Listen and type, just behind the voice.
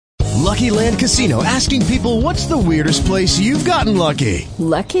Lucky Land Casino, asking people, what's the weirdest place you've gotten lucky?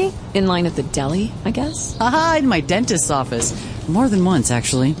 Lucky? In line at the deli, I guess? Aha, in my dentist's office. More than once,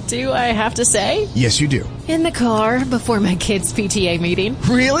 actually. Do I have to say? Yes, you do. In the car before my kids' PTA meeting.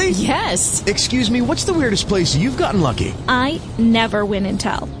 Really? Yes. Excuse me, what's the weirdest place you've gotten lucky? I never win and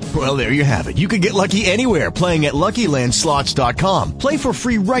tell. Well, there you have it. You can get lucky anywhere, playing at LuckyLandSlots.com. Play for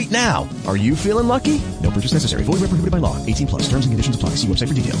free right now. Are you feeling lucky? No purchase necessary. Void where prohibited by law. 18+. Terms and conditions apply. See website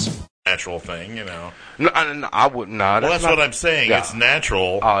for details. Natural thing, you know. No, I wouldn't. No, well, that's what I'm saying. Yeah. It's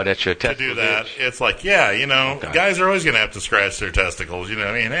natural. Oh, that's your to do that. It's like, yeah, you know, guys are always going to have to scratch their testicles. You know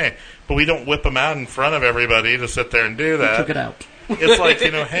what I mean? Hey, but we don't whip them out in front of everybody to sit there and do that. We took it out. It's like,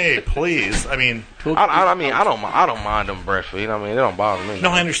 you know, hey, please. I mean, I don't mind them breastfeeding. I mean, they don't bother me. No,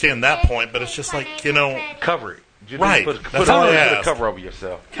 I understand that point, but it's just like, you know, cover it. Right. Put a cover over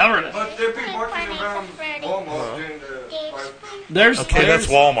yourself. Cover it. But there are people walking around Walmart doing that's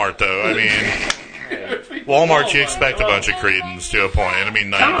Walmart, though. I mean, Walmart, you expect a bunch of cretins to a point. I mean,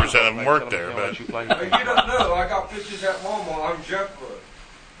 90% of them work there. But you don't know. I got pictures at Walmart. I'm Jaguar.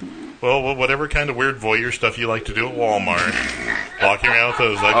 Well, whatever kind of weird voyeur stuff you like to do at Walmart, walking around with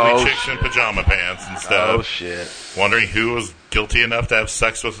those ugly chicks in pajama pants and stuff. Oh, shit. Wondering who was guilty enough to have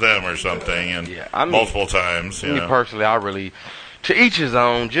sex with them or something, and multiple times. Me personally, to each his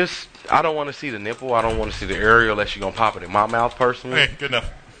own. Just, I don't want to see the nipple. I don't want to see the area unless you're going to pop it in my mouth, personally. Okay, good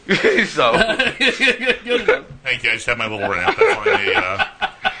enough. So. Good enough. Thank you. I just had my little rant. That's why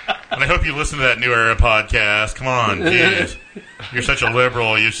and I hope you listen to that New Era podcast. Come on, jeez. You're such a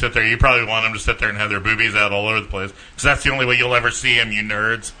liberal. You sit there. You probably want them to sit there and have their boobies out all over the place, because that's the only way you'll ever see them, you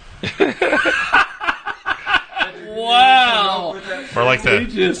nerds. Wow. Or like in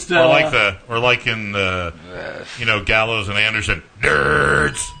you know, Gallows and Anderson,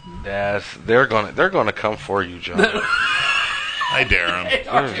 nerds. Yes, they're gonna come for you, John. I dare them. They're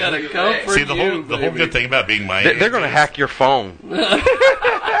gonna come for you. See, the whole good thing about being my age, they're gonna hack your phone.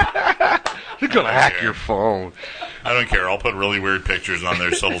 They're gonna hack your phone. I don't care. I'll put really weird pictures on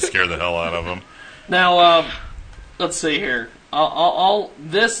there so it'll scare the hell out of them. Now, let's see here.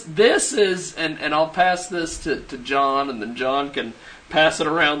 This is, and I'll pass this to John, and then John can pass it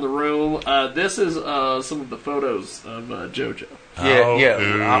around the room. This is some of the photos of JoJo.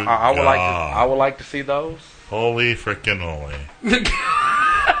 I would like to see those. Holy frickin' holy!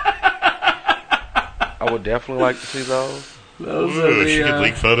 I would definitely like to see those. Ooh, she could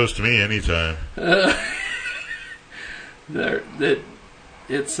leak photos to me anytime.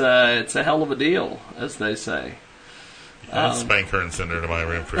 It's a hell of a deal, as they say. I'd spank her and send her to my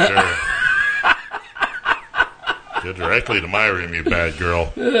room for sure. Go directly to my room, you bad girl.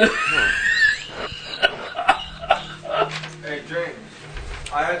 Hey, James,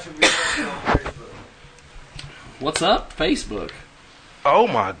 I had to be on Facebook. What's up, Facebook? Oh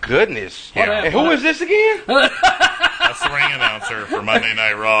my goodness! Yeah. And who is this again? That's the ring announcer for Monday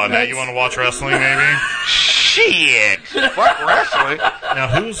Night Raw. Now you want to watch wrestling, maybe? Shit! Fuck wrestling.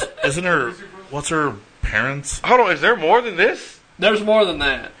 Now what's her parents? Hold on, is there more than this? There's more than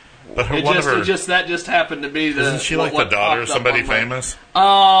that. But that just happened to be the. Isn't she like the daughter of somebody famous?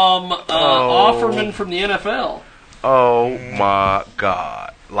 Offerman from the NFL. Oh my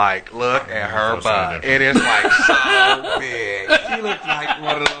God! Like, look at her butt. It is like so big. She looks like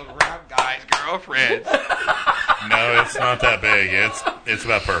one of those rap guys' girlfriends. No, it's not that big. It's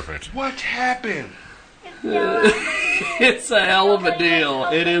about perfect. What happened? It's a hell of a deal.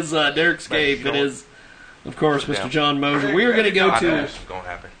 It is Derek Scape. It is, of course, Mr. John Moser. We are going to go to.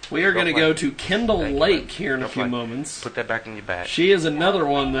 We are going to go to Kendall Lake here in a few moments. Put that back in your bag. She is another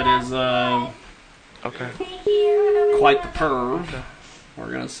one that is quite the perv. Okay. We're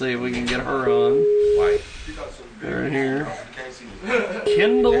going to see if we can get her on. Right here.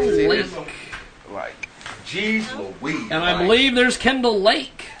 Kendall Lake. Like, jeez Louise. And I believe there's Kendall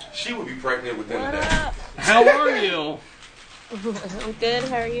Lake. She would be pregnant within a day. How are you? I'm good.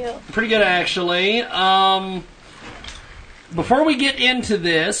 How are you? Pretty good, actually. Before we get into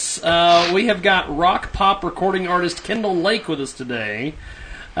this, we have got rock pop recording artist Kendall Lake with us today.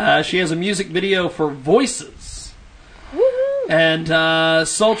 She has a music video for Voices. Woohoo! And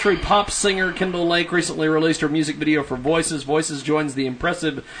sultry pop singer Kendall Lake recently released her music video for Voices. Voices joins the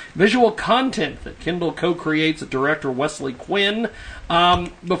impressive visual content that Kendall co-creates with director Wesley Quinn.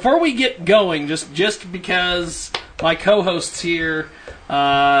 Before we get going, just because my co-hosts here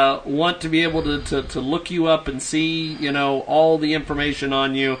want to be able to look you up and see, you know, all the information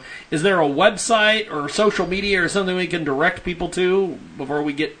on you, is there a website or social media or something we can direct people to before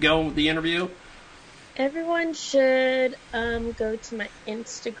we get going with the interview? Everyone should go to my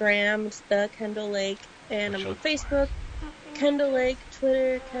Instagram, it's the Kendall Lake, and I'm on Facebook, Kendall Lake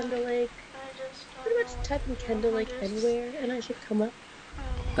Twitter, Kendall Lake. Pretty much type in Kendall Lake anywhere, and I should come up.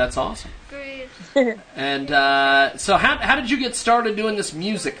 That's awesome. And so how did you get started doing this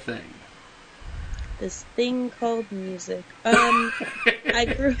music thing? This thing called music. I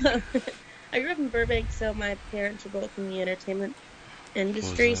grew up in Burbank, so my parents were both in the entertainment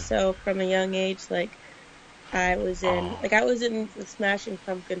industry. So from a young age, like I was in the Smashing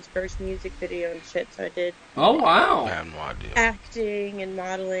Pumpkins' first music video and shit. So I did. Oh wow! I have no idea. Acting and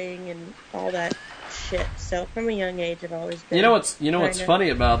modeling and all that shit. So from a young age, I've always been. You know what's funny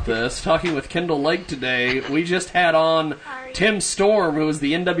about this? Talking with Kendall Lake today, we just had on Tim Storm, who is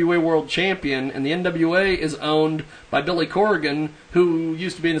the NWA World Champion, and the NWA is owned by Billy Corrigan, who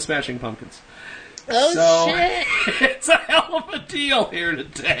used to be in the Smashing Pumpkins. Oh shit! It's a hell of a deal here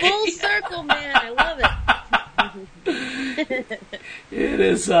today. Full circle, man. I love it. It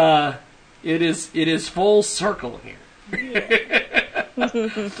is full circle here.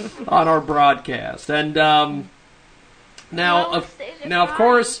 On our broadcast. And now of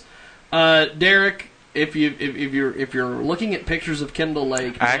course, Derek, if you're looking at pictures of Kendall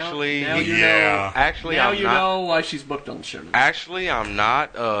Lake, now you know why she's booked on the show today. Actually, I'm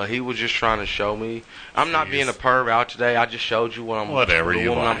not. He was just trying to show me. I'm not being a perv out today. I just showed you what I'm. Whatever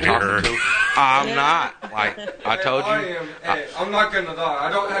you want I'm talking to. I'm not. Like I told you. I am. Hey, I'm not gonna lie. I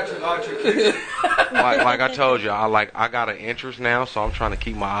don't have to lie to you. like I told you, I got an interest now, so I'm trying to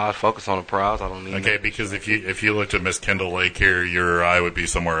keep my eyes focused on the prize. I don't need. Okay, because if you looked at Miss Kendall Lake here, your eye would be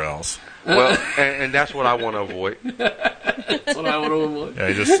somewhere else. Well, and that's what I want to avoid. That's what I want to avoid. Yeah,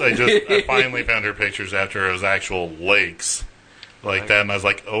 I finally found her pictures after it was actual lakes like that, and I was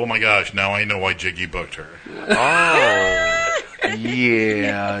like, oh my gosh, now I know why Jiggy booked her. Oh,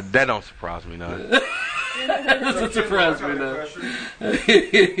 yeah, that don't surprise me none. Doesn't surprise me none.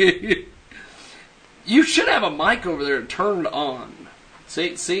 You should have a mic over there turned on.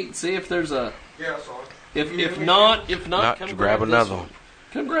 See if there's a. Yeah, I saw it. If not, come grab another one.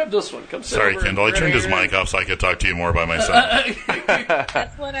 Come grab this one. Come sit Sorry, over Kendall. I turned his mic off so I could talk to you more by myself.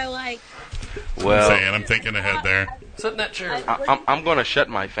 That's what I like. Well, I'm thinking ahead there. Sit in that chair. I'm going to shut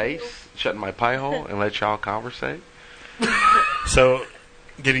my pie hole, and let y'all conversate. So,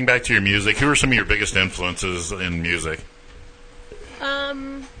 getting back to your music, who are some of your biggest influences in music?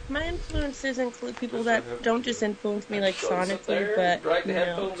 My influences include people that don't just influence me like sonically, but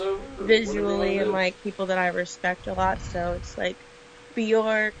visually, and like people that I respect a lot. So it's like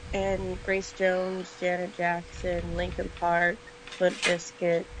Bjork and Grace Jones, Janet Jackson, Linkin Park, Limp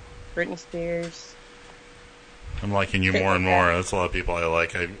Bizkit, Britney Spears. I'm liking you more and more. That's a lot of people I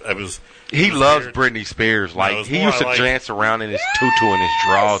like. He loves Britney Spears. Like he used to dance around in his tutu and his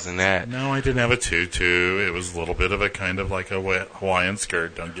drawers and that. No, I didn't have a tutu. It was a little bit of a kind of like a Hawaiian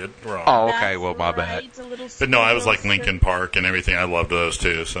skirt. Don't get wrong. Oh, okay. Well, my bad. But no, I was like Linkin Park and everything. I loved those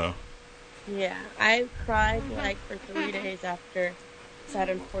too. So. Yeah, I cried like for 3 days after that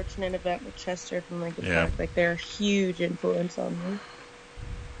unfortunate event with Chester from Linkin Park. Like they're a huge influence on me.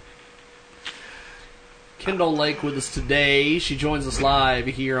 Kendall Lake with us today. She joins us live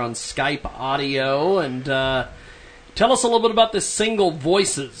here on Skype audio. And tell us a little bit about this single,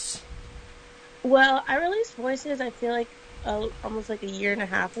 Voices. Well, I released Voices, I feel like, almost like a year and a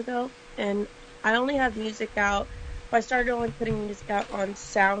half ago. And I only have music out. I started only putting music out on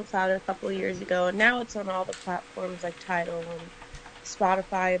SoundCloud a couple of years ago. And now it's on all the platforms like Tidal and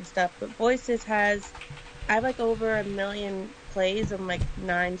Spotify and stuff. But Voices I have like over 1 million plays on like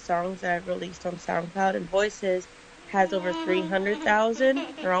 9 songs that I've released on SoundCloud, and Voices has over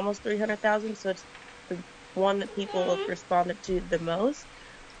 300,000 or almost 300,000, so it's the one that people have responded to the most.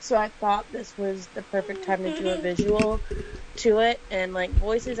 So I thought this was the perfect time to do a visual to it. And like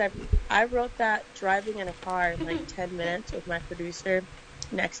Voices, I wrote that driving in a car in like 10 minutes with my producer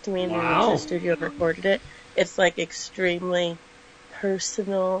next to me, and we went to the studio and recorded it. It's like extremely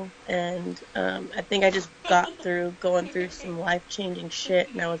personal, and I think I just got through going through some life-changing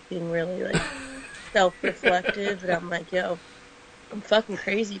shit, and I was being really like self-reflective, and I'm like, yo, I'm fucking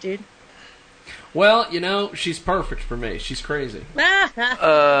crazy, dude. Well, she's perfect for me. She's crazy.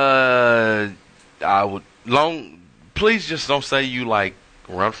 I would please just don't say you like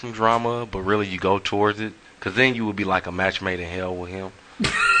run from drama, but really you go towards it, because then you would be like a match made in hell with him.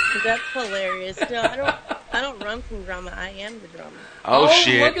 That's hilarious. No, I don't run from drama. I am the drama. Oh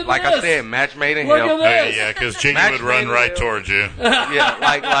shit! Like I said, match made in hell. Yeah, because Jiggy would run right towards you. Yeah,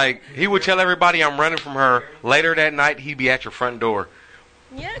 like he would tell everybody I'm running from her. Later that night, he'd be at your front door.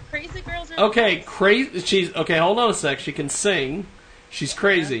 Yeah, crazy girls are. Okay, crazy. Hold on a sec. She can sing. She's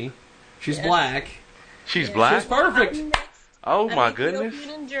crazy. She's black. She's black. She's perfect. Oh I'm my Ethiopian goodness.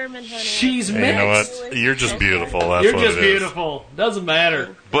 and German, honey. She's Hey, you know mixed. what? You're just beautiful. That's You're what just it is. beautiful. Doesn't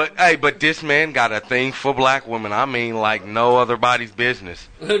matter. But hey, but this man got a thing for black women. I mean, like no other body's business.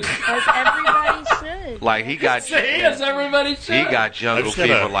 As everybody should. Like he got, See, as everybody should. he got I jungle just got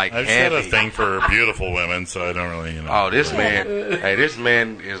fever a, like I just got a heavy. thing for beautiful women, so I don't really, Oh, this man, hey, this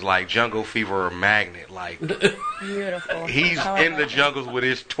man is like jungle fever magnet. Like Beautiful. he's I like in the that. jungles with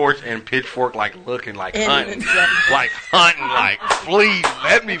his torch and pitchfork, like looking, like In hunting, the jungle. like hunting, like please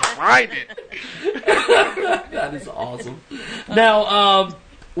let me find it. That is awesome. Now,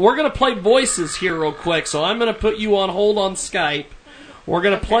 we're going to play voices here real quick, so I'm going to put you on hold on Skype. We're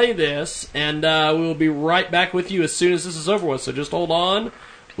going to play this, and we will be right back with you as soon as this is over with. So just hold on.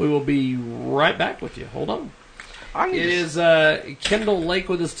 We will be right back with you. Hold on. It is Kendall Lake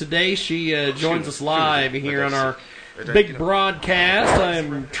with us today. She joins us live here on our big broadcast.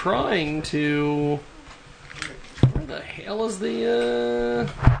 I'm trying to... Where the hell is the...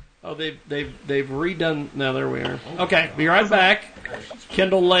 Oh, they've redone... No, there we are. Okay, be right back.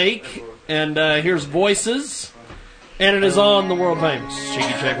 Kendall Lake, and here's Voices, and it is on the world famous Jiggy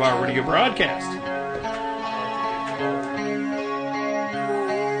Jaguar Radio broadcast.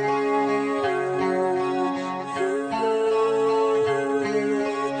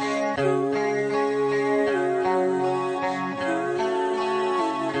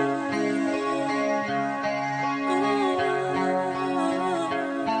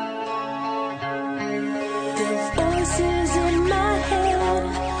 Voices in my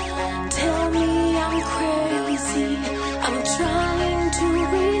head tell me I'm crazy. I'm trying to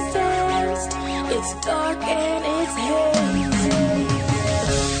resist.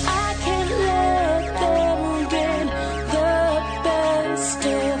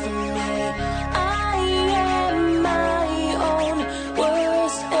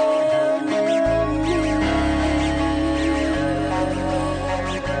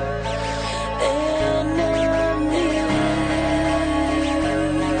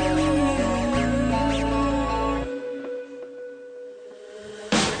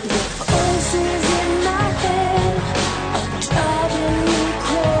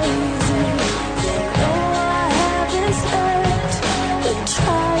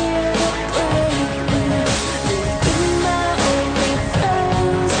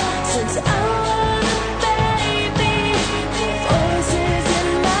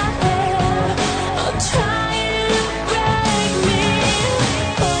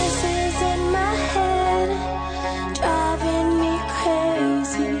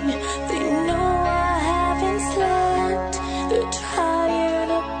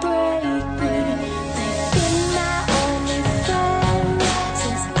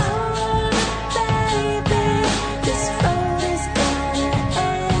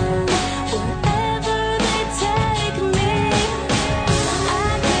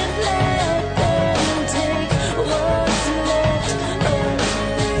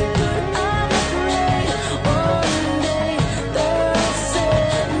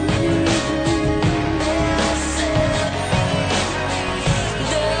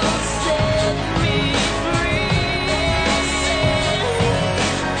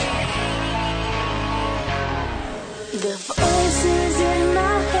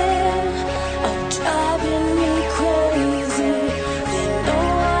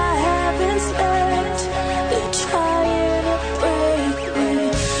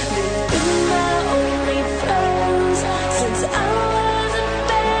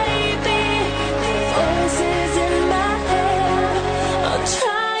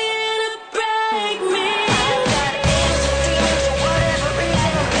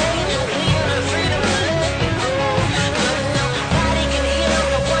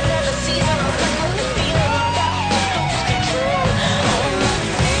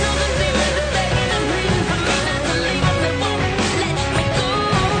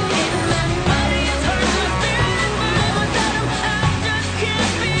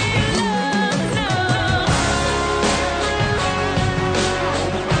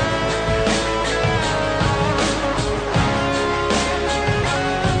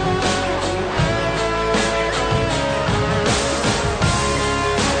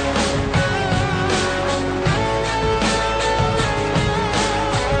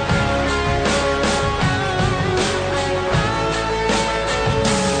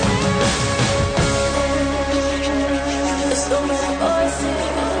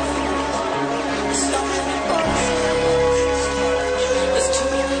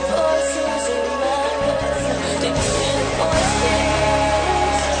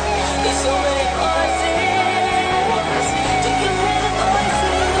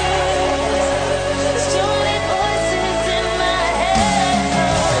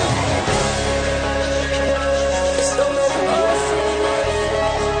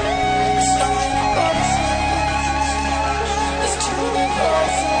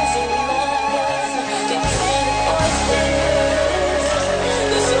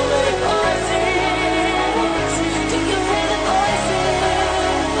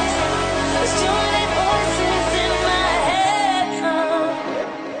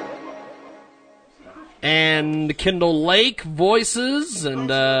 and Kendall Lake voices, and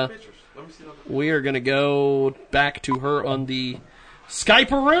we are going to go back to her on the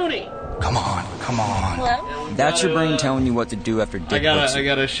Skype-a-rooney. Come on. Hello? That's your brain telling you what to do after Dick hooks you. I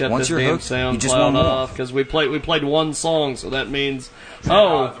gotta shut Once this you're damn hooked, sound you just cloud want more. off because we played one song, so that means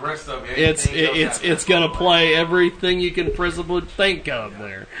The rest of it, it's gonna play everything you can principally think of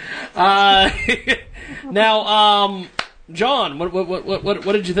there. Now, John, what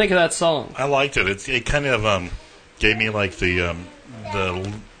did you think of that song? I liked it. It kind of gave me like the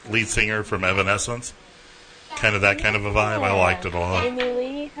lead singer from Evanescence, kind of that kind of a vibe. I liked it a lot. Amy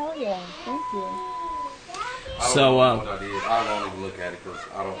Lee, hell yeah. Thank you. So, I don't even look at it because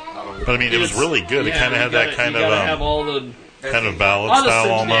I don't. But I mean, it was really good. It kind of had that kind of have all the kind of ballad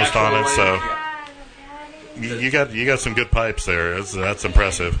style almost on it. So you got some good pipes there. That's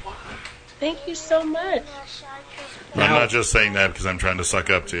impressive. Thank you so much. I'm not just saying that because I'm trying to suck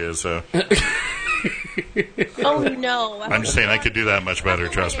up to you. So Oh, no. I'm just saying I could do that much better.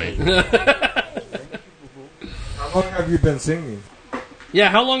 Trust me. How long have you been singing? Yeah,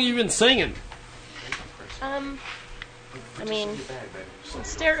 how long have you been singing? I mean,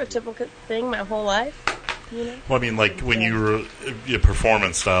 stereotypical thing my whole life, you know? Well, I mean, like when you were your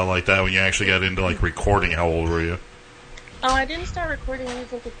performance style like that, when you actually got into like recording, how old were you? Oh, I didn't start recording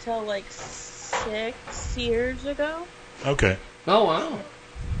music until like 6 years ago. Okay. Oh, wow.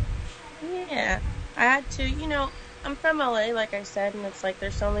 Yeah. I had to, I'm from LA, like I said, and it's like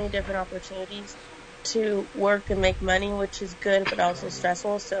there's so many different opportunities to work and make money, which is good, but also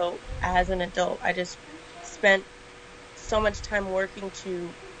stressful. So as an adult, I just spent so much time working to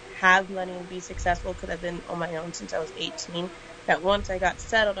have money and be successful because I've been on my own since I was 18, that once I got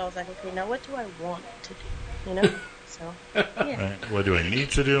settled, I was like, okay, now what do I want to do, So, yeah. Right. What do I need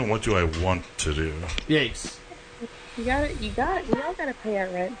to do and what do I want to do? Yes. We all gotta pay our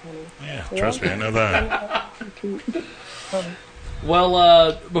rent, honey. Yeah, trust me, I know that.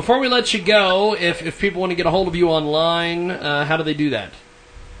 Well, before we let you go, if people want to get a hold of you online, how do they do that?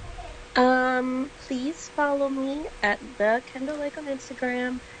 Please follow me at the Kendall Lake on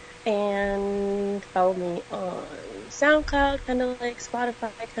Instagram, and follow me on SoundCloud, Kendall Lake,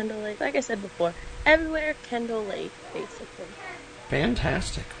 Spotify, Kendall Lake. Like I said before, everywhere Kendall Lake, basically.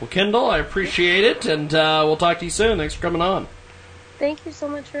 Fantastic. Well, Kendall, I appreciate it, and we'll talk to you soon. Thanks for coming on. Thank you so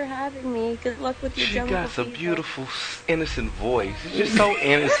much for having me. Good luck with your She jungle got a fever. beautiful, innocent voice. It's just so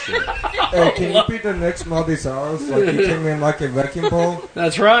innocent. Hey, can you be the next Miley Cyrus? Like you came in like a wrecking ball?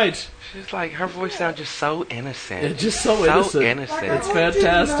 That's right. She's like, her voice sounds just so innocent. It's just so innocent. It's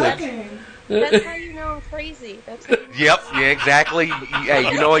fantastic. That's how you know I'm crazy. That's how you know. Yep, yeah, exactly.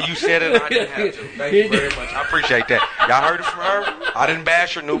 Hey, you know what? You said it, and I didn't have to. Thank you very much. I appreciate that. Y'all heard it from her? I didn't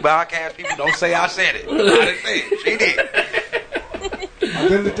bash her. New podcast people don't say I said it. I didn't say it. She did.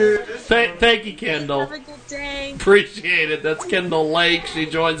 Thank you, Kendall. Have a good day. Appreciate it. That's Kendall Lake. She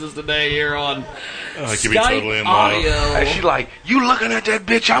joins us today here on I could be Skype totally in love. audio. And she like, you looking at that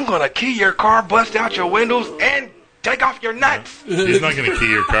bitch? I'm gonna key your car, bust out your windows, and take off your nuts. She's not going to key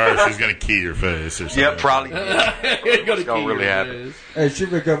your car. She's going to key your face or something. Yeah, probably. It's gonna really happen. Hey, she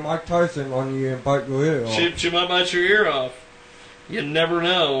would go Mike Tyson on you and bite your ear off. She might bite your ear off. You never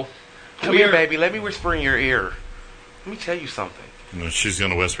know. Come here, baby. Let me whisper in your ear. Let me tell you something. No, she's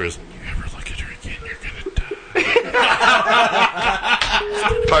going to whisper, "You ever look at her again, you're going to die."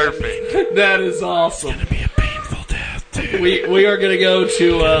 Perfect. That is awesome. It's going to be a painful death, too. We are going to go to... Make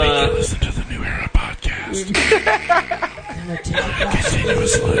you listen to the New Era podcast.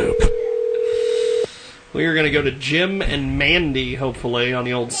 Continuous loop. We are going to go to Jim and Mandy, hopefully, on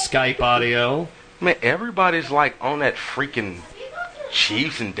the old Skype audio. Man, everybody's like on that freaking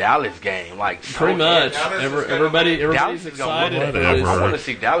Chiefs and Dallas game. Like Pretty much. Everybody's Dallas is gonna excited. whoop their ass. I want to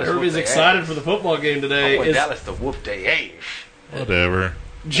see Dallas. Everybody's whoop their excited ass. for the football game today. I want Dallas to whoop their ass. Whatever.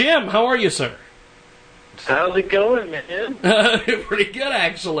 Jim, how are you, sir? How's it going, man? Pretty good,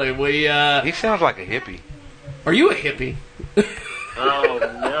 actually. He sounds like a hippie. Are you a hippie? Oh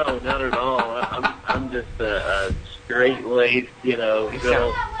no, not at all. I'm just a straight laced, He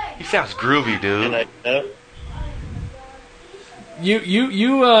sounds groovy, dude.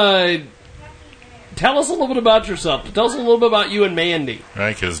 You tell us a little bit about yourself. Tell us a little bit about you and Mandy.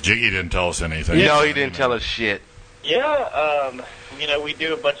 Right, because Jiggy didn't tell us anything. No, he didn't tell us shit. Yeah, we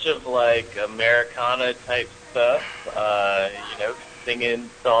do a bunch of like Americana type stuff. Singing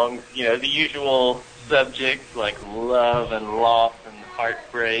songs. The usual subjects like love and loss and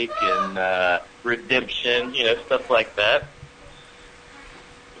heartbreak and redemption. Stuff like that.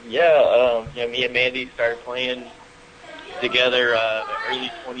 Yeah, me and Mandy started playing together early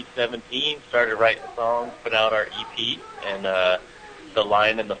 2017, started writing songs, put out our EP, and the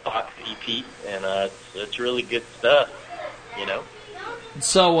Lion and the Fox EP, and it's really good stuff, you know.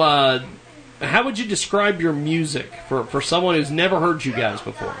 So, how would you describe your music for someone who's never heard you guys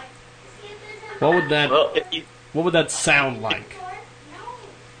before? What would that sound like?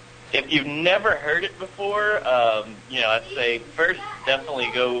 If you've never heard it before, I'd say first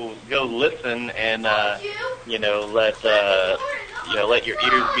definitely go listen and let your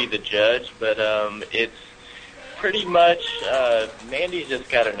ears be the judge. But it's pretty much Mandy's just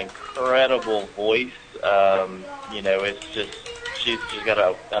got an incredible voice. It's just she's got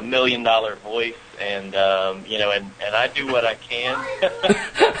a $1 million voice, and and I do what I can.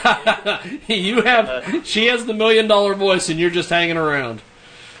 She has the $1 million voice, and you're just hanging around.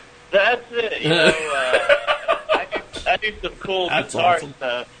 That's it. I do some cool guitar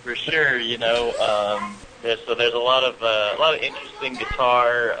stuff for sure. So there's a lot of interesting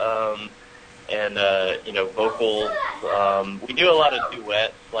guitar and vocals. We do a lot of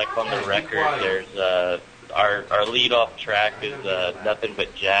duets, like on the record. There's our lead off track is Nothing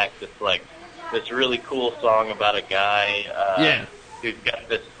But Jack. It's like this really cool song about a guy who's got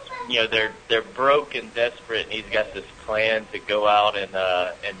this. They're broke and desperate, and he's got this plan to go out and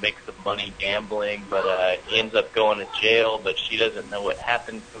make some money gambling, but he ends up going to jail, but she doesn't know what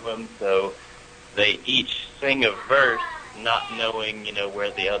happened to him, so they each sing a verse, not knowing,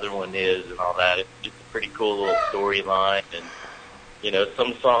 where the other one is and all that. It's just a pretty cool little storyline, and,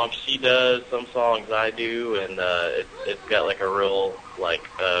 some songs she does, some songs I do, and it's got like a real,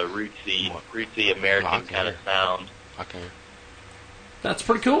 rootsy American kind of sound. Okay. That's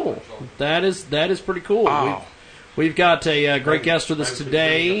pretty cool. That is pretty cool. Oh. We've got a great guest with us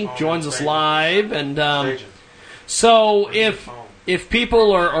today. Joins us live, and so if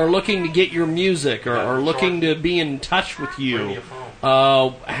people are looking to get your music or are looking to be in touch with you,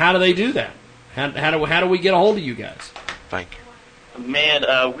 how do they do that? How do we get a hold of you guys? Thank you. Man,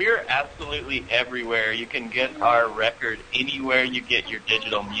 we're absolutely everywhere. You can get our record anywhere you get your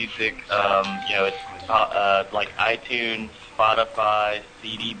digital music. It's like iTunes, Spotify,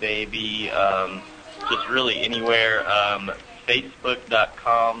 CD Baby, just really anywhere.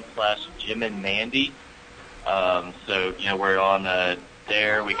 Facebook.com/Jim and Mandy. So, we're on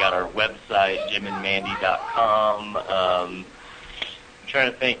there. We got our website, jimandmandy.com. I'm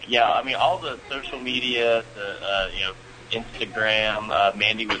trying to think. All the social media, Instagram.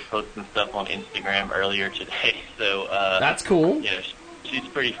 Mandy was posting stuff on Instagram earlier today. So that's cool. She's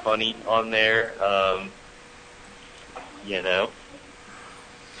pretty funny on there.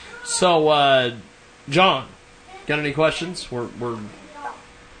 So, John, got any questions? We're.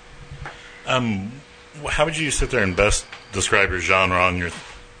 How would you sit there and best describe your genre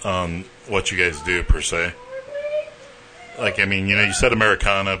on what you guys do per se? You said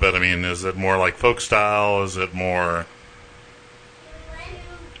Americana, but is it more like folk style? Is it more?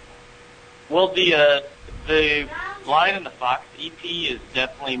 Well, the Lion and the Fox EP is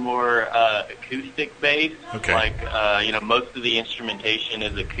definitely more acoustic based. Okay. Most of the instrumentation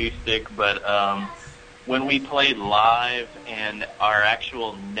is acoustic, but when we play live, and our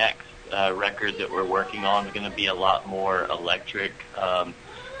actual next record that we're working on is going to be a lot more electric.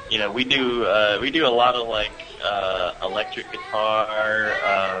 We do a lot of electric guitar,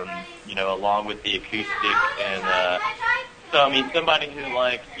 along with the acoustic, and somebody who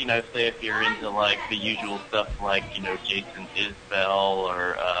likes, say if you're into the usual stuff Jason Isbell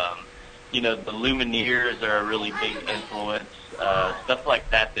or the Lumineers are a really big influence, stuff like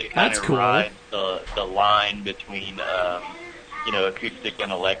that kind of rides the line between acoustic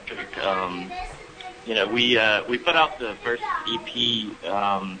and electric. We put out the first EP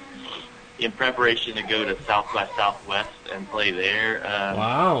in preparation to go to South by Southwest and play there.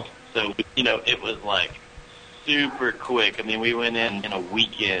 Wow. So it was super quick. We went in a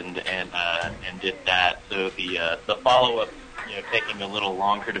weekend and did that. So the follow up, taking a little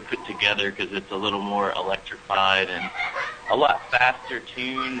longer to put together because it's a little more electrified and a lot faster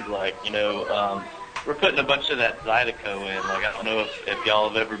tunes. We're putting a bunch of that Zydeco in. I don't know if y'all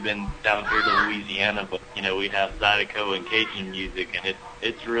have ever been down here to Louisiana, but we have Zydeco and Cajun music, and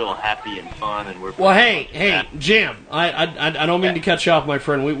it's real happy and fun. And we're hey, Jim, I don't mean to cut you off, my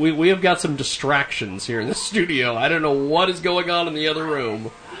friend. We have got some distractions here in the studio. I don't know what is going on in the other room.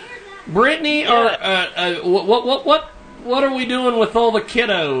 Brittany, what are we doing with all the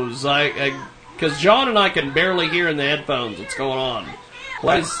kiddos? Because John and I can barely hear in the headphones what's going on.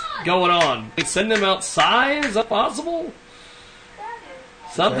 What is going on? Send them outside? Is that possible?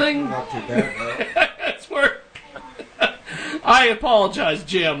 Something? Not too bad, right? I apologize,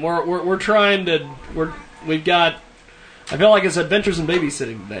 Jim. We're trying to. We've got I feel like it's Adventures in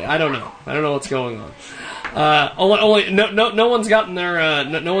Babysitting today. I don't know. I don't know what's going on. No one's gotten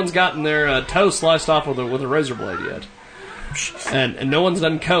their toe sliced off with a razor blade yet. And no one's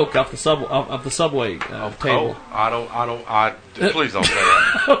done coke off the subway table. Coke? Please don't say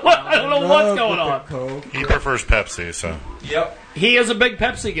that. I don't know what's going on. He prefers Pepsi, so. Yep. He is a big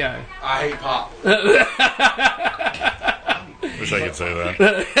Pepsi guy. I hate pop. Wish I could say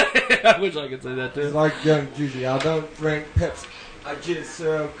that. I wish I could say that too. It's like young Juicy. I don't drink Pepsi. I just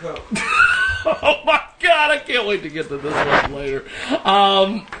serve Coke. Oh my God! I can't wait to get to this one later.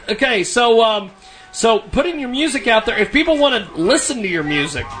 Okay, so putting your music out there. If people want to listen to your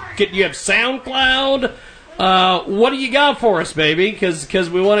music, you have SoundCloud. What do you got for us, baby? Because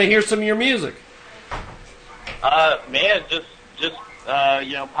we want to hear some of your music. Man, just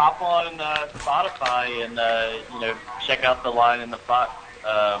pop on Spotify and check out the Line in the Fox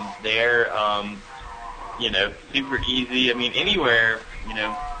there. Super easy. I mean, anywhere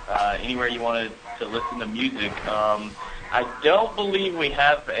you want to listen to music. I don't believe we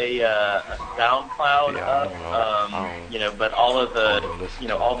have a SoundCloud up, but all of the,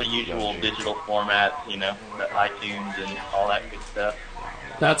 all the usual digital formats, the iTunes and all that good stuff.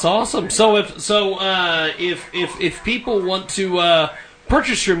 That's awesome. So if people want to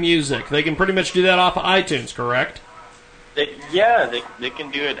purchase your music, they can pretty much do that off of iTunes, correct? They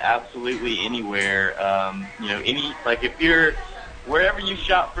can do it absolutely anywhere. If you're wherever you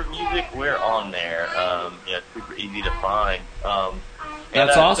shop for music, we're on there. It's super easy to find.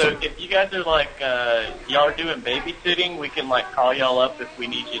 That's awesome. So if you guys are y'all are doing babysitting, we can call y'all up if we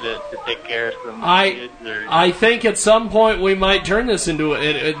need you to take care of some kids. I think at some point we might turn this into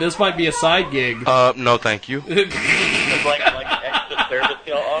this might be a side gig. No, thank you. It's like an extra service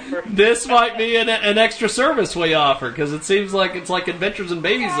y'all offer. This might be an extra service we offer because it seems like it's like Adventures in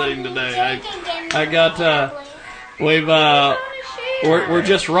Babysitting today. I got we're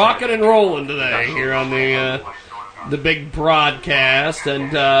just rocking and rolling today here on the big broadcast,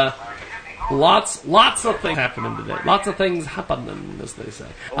 and lots of things happening today. Lots of things happening, as they say.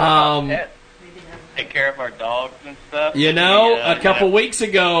 Take care of our dogs and stuff. A couple weeks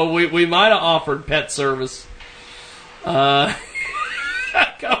ago, we might have offered pet service. A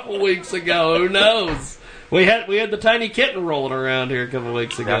couple weeks ago, who knows? We had the tiny kitten rolling around here a couple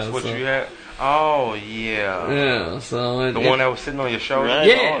weeks ago. That's what you had. Oh yeah. Yeah. So the one that was sitting on your shoulder. Right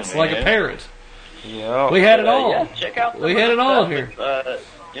yes, like a parrot. Yeah. We had it all. Yeah, check out. We had it all here.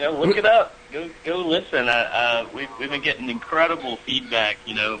 Look it up. Go listen. We've been getting incredible feedback,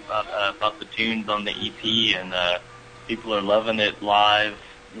 about the tunes on the EP, and people are loving it live,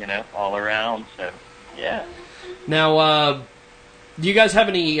 all around. So, yeah. Now, do you guys have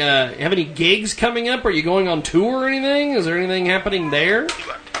any gigs coming up? Are you going on tour or anything? Is there anything happening there?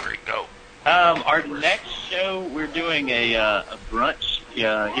 Go. Our next show, we're doing a brunch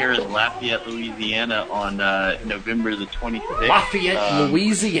here in Lafayette, Louisiana on November the 26th. Lafayette,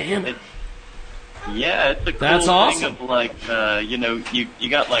 Louisiana. It's a cool That's awesome. thing of you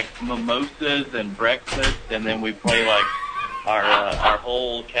got mimosas and breakfast, and then we play our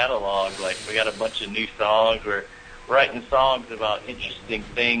whole catalog. We got a bunch of new songs. We're writing songs about interesting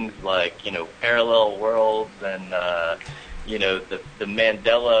things parallel worlds and the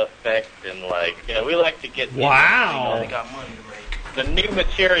Mandela effect, and we like to get wow. The new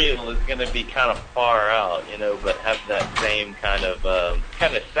material is going to be kind of far out, but have that same kind of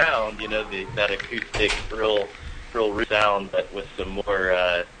sound, that acoustic, real sound, but with some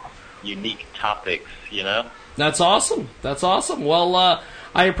more unique topics, That's awesome. That's awesome. Well,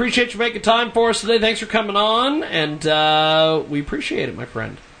 I appreciate you making time for us today. Thanks for coming on, and we appreciate it, my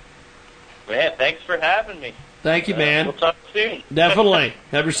friend. Man, thanks for having me. Thank you, man. We'll talk soon. Definitely.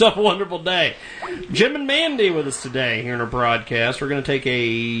 Have yourself a wonderful day. Jim and Mandy with us today here in our broadcast. We're going to take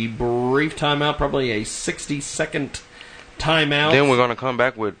a brief timeout, probably a 60-second timeout. Then we're going to come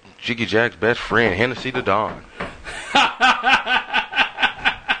back with Jiggy Jack's best friend, Hennessy the Don.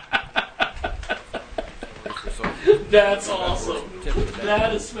 That's awesome.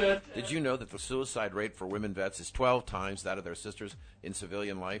 That is fantastic. Did you know that the suicide rate for women vets is 12 times that of their sisters in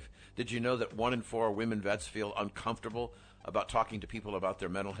civilian life? Did you know that 1 in 4 women vets feel uncomfortable about talking to people about their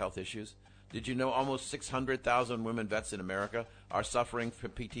mental health issues? Did you know almost 600,000 women vets in America are suffering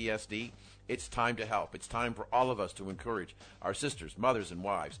from PTSD? It's time to help. It's time for all of us to encourage our sisters, mothers, and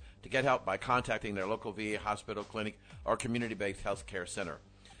wives to get help by contacting their local VA hospital, clinic, or community-based health care center.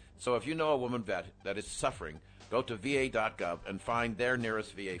 So if you know a woman vet that is suffering, go to va.gov and find their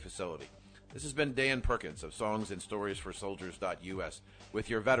nearest VA facility. This has been Dan Perkins of Songs and Stories for Soldiers.us with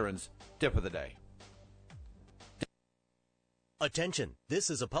your Veterans Tip of the Day. Attention, this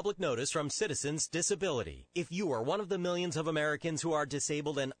is a public notice from Citizens Disability. If you are one of the millions of Americans who are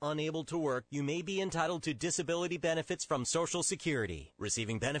disabled and unable to work, you may be entitled to disability benefits from Social Security.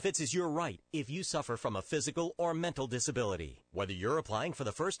 Receiving benefits is your right if you suffer from a physical or mental disability. Whether you're applying for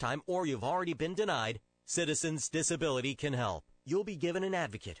the first time or you've already been denied, Citizens Disability can help. You'll be given an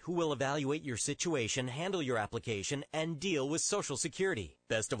advocate who will evaluate your situation, handle your application, and deal with Social Security.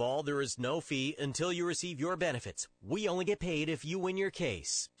 Best of all, there is no fee until you receive your benefits. We only get paid if you win your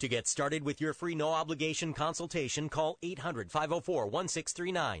case. To get started with your free no-obligation consultation, call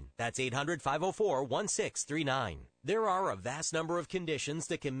 800-504-1639. That's 800-504-1639. There are a vast number of conditions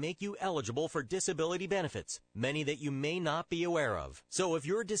that can make you eligible for disability benefits, many that you may not be aware of. So if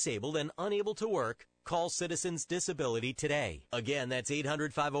you're disabled and unable to work, call Citizens Disability today. Again, that's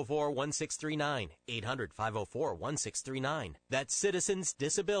 800-504-1639. 800-504-1639. That's Citizens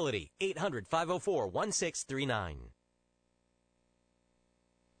Disability. 800-504-1639.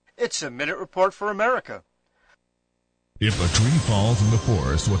 It's a Minute Report for America. If a tree falls in the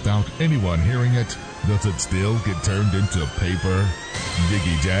forest without anyone hearing it, does it still get turned into paper?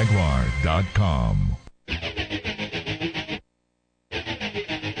 JiggyJaguar.com.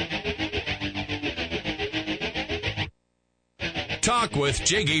 Talk with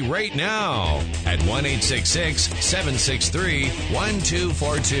Jiggy right now at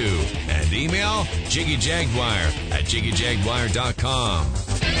 1-866-763-1242 and email JiggyJaguar@JiggyJaguar.com.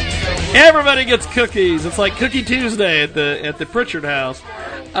 Everybody gets cookies. It's like Cookie Tuesday at the Pritchard house.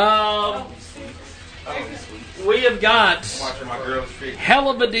 We have got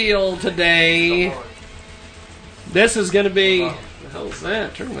hell of a deal today. This is going to be... What the hell is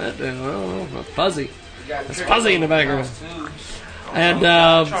that? Turn that down. Oh, fuzzy. It's fuzzy in the background. And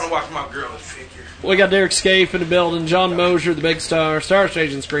I'm trying to watch my girl's figure. We got Derek Scaife in the building. John Mosier, the big star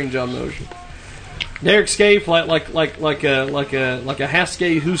Station Screen. John Mosier. Derek Scaife, like a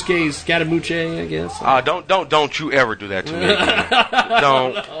Haskay, Huskay, Scatamuche, I guess. Don't you ever do that to me.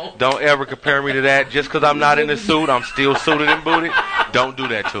 Don't ever compare me to that. Just because I'm not in the suit, I'm still suited and booted. Don't do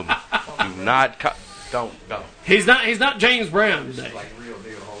that to me. Do not. Don't. He's not James Brown today.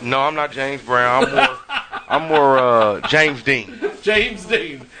 No, I'm not James Brown. I'm more James Dean. James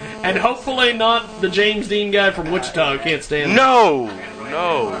Dean. And hopefully not the James Dean guy from Wichita who can't stand No.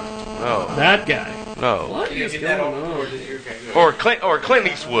 That guy. No. What is going on? Or Clint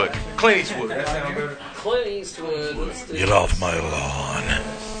Eastwood. Clint Eastwood. Get off my lawn.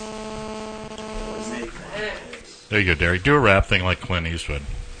 There you go, Derek. Do a rap thing like Clint Eastwood.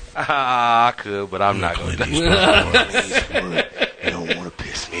 I could, but I'm not going to. You don't want to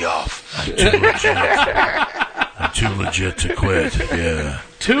piss me off. I'm too legit to quit. Yeah.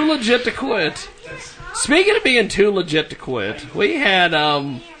 Too legit to quit. Speaking of being too legit to quit, we had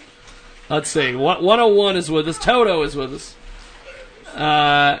let's see, 101 is with us. Toto is with us,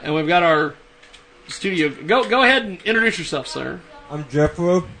 and we've got our studio. Go ahead and introduce yourself, sir. I'm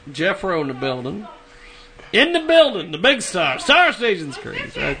Jeffro. Jeffro in the building. In the building, the big star Station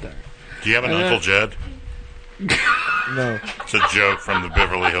Screens, right there. Do you have an Uncle Jed? No. It's a joke from the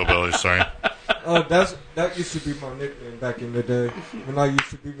Beverly Hillbillies, sorry. Oh, that used to be my nickname back in the day when I used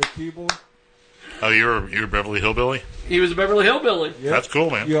to be with keyboard. Oh, you were Beverly Hillbilly? He was a Beverly Hillbilly. Yep. That's cool,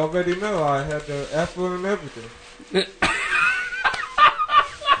 man. You already know I had the afro and everything.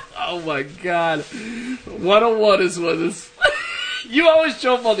 Oh my God. 101 is with us. You always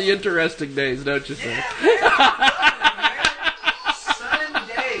show up on the interesting days, don't you, sir?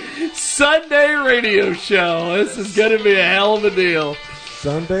 Sunday radio show. This is going to be a hell of a deal.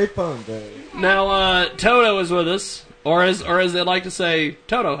 Sunday fun day. Now, Toto is with us, or as they like to say,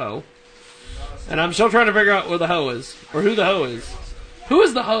 Toto Ho. And I'm still trying to figure out where the ho is, or who the ho is. Who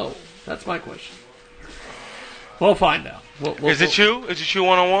is the ho? That's my question. We'll find out. Is it you? Is it you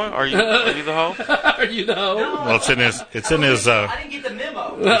 101? Are you the ho? Are you the ho? Well, it's in his. I didn't get the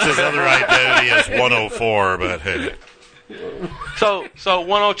memo. It's his other identity as 104, but hey. So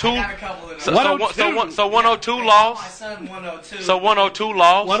 102. So 102 lost. My son 102. So 102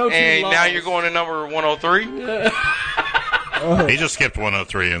 lost. 102 and lost. now you're going to number 103. He just skipped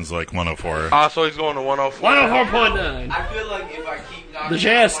 103 and is like 104. So he's going to 104. 104.9. I feel like if I keep knocking The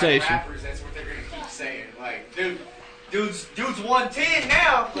jazz out station. rappers, that's what they're gonna keep saying. Like, dude's 110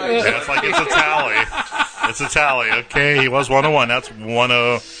 now. Like, Yeah, it's like it's a tally. It's a tally. Okay, he was 101. That's 10.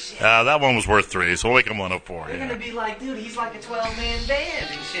 That one was worth 3, so we'll make him 104. they're gonna be like, dude, he's like a 12-man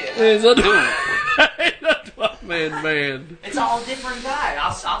band and shit. He's a 12-man band. It's all different guy.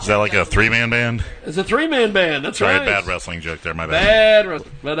 I'll Is that like a 3-man band? It's a 3-man band. That's Sorry, right. bad wrestling joke there. My bad. Bad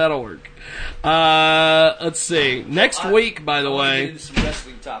wrestling, but that'll work. Let's see. Next week, by the way. Get into some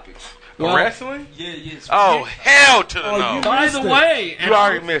wrestling topics. Well, wrestling? Yeah. Oh, hell to the no. By the way, you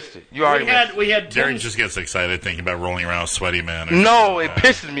already missed it. You already missed it. We had Derek just gets excited thinking about rolling around with sweaty men. No, it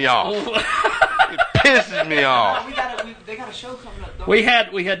pisses me off. It pisses me off. They got a show coming up.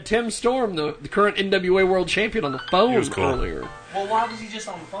 We had Tim Storm, the current NWA World Champion, on the phone earlier. Well, why was he just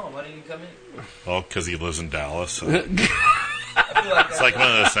on the phone? Why didn't he come in? Well, because he lives in Dallas. So. It's like one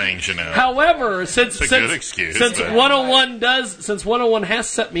of those things, you know. However, since 101 has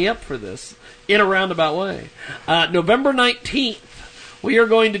set me up for this in a roundabout way, November 19th, we are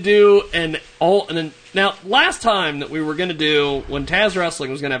going to do now, last time that we were going to do, when Taz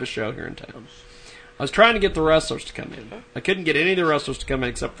Wrestling was going to have a show here in town, I was trying to get the wrestlers to come in. I couldn't get any of the wrestlers to come in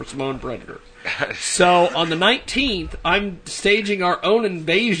except for Samoan Predator. So on the 19th, I'm staging our own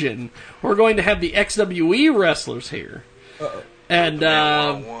invasion. We're going to have the XWE wrestlers here. And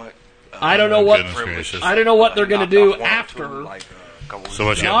I don't know what they're going to do after. So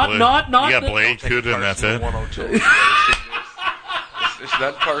what you got Blade, Kuda, and that's it. It's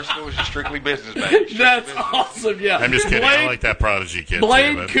not personal. It's strictly business, man. That's awesome. Yeah, I'm just kidding. I like that Prodigy kid.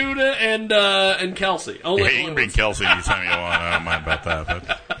 Blade, too, Kuda, and Kelsey. You can bring Kelsey anytime you want. I don't mind about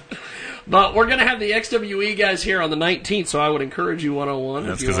that. But we're going to have the XWE guys here on the 19th, so I would encourage you 101.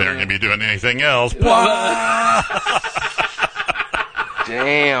 That's because they aren't going to be doing anything else.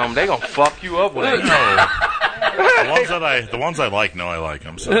 Damn, they gonna fuck you up with it. The ones I like know I like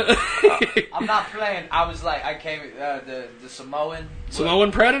them. So. I'm not playing. I was like, I came the Samoan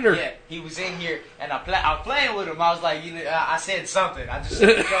Predator. Yeah, he was in here, and I was playing with him. I was like, I said something. I just said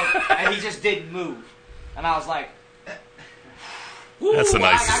a joke, and he just didn't move, and I was like. That's the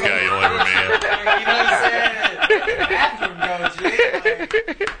nicest guy you'll ever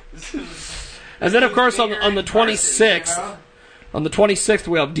meet. And then, of course, on the 26th. On the 26th,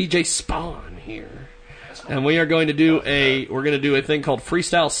 we have DJ Spawn here, and we are going to do a thing called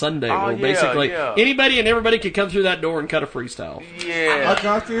Freestyle Sunday, where basically anybody and everybody can come through that door and cut a freestyle. Yeah,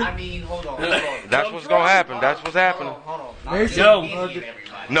 I mean, hold on. That's what's gonna happen. That's what's happening. Hold on.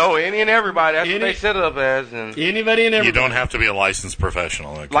 No, any and everybody. That's what they set it up as. And anybody and everybody. You don't have to be a licensed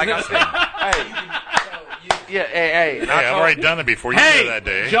professional. Like I said, hey. I've already done it before. You were here that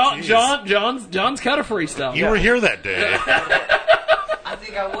day. John's cut a freestyle. You were here that day. I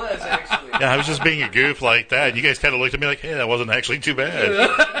think I was, actually. Yeah, I was just being a goof like that. You guys kind of looked at me like, hey, that wasn't actually too bad.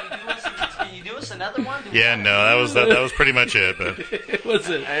 Can you do us another one? That was pretty much it. But. What's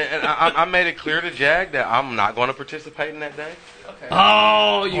it? And I made it clear to Jag that I'm not going to participate in that day. Okay.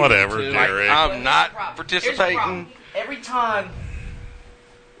 Oh, whatever, Derek. I'm not participating. Every time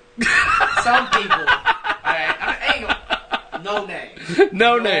some people, no names.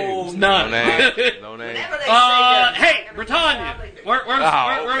 No names. None. No names. Hey, Britannia.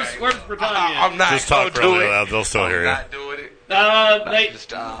 Where's Britannia? I'm not. Just talk really loud. They'll still hear you. I'm not doing it.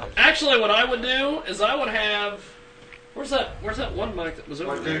 Actually, what I would do is I would have. Where's that one mic that was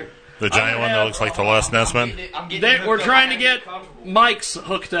over there? The giant one that looks like the Les Nessman? We're trying to get mics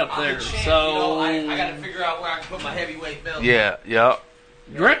hooked up there. So I got to figure out where I can put my heavyweight belt. Yeah.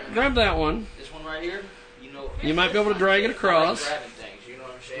 Grab that one. This one right here. You might be able to drag it across.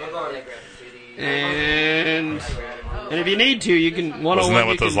 And if you need to, you can. Wasn't that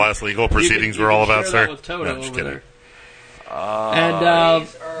what those last legal proceedings were all about, sir? No, just kidding.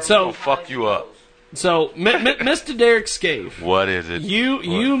 So fuck you up. So, Mr. Derek Scaife. What is it?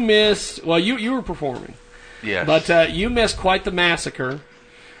 You missed. Well, you were performing. Yes. But you missed quite the massacre.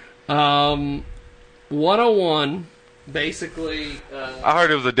 101. Basically, I heard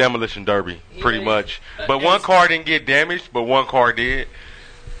it was a demolition derby, pretty much. But one car didn't get damaged, but one car did.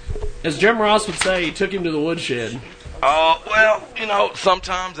 As Jim Ross would say, he took him to the woodshed. Oh, well,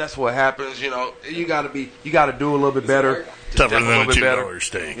 sometimes that's what happens. You got to do a little bit better. Tougher than a $2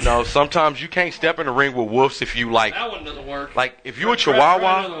 steak. Sometimes you can't step in the ring with wolves if you like. That one doesn't work. Like if you a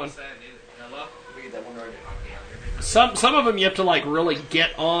Chihuahua. Some of them you have to really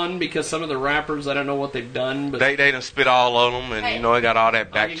get on because some of the rappers, I don't know what they've done, but they done spit all on them, and they got all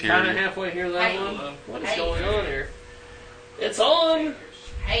that bacteria. You kind of halfway hear that one. What is going on here? It's on.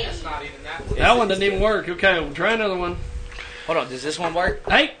 Hey, that's not even that one doesn't even work. Okay, we'll try another one. Hold on, does this one work?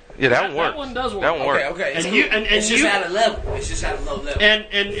 Hey. Yeah, that one works. That one does work. That one works. Okay. And it's just at a level. It's just at a low level.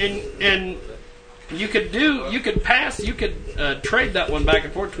 And you could trade that one back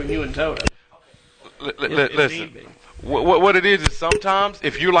and forth between you and Toto. Listen, what it is sometimes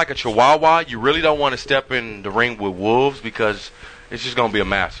if you're like a Chihuahua, you really don't want to step in the ring with wolves because it's just going to be a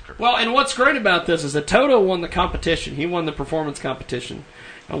massacre. Well, and what's great about this is that Toto won the competition. He won the performance competition.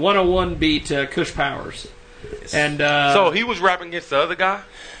 And 101 beat Kush Powers. And so he was rapping against the other guy?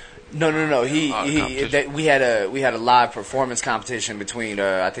 No. We had a live performance competition between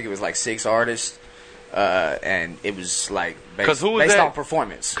I think it was like 6 artists, and it was like based on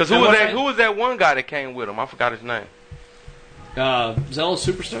performance. Because who was that one guy that came with him? I forgot his name. Zello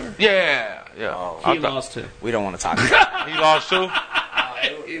Superstar? Yeah. He lost too. We don't want to talk about He lost too?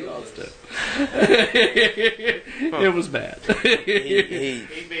 He lost too. It was bad. He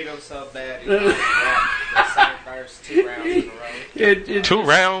beat himself bad. He the same verse 2 rounds in a row. 2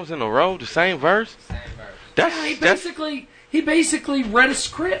 rounds in a row, the same verse? He basically read a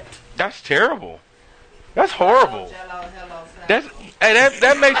script. That's terrible. That's horrible. That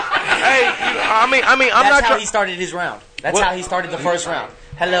makes. That's how he started his round. That's how he started the first round.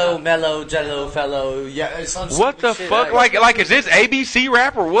 Hello, mellow, jello, fellow. Yeah. What the fuck? Like, is this ABC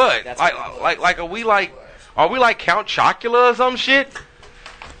rap or what? Are we like Count Chocula or some shit?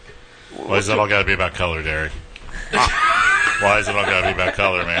 Why is that all got to be about color, Derek? Why is it all got to be about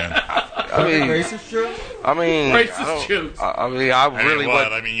color, man? Racist jokes? Racist jokes. I really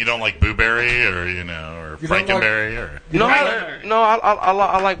what? I mean, you don't like Blueberry or Frankenberry or? No,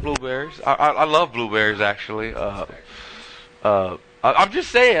 I like blueberries. I love blueberries actually. I'm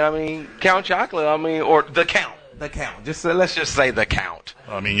just saying. I mean, Count Chocula. Or the Count. The Count. Let's just say the Count.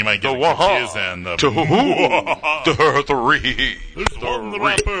 I mean, you might get confused and the 3. There's one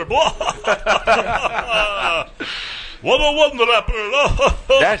rapper. One rapper.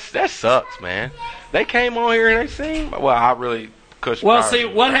 That sucks, man. They came on here and they sing. Well, I really. Well, see,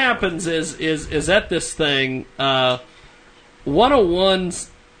 what happens is at this thing, 101's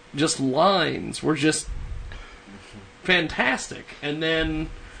just lines were just fantastic, and then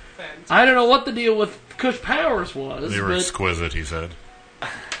I don't know what the deal with Kush Powers was. They were exquisite, he said.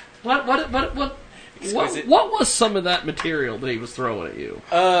 What was some of that material that he was throwing at you?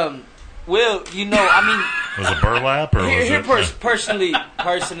 Well, you know, I mean, was it burlap or was it? Personally,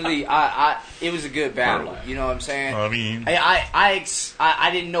 I it was a good battle. You know what I'm saying? I mean, I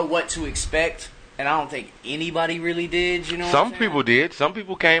didn't know what to expect, and I don't think anybody really did. You know, some people did. Some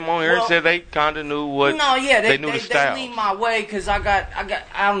people came on here and said they kind of knew what. No, yeah, they knew the style. They leaned my way because I got. I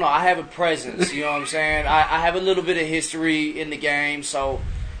don't know. I have a presence. You know what I'm saying? I have a little bit of history in the game, so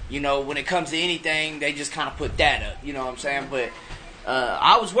you know when it comes to anything, they just kind of put that up. You know what I'm saying? But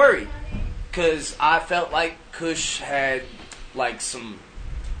I was worried. Because I felt like Kush had, like,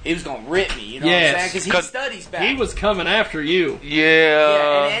 he was going to rip me, you know what I'm saying? Because he studies back. He was coming after you.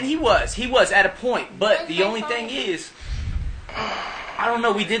 Yeah. And he was at a point. But the only thing is, I don't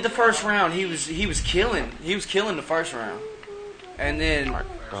know, we did the first round. He was killing the first round. And then,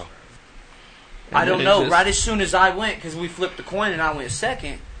 I don't know, right as soon as I went, because we flipped the coin and I went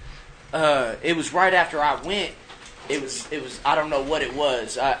second, it was right after I went. It was. I don't know what it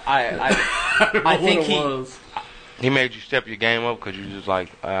was. I think he made you step your game up because you just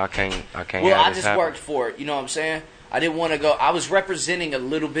like I can't. Well, I just worked for it. You know what I'm saying? I didn't want to go. I was representing a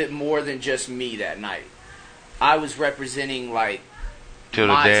little bit more than just me that night. I was representing like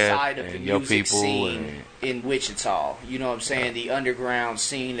my side of the music scene in Wichita. You know what I'm saying? The underground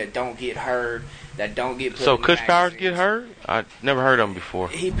scene that don't get heard, that don't get put. So Kush Powers get heard? I never heard of him before.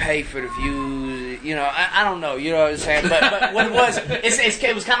 He paid for the views. You know, I don't know. You know what I'm saying? But what it was,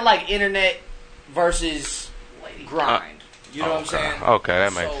 it was kind of like internet versus grind. You know what I'm saying? Okay,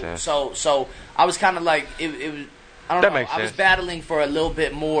 that makes sense. So I was kind of like it was. I don't know. Makes sense. I was battling for a little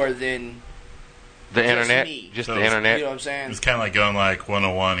bit more than the internet. Just the internet. You know what I'm saying? It was kind of like going like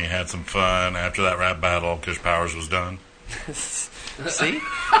 101. He had some fun after that rap battle. Kush Powers was done. See,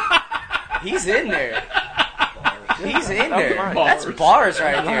 he's in there. He's in there. That's bars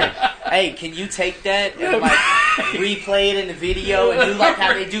right there. Hey, can you take that and like replay it in the video and do like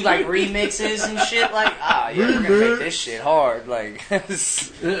how they do like remixes and shit? Like, yeah, we're gonna make this shit hard. Like,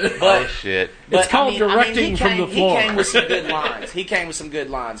 but shit. It's called directing from the floor. He came with some good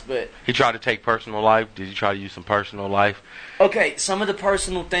lines. But he tried to take personal life. Did he try to use some personal life? Okay, some of the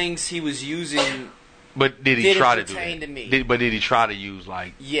personal things he was using. But did he try to do that? To me. Did he try to use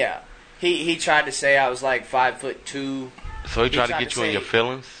like? Yeah. He tried to say I was like 5'2". So he tried to get you in your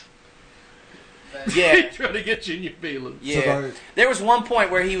feelings? Yeah. He tried to get you in your feelings. Yeah. There was one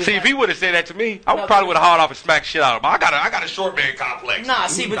point where he was. See, if he would have said that to me, I probably would have hauled off and smacked shit out of him. I got a short man complex. Nah,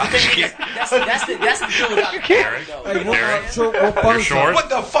 see, but the thing is, that's the deal about Derek. You're short. What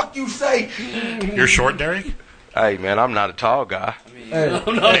the fuck you say? You're short, Derek. Hey man, I'm not a tall guy.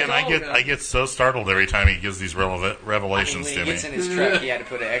 I get so startled every time he gives these revelations when to me. He gets in his truck, he had to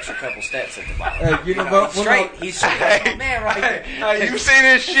put an extra couple steps at the bottom. Hey, you know what? He's straight. Oh, man, right there. Hey, you see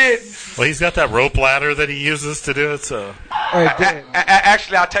this shit? Well, he's got that rope ladder that he uses to do it. So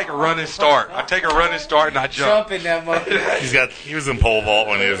Actually, I take a running start. I take a running start and I jump. Jump in that motherfucker. He was in pole vault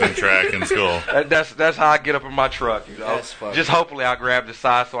when he was in track in school. That's how I get up in my truck. You know, That's funny. just hopefully I grab the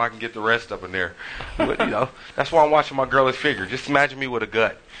side so I can get the rest up in there. But you know, that's why I'm watching my girlish figure. Just imagine me with a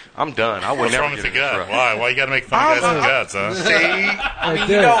gut. I'm done. I would What's never wrong get with the in the gut? truck. Why? Why you got to make fun of guys with guts, huh? See, I mean,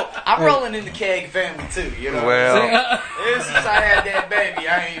 you know, I'm rolling in the keg family too. You know, Well. ever since I had that baby,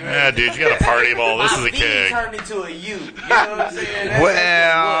 I ain't. Yeah, dude, you got a party ball. This is a My keg. V turned into a U. You know what I'm saying? That's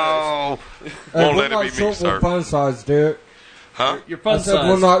Well, won't let it be me, sir. Fun size, dude. Huh? Your fun I said size.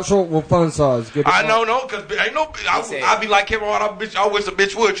 we're not short with fun size. Get it I right. know, because ain't no. I be like him on. I wish a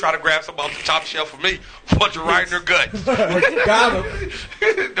bitch would try to grab something off the top shelf for me, punch her right in her gut. Got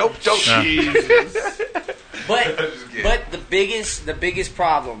him. Don't Jesus. But the biggest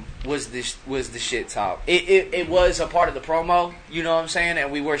problem was the shit talk. It was a part of the promo, you know what I'm saying, and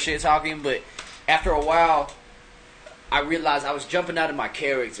we were shit talking. But after a while, I realized I was jumping out of my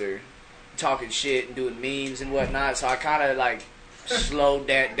character, talking shit and doing memes and whatnot. So I kind of like slowed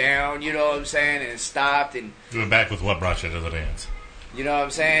that down, you know what I'm saying, and stopped and. You went back with what brought you to the dance. You know what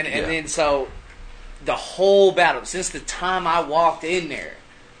I'm saying, and then so the whole battle since the time I walked in there,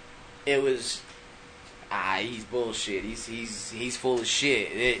 it was. He's bullshit. He's full of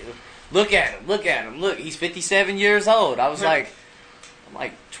shit. Look at him. Look, he's 57 years old. I was like, I'm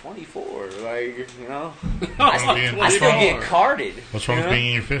like 24. Like, you know, I still get carded. What's wrong with being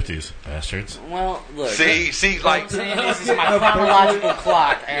in your 50s, bastards? Well, look. See, like this is my chronological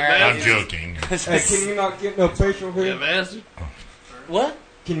clock. I'm joking. Hey, can you not get no facial hair? Yeah, bastard. What?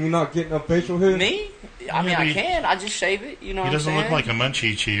 Can you not get no facial hair? Me? I mean, I can. I just shave it. You know what I'm saying? He doesn't look like a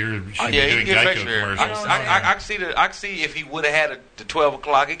munchie cheer. Yeah, he can get facial hair. I can see if he would have had the 12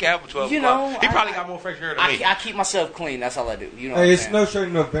 o'clock. He can have a 12 o'clock. He probably got more facial hair than me. I keep myself clean. That's all I do. You know. Hey, it's No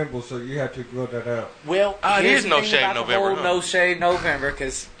Shave November, so you have to grow that out. Well, it is No Shave November. No Shave November,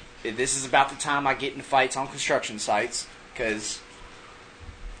 because this is about the time I get in fights on construction sites. Because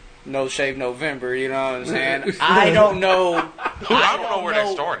No Shave November, you know what I'm saying? I don't know. I don't know where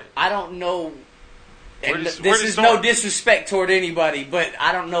that started. I don't know. And This this is no disrespect toward anybody, but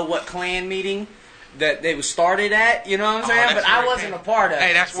I don't know what clan meeting that they was started at. You know what I'm saying? But I wasn't a part of it.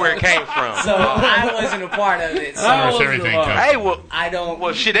 Hey, that's where it came from. So I wasn't a part of it. So Hey, well, I don't.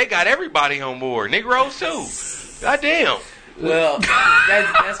 Well, shit, they got everybody on board. Negroes too. Goddamn. Well,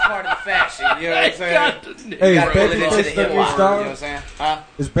 that's part of the fashion. You know what I'm saying? Hey, you gotta roll it into the Babyface the hip new hop. You know style? what I'm saying? Huh?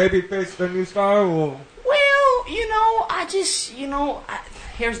 Is Babyface the new style? Or? Well, you know,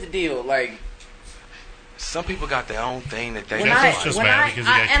 here's the deal. Like, some people got their own thing that they. Jeff's just mad because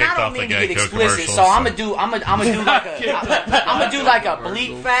he got kicked off the Geico commercial. So I'm gonna do like a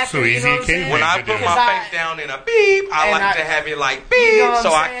bleep factor. So you easy, know what I'm saying? When I put my face down in a beep, I like to have it like beep, you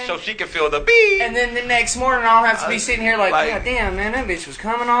know so she can feel the beep. And then the next morning I'll have to be sitting here like, God damn, man, that bitch was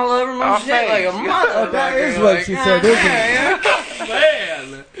coming all over my shit like a mother. That is what she said, isn't it?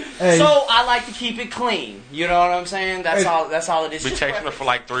 Man. Hey. So I like to keep it clean. You know what I'm saying? That's all it is. Be texting her for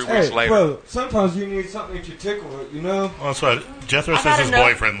like 3 weeks Hey, later. bro, sometimes you need something to tickle it, you know? Well, that's what Jethro says his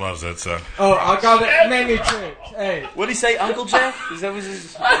boyfriend loves it, so. Oh, I got it many tricks. Hey. What'd he say, Uncle Jeff? Is that what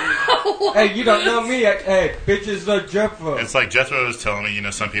his... Hey, you don't know me. Hey, bitches love Jethro. It's like Jethro was telling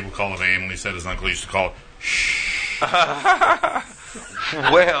me, some people call it name, and he said his uncle used to call it shh.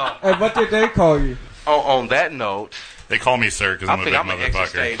 Well. Hey, what did they call you? On that note... They call me sir because I'm a big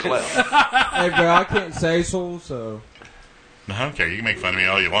motherfucker. Hey, bro, I can't say so. No, I don't care. You can make fun of me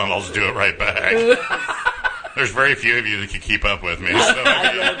all you want. I'll just do it right back. There's very few of you that can keep up with me. So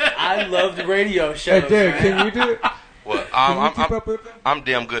I love the radio show. Hey, Derek, can you do it? Well, I'm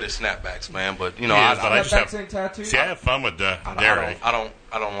damn good at snapbacks, man. But I just have tattoos. See, I have fun with Derek. I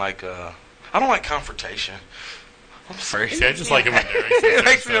don't like confrontation. I'm sorry. See, I just like it when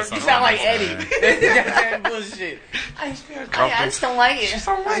Derek says You sound like Eddie. That bullshit. I just don't like it.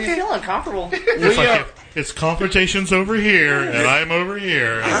 I feel uncomfortable. It's confrontations over here, and I'm over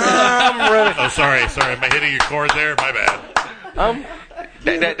here. I'm ready. Oh, sorry. Am I hitting your chord there? My bad.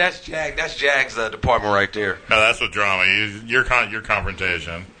 That's Jag's department right there. No, that's what drama. Your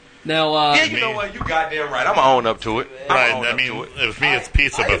confrontation. Now, you know what? You goddamn right. I'm gonna own up to it. Right. I mean, with me, it's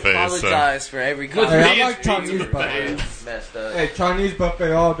pizza buffets. I apologize for every Hey, I like Chinese buffet. Hey, Chinese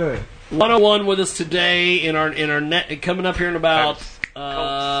buffet all day. 101 with us today in our net coming up here in about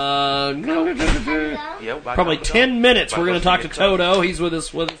probably 10 minutes. We're going to talk to Toto. He's with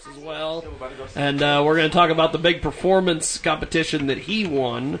us as well, and we're going to talk about the big performance competition that he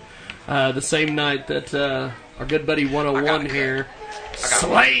won the same night that our good buddy 101 here.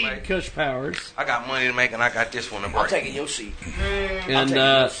 Slade Kush Powers. I got money to make, and I got this one to break. I'm taking your seat. And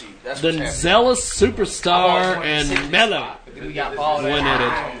then Zealous Superstar and Mello. We got ball. when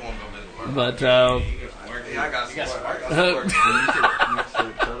it. But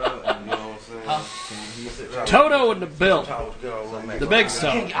Toto and the Bill, the big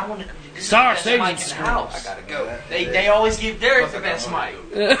star, Star Staging Screens. I gotta go. They always give Derek the best mic.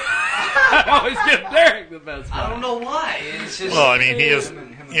 I always give Derek the best mic. I don't know why. It's just, Well, I mean, he is,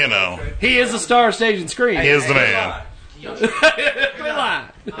 you know. He is the Star Staging Screen. He is the man. Come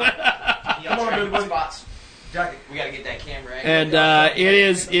on, everybody. Spots. We gotta get that camera. And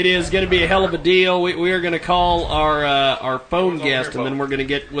it is going to be a hell of a deal. We are going to call our phone guest, and then we're going to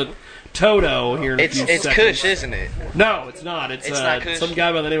get with Toto here in a few seconds. It's Kush, isn't it? No, it's not. It's not Kush? some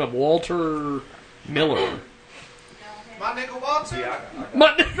guy by the name of Walter Miller. My nigga Walter. My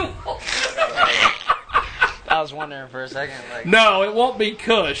nigga Walter. I was wondering for a second. Like, no, it won't be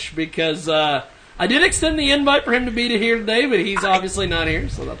Kush because I did extend the invite for him to be here today, but he's obviously not here,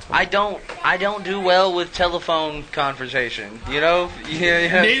 so that's fine. I don't do well with telephone conversation. You know.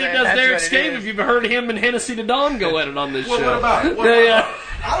 Yeah, neither does Derek Scave. If you've heard him and Hennessy to Dawn go at it on this show. What about it?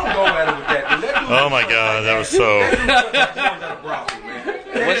 I don't go at it with that. Dude. Oh my God, that was so.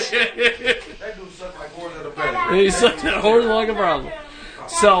 That dude sucked like horse at a belly. He sucked at horse like a problem.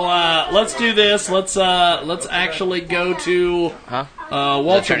 So let's do this. Let's actually go to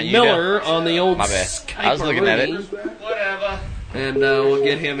Walter Miller on the old Skype. I was looking at it. Whatever. And we'll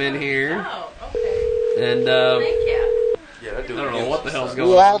get him in here. Oh, okay. And Thank you. I don't know what the hell's going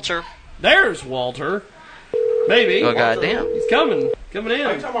on. Walter. There's Walter. Maybe. Oh goddamn. He's coming in.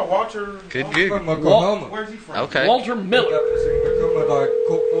 Are you talking about Walter? Good gig. From Oklahoma. Where's he from? Okay. Walter Miller.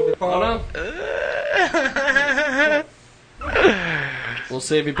 We'll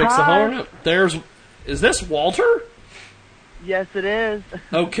see if he picks the horn up. Is this Walter? Yes, it is.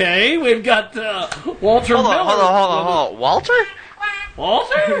 Okay, we've got Walter Miller. Hold on. Walter?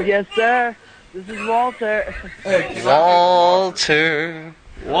 Walter? Yes, sir. This is Walter. Hey,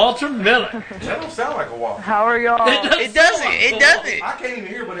 Walter Miller. That don't sound like a Walter. How are y'all? It doesn't. I can't even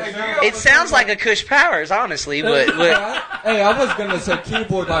hear, but It sounds like a Kush Powers, honestly. But Hey, I was gonna say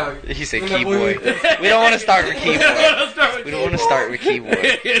keyboard. He said keyboard. We don't want to start with keyboard. We don't want to start with keyboard.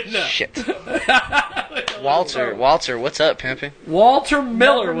 No. Shit. Walter, what's up, pimpin'? Walter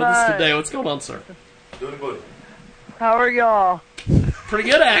Miller with us today. What's going on, sir? How are y'all? Pretty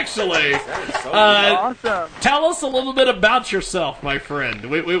good, actually. Awesome. Tell us a little bit about yourself, my friend.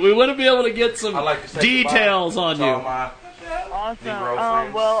 We want to be able to get some details on you.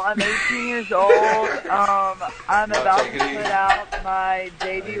 Awesome. Well, I'm 18 years old. I'm about to put out my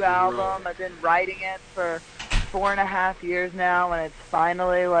debut album. I've been writing it for 4.5 years now, and it's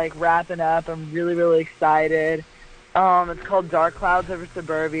finally wrapping up. I'm really, really excited. It's called Dark Clouds Over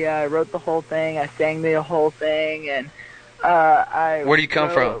Suburbia. I wrote the whole thing. I sang the whole thing, and where do you come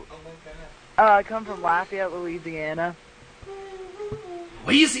from? I come from Lafayette, Louisiana.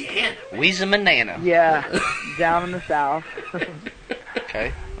 Louisiana. Yeah, down in the south.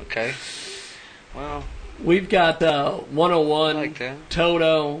 Okay. Well, we've got 101,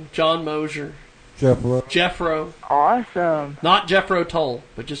 Toto, John Mosier, Jeffro. Awesome. Not Jeffro Toll,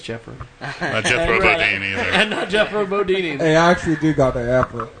 but just Jeffro. Not Jeffro Bodine either. And not Jeffro Bodine either. Hey, I actually do got the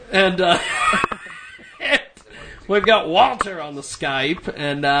afro. And we've got Walter on the Skype.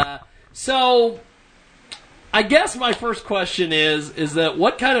 And so I guess my first question is that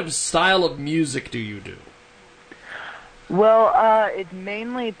what kind of style of music do you do? Well, it's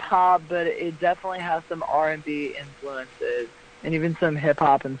mainly pop, but it definitely has some R&B influences, and even some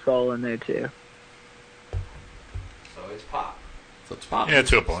hip-hop and soul in there, too. So it's pop. Yeah,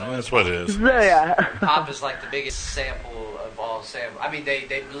 to a point. That's what it is. Yeah. Pop is like the biggest sample of all samples. I mean,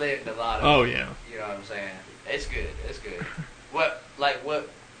 they blend a lot of. Oh yeah. You know what I'm saying? It's good. What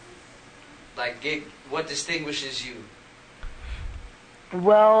distinguishes you?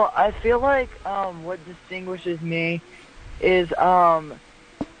 Well, I feel like what distinguishes me is well,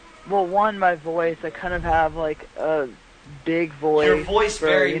 one, my voice. I kind of have a big voice. Your voice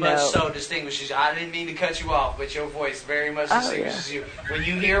very much know. so distinguishes you. I didn't mean to cut you off, but your voice very much distinguishes you. When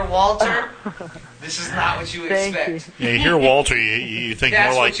you hear Walter, this is not what you expect. Yeah, you hear Walter, you think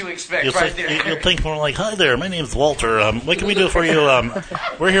That's more like... what you expect right there. You'll think more like, hi there, my name's Walter. What can we do for you?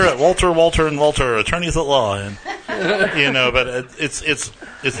 We're here at Walter and Walter, attorneys at law. And, but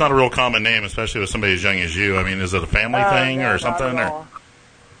it's not a real common name, especially with somebody as young as you. I mean, is it a family thing no, or something? No,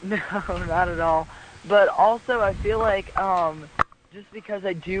 not at all. But also, I feel like just because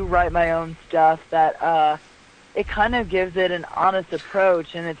I do write my own stuff, that it kind of gives it an honest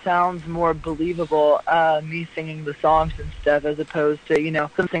approach, and it sounds more believable, me singing the songs and stuff, as opposed to,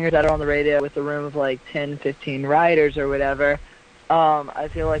 some singers that are on the radio with a room of 10, 15 writers or whatever. I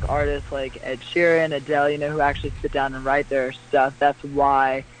feel like artists like Ed Sheeran, Adele, who actually sit down and write their stuff, that's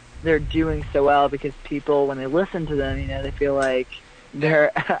why they're doing so well, because people, when they listen to them, they feel like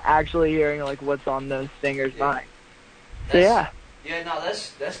they're actually hearing like what's on those singers' minds. So yeah. Yeah, no,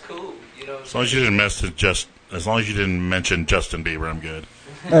 that's cool. As long as you didn't mention Justin Bieber, I'm good.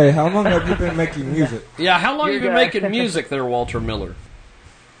 Hey, how long have you been making music? Yeah, how long have you been making music there, Walter Miller?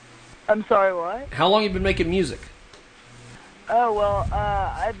 I'm sorry, what? How long have you been making music? Oh, well,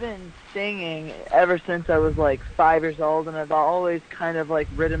 I've been singing ever since I was like 5 years old, and I've always kind of like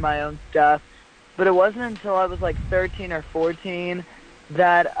written my own stuff. But it wasn't until I was like 13 or 14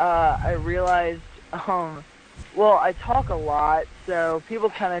 that I realized, well, I talk a lot, so people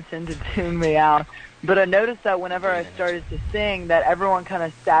kind of tend to tune me out. But I noticed that whenever I started to sing, that everyone kind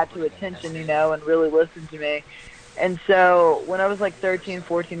of sat to attention, and really listened to me. And so when I was like 13,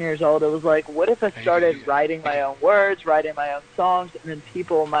 14 years old, it was like, what if I started writing my own words, writing my own songs, and then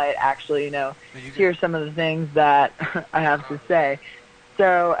people might actually, hear some of the things that I have to say.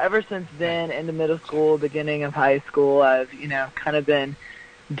 So ever since then, into middle school, beginning of high school, I've, kind of been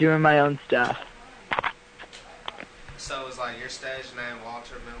doing my own stuff. So it's like your stage name,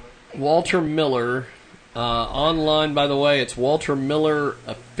 Walter Miller? Walter Miller. Online, by the way, it's Walter Miller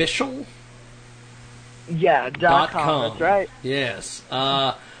Official. Yeah, .com, that's right. Yes.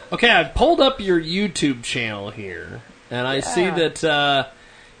 Okay, I've pulled up your YouTube channel here, and I see that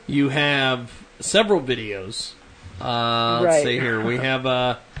you have several videos. Let's see here. We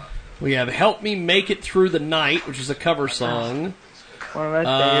have "Help Me Make It Through the Night," which is a cover song. One of my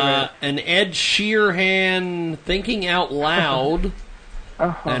favorites. An Ed Sheeran "Thinking Out Loud,"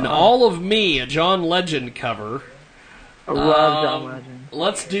 and "All of Me," a John Legend cover. I love John Legend.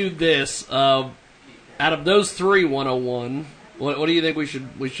 Let's do this. Out of those three, 101, what do you think we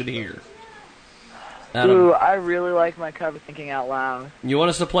should hear? I really like my cover, Thinking Out Loud. You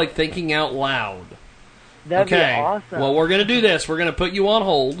want us to play Thinking Out Loud? That'd be awesome. Well, we're going to do this. We're going to put you on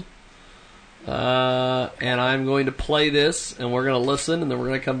hold, and I'm going to play this, and we're going to listen, and then we're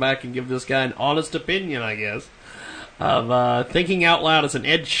going to come back and give this guy an honest opinion, I guess, of Thinking Out Loud. It's an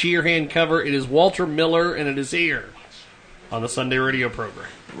Ed Sheeran cover. It is Walter Miller, and it is here on the Sunday radio program.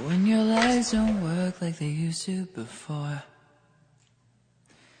 When your legs don't work like they used to before,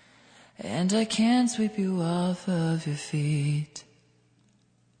 and I can't sweep you off of your feet,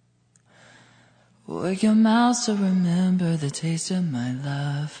 work your mouth to remember the taste of my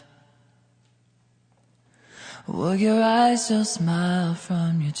love, work your eyes still smile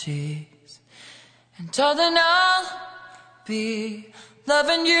from your cheeks, and darling, I'll be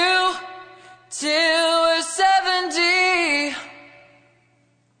loving you till we're 70.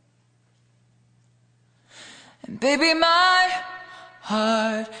 And baby, my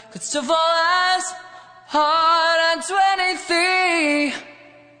heart could still fall as hard at 23.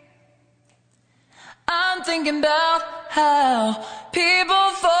 I'm thinking about how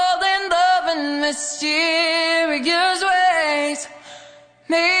people fall in love in mysterious ways.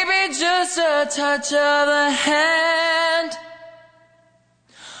 Maybe just a touch of the hand.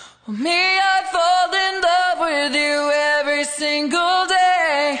 Well, me, I fall in love with you every single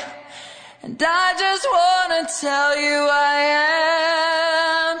day. And I just wanna tell you I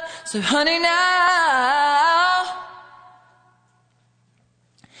am. So honey, now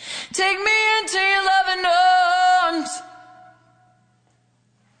take me into your loving arms.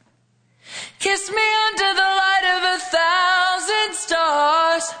 Kiss me under the light of 1,000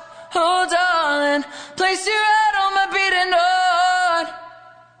 stars. Oh darling, place your head on my beating heart.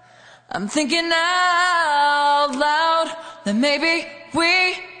 I'm thinking out loud that maybe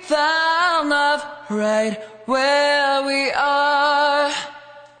we found love right where we are.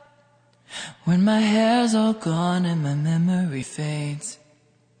 When my hair's all gone and my memory fades,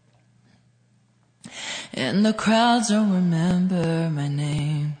 and the crowds don't remember my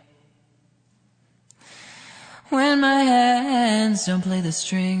name, when my hands don't play the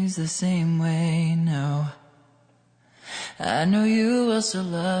strings the same way, no, I know you will still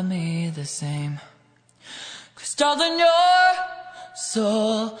love me the same. 'Cause darling, your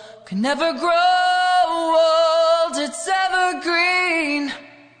soul can never grow old, it's evergreen.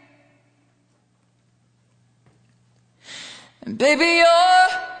 And baby, your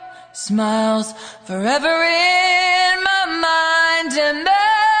smile's forever in my mind and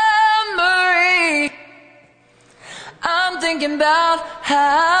memory. I'm thinking about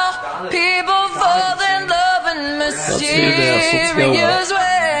how people fall in love in mysterious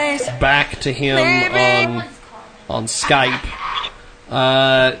ways. Back to him on Skype.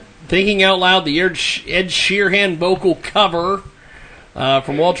 Thinking Out Loud, the Ed Sheeran vocal cover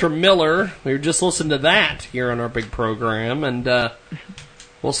From Walter Miller. We were just listening to that here on our big program. And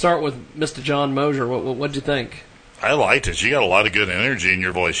we'll start with Mr. John Mosier. What'd you think? I liked it. You got a lot of good energy in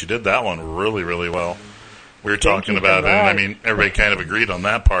your voice. You did that one really, really well. We were talking about it, and I mean, everybody kind of agreed on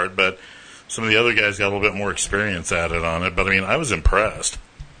that part, but some of the other guys got a little bit more experience added on it. But, I mean, I was impressed.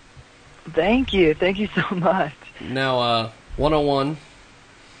 Thank you. Thank you so much. Now, 101.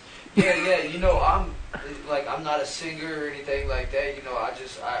 Yeah, you know, I'm not a singer or anything like that. You know, I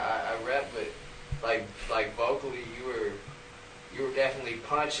rap, but like vocally, you were definitely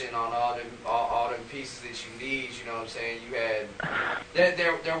punching on all them pieces that you need. You know what I'm saying? You had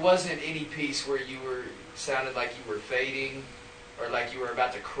there wasn't any piece where you were sounded like you were fading or like you were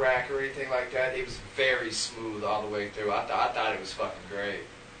about to crack or anything like that. It was very smooth all the way through. I thought it was fucking great.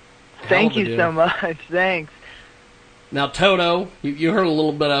 Thank you so much. Thanks. Now, Toto, you heard a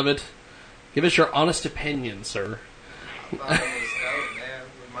little bit of it. Give us your honest opinion, sir. I thought it was dope, man.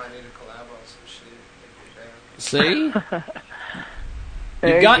 We might need to collab on some shit. See?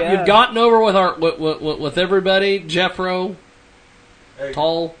 You've gotten over with our with everybody, Jeffro, Hey,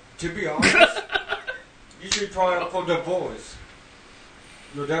 Tall. To be honest, you should try out for The Voice.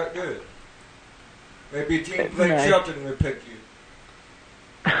 You're that good. Maybe Team Blake Shelton will pick you.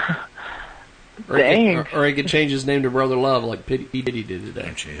 Or he could change his name to Brother Love like P. Diddy did today.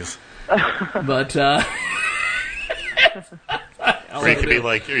 Oh, jeez. But or you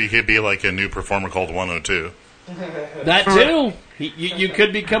could be like a new performer called 102. That too. You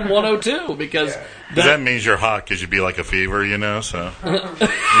could become 102 because that means you're hot because you'd be like a fever, you know. So you'd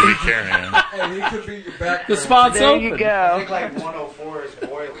be carrying. Hey, he could be your background. The spot's there open. You go. I think like 104 is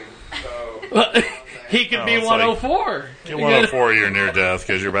boiling. So he could be 104. Like, get 104, you're near death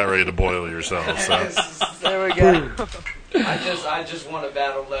because you're about ready to boil yourself. So. There we go. I just won a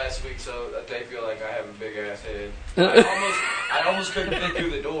battle last week, so they feel like I have a big ass head. I almost couldn't fit through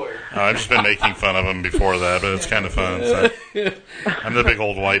the door. I've just been making fun of him before that, but it's kind of fun. So. I'm the big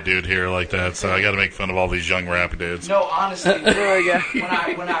old white dude here like that, so I got to make fun of all these young rap dudes. No, honestly, there we go.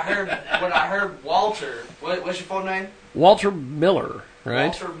 When I heard Walter, what's your full name? Walter Miller, right?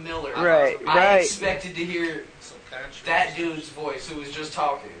 Walter Miller. Right. I expected to hear that dude's voice who was just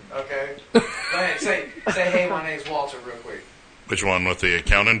talking. Okay, go ahead. Say, hey, my name's Walter, real quick. Which one, with the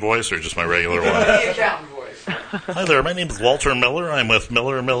accountant voice or just my regular one? The accountant voice. Hi there, my name is Walter Miller. I'm with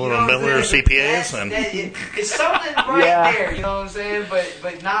Miller Miller CPAs, and it's something right there. You know what I'm saying?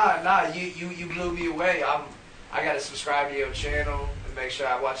 But nah, you blew me away. I got to subscribe to your channel and make sure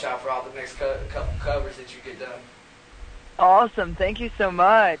I watch out for all the next couple covers that you get done. Awesome. Thank you so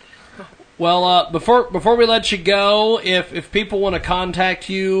much. Well, before we let you go, if people want to contact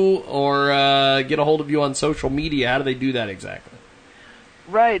you or get a hold of you on social media, how do they do that exactly?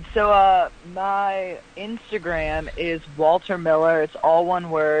 Right. So my Instagram is Walter Miller. It's all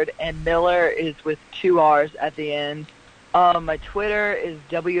one word, and Miller is with 2 R's at the end. My Twitter is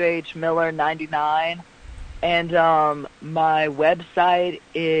WHMiller99, and my website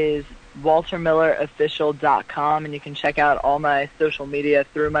is WalterMillerOfficial.com, and you can check out all my social media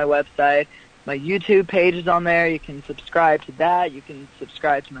through my website. My YouTube page is on there. You can subscribe to that. You can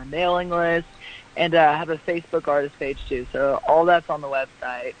subscribe to my mailing list, and I have a Facebook artist page too. So all that's on the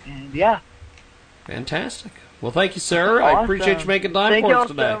website, and yeah. Fantastic. Well, thank you, sir. Awesome. I appreciate you making time Thank for you us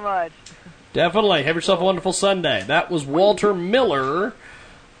today. so much. Definitely. Have yourself a wonderful Sunday. That was Walter Miller.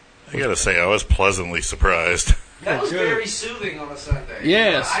 I gotta say, I was pleasantly surprised. That was very soothing on a Sunday.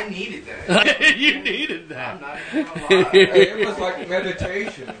 Yes. I needed that. You needed that. I'm not even gonna lie. It was like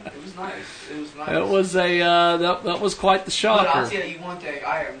meditation. It was nice. It was nice. That was that was quite the shocker. But I'll tell you one thing.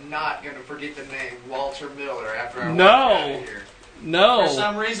 I am not going to forget the name Walter Miller after I walk No. out of here. No. For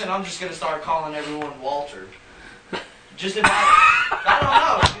some reason, I'm just going to start calling everyone Walter. Just if I don't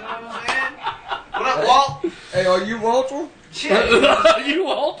know. You know what I'm saying? What up, Walt? Hey, are you Walter? Yeah. Are you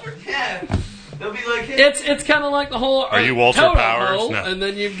Walter? Yeah. They'll be like, hey. It's kind of like the whole. Are you Walter Toto Powers? Ho, No. And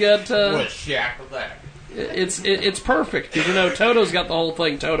then you've got. What shack was that? It's perfect because Toto's got the whole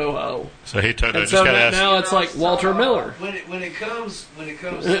thing Toto Ho. So hey, Toto, And just so gotta ask. now it's like Walter Miller. When it comes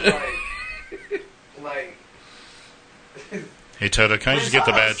to like. Hey, Toto, can I just get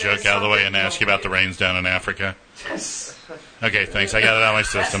the bad joke out of the way and ask you about the rains down in Africa? Okay, thanks. I got it out of my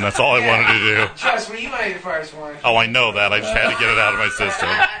system. That's all I wanted to do. Trust me, you ain't the first one. Oh, I know that. I just had to get it out of my system.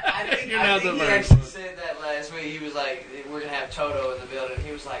 I think he actually said that last week. He was like, we're going to have Toto in the building.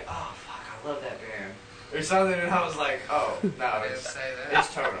 He was like, oh, fuck, I love that band. Or something, and I was like, oh, no, it's Toto.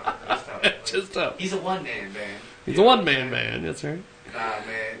 It's Toto. Just Toto. He's a one-man band. He's a one-man band, that's right. Nah,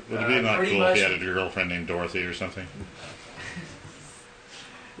 man. Would it be not pretty cool much, if you had a girlfriend named Dorothy or something?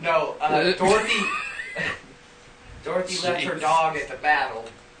 No, Dorothy... Dorothy left her dog at the battle.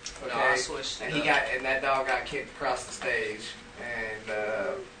 Okay, No, I switched it and up. that dog got kicked across the stage, and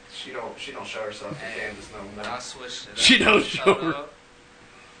she don't show herself to Kansas no more. But I switched it up. She don't show Toto, her.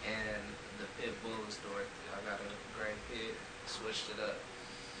 And the pit bull is Dorothy. I got a gray pit, switched it up.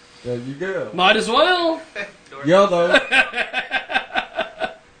 There you go. Might as well. YOLO.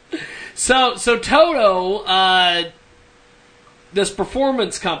 So Toto, this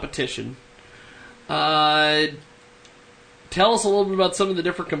performance competition. Tell us a little bit about some of the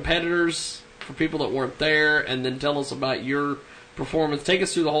different competitors for people that weren't there, and then tell us about your performance. Take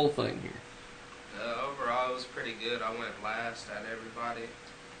us through the whole thing here. Overall, it was pretty good. I went last at everybody,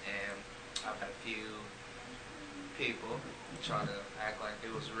 and I've had a few people try to act like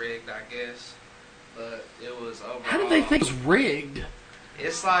it was rigged, I guess. But it was overall. How did they think it was rigged?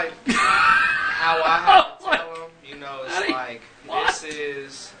 It's like how I have to tell them, you know, it's like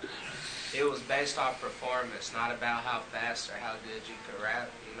it was based off performance, not about how fast or how good you could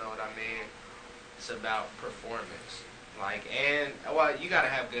rap, you know what I mean? It's about performance. Like, and, well, you gotta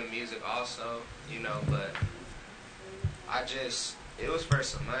have good music also, you know, but it was for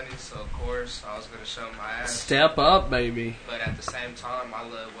some money, so of course I was gonna show my ass. Step up, baby. But at the same time, I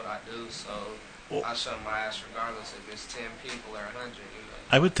love what I do, so I show my ass regardless if it's 10 people or 100, you know.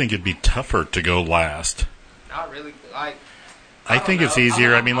 I would think it'd be tougher to go last. Not really, like... I think it's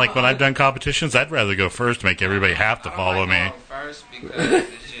easier. I mean, like when I've done competitions, I'd rather go first, make everybody have to follow me. First because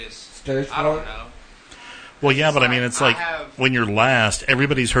it's just, I don't know. Well, yeah, but I mean, it's like when you're last,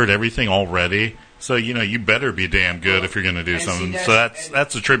 everybody's heard everything already. So, you know, you better be damn good if you're going to do something. So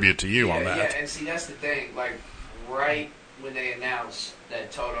that's a tribute to you on that. Yeah, and see, that's the thing. Like, right when they announced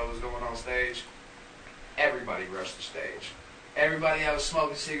that Toto was going on stage, everybody rushed the stage. Everybody else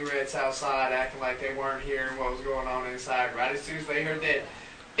smoking cigarettes outside, acting like they weren't hearing what was going on inside. Right as soon as they heard that,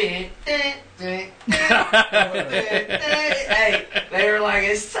 hey, they were like,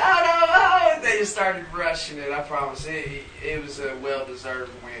 it's Toto! Oh! They just started rushing it. I promise. It was a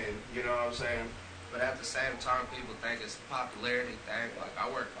well-deserved win. You know what I'm saying? But at the same time, people think it's the popularity thing. Like, I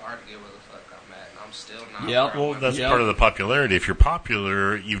worked hard to get where the fuck I'm at, and I'm still not. Yeah, well, that's part of the popularity. If you're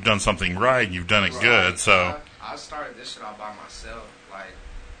popular, you've done something right, you've done it good, so... I started this shit all by myself. Like,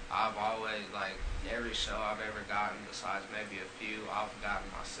 I've always, like, every show I've ever gotten, besides maybe a few, I've gotten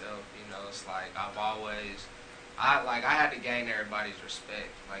myself. You know, it's like, I had to gain everybody's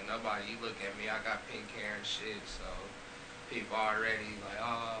respect. Like, nobody, you look at me, I got pink hair and shit, so people already, like,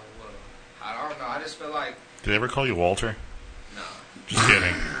 oh, well, I don't know. I just feel like... Did they ever call you Walter? No. Just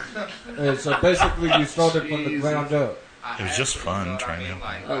kidding. So basically you started from the ground up. It was just fun trying to...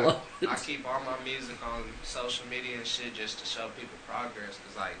 I keep all my music on social media and shit just to show people progress.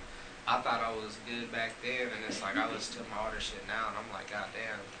 Because, like, I thought I was good back then, and it's like I listen to my older shit now, and I'm like, God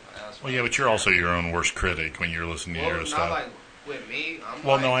damn. Well, yeah, but you're also your own worst critic when you're listening to your stuff. Like, with me,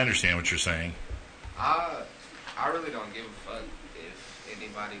 no, I understand what you're saying. I really don't give a fuck if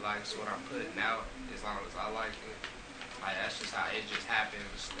anybody likes what I'm putting out, as long as I like it. Like, that's just how it just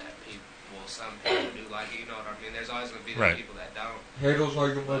happens that people... Well, some people do like it, you know what I mean? There's always going to be the people that don't. Haters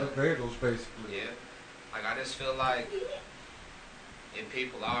are your mother haters, basically. Yeah. Like, I just feel like if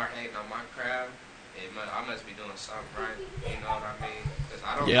people are hating on my craft, I must be doing something right. You know what I mean? Because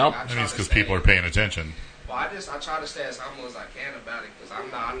I don't think I mean, it's because people are paying attention. Well, I try to stay as humble as I can about it, because I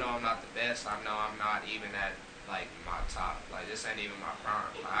know I'm not the best. I know I'm not even at, like, my top. Like, this ain't even my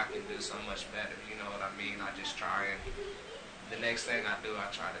prime. Like, I can do so much better, you know what I mean? I just try and... The next thing I do, I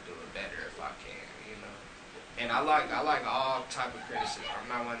try to do it better if I can, you know. And I like all type of criticism. I'm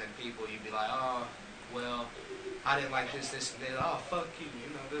not one of them people you'd be like, oh, well, I didn't like this, and this. Oh, fuck you, you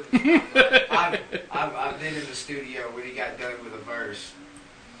know. I've been in the studio when he got done with a verse,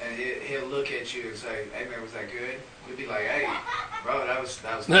 and he'll look at you and say, "Hey man, was that good?" You'll be like, "Hey, bro, that was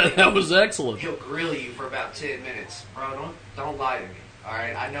that was excellent." He'll grill you for about 10 minutes, bro. Don't lie to me. All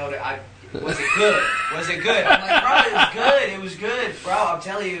right, I know that Was it good? Was it good? I'm like, bro, it was good. It was good, bro. I'm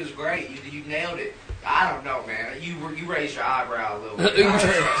telling you, it was great. You nailed it. I don't know, man. You raised your eyebrow a little bit.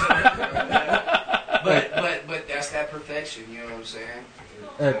 but that's that perfection. You know what I'm saying?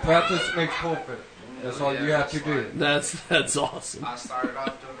 Hey, practice makes perfect. That's all you have to do. That's awesome. I started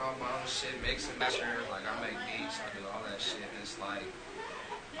off doing all my own shit, mixing, mastering. Like, I make beats, I do all that shit. And it's like,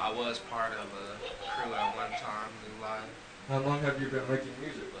 I was part of a crew at one time, New Life. How long have you been making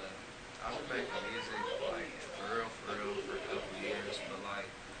music? I've been making music, like, for real, for a couple of years, but, like,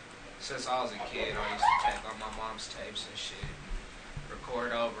 since I was a kid, I used to take on my mom's tapes and shit,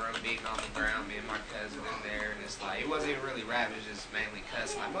 record over them, beating on the ground, me and my cousin in there, and it's like, it wasn't even really rap, it was just mainly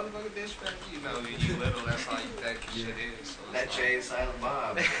cussing, like, motherfucker, disrespect, you know, you little, that's all you think shit is. So that Jay and Silent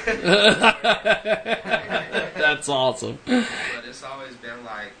Bob. That's awesome. But it's always been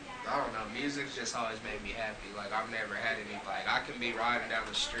like, I don't know, music's just always made me happy. Like, I've never had any, like, I can be riding down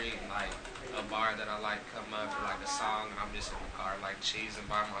the street and, like, a bar that I like come up for, like, a song, and I'm just in the car, like, cheesing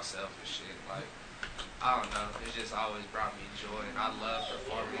by myself and shit. Like, I don't know, it's just always brought me joy, and I love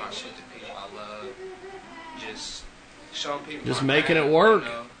performing my shit to people. I love just showing people just my making craft, it work. You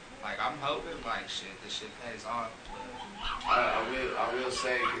know? Like, I'm hoping, like, this shit pays off. But I will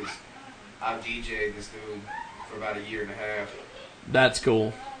say, because I've DJ'd this dude for about a year and a half. That's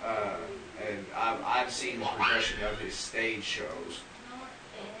cool. And I've seen the progression of his stage shows.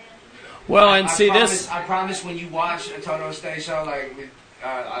 Well, and I promise when you watch a Toto stage show, like with,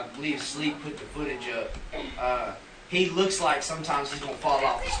 I believe Sleep put the footage up, he looks like sometimes he's going to fall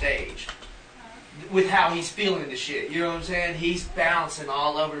off the stage with how he's feeling the shit. You know what I'm saying? He's bouncing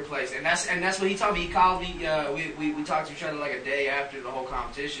all over the place. And that's what he told me. He called me, we talked to each other like a day after the whole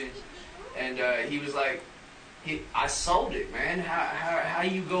competition. And he was like, I sold it, man. How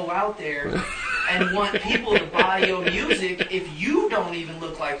you go out there and want people to buy your music if you don't even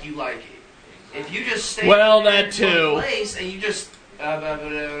look like you like it? If you just stay in that too. one place and you just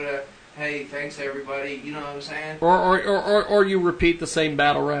hey, thanks everybody, you know what I'm saying? Or you repeat the same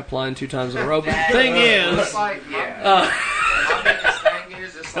battle rap line 2 times in a row. But the thing is, my biggest thing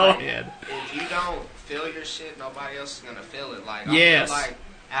is, it's go like, ahead. If you don't feel your shit, nobody else is gonna feel it. Like, yes. I feel like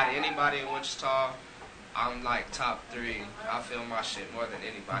out of anybody in Wichita, I'm like top 3. I feel my shit more than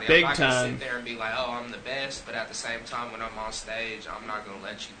anybody. Big I'm not time. gonna sit there and be like, oh, I'm the best, but at the same time, when I'm on stage, I'm not gonna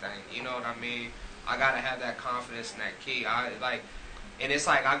let you think. You know what I mean? I gotta have that confidence and that key. And it's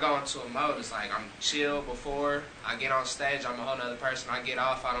like I go into a mode. It's like I'm chill before I get on stage. I'm a whole nother person. I get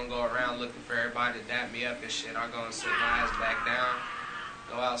off. I don't go around looking for everybody to dap me up and shit. I go and sit my ass back down,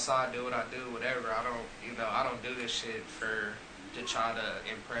 go outside, do what I do, whatever. I don't do this shit to try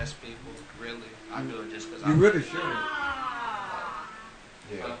to impress people. Really, I do it just because you really shouldn't.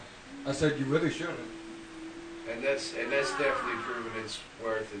 Yeah. I said you really shouldn't. And that's definitely proven its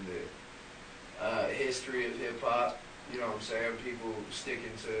worth in the history of hip hop. You know what I'm saying? People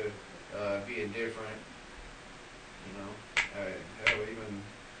sticking to being different. You know, hell, even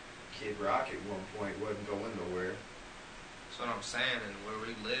Kid Rock at one point wasn't going nowhere. That's what I'm saying. And where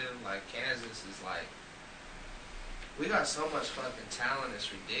we live, like Kansas, is like we got so much fucking talent. It's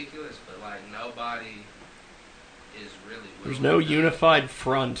ridiculous, but like nobody is really. There's no unified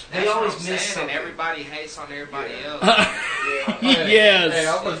front. They always miss something. And everybody hates on everybody else. Yes. Hey,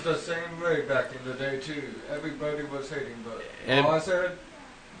 I was the same way back in the day too. Everybody was hating, but all I said,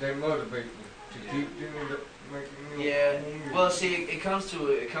 they motivate me to keep doing making music. Yeah. Well, see, it comes to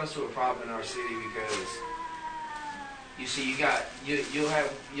a problem in our city because you see, you'll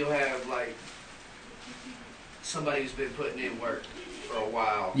have like somebody who's been putting in work for a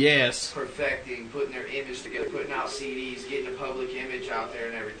while. Yes. Perfecting, putting their image together, putting out CDs, getting a public image out there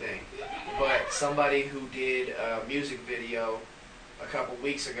and everything. But somebody who did a music video a couple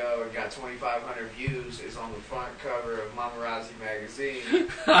weeks ago and got 2,500 views is on the front cover of Mamarazzi magazine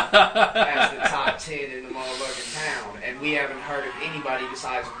as the top 10 in the motherfucking town. And we haven't heard of anybody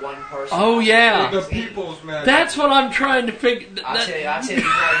besides one person. Oh, yeah. The People's Magazine. That's what I'm trying to figure. I'll tell you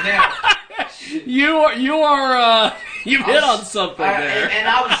right now. You hit on something there. And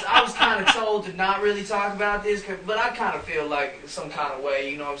I was kind of told to not really talk about this, but I kind of feel like some kind of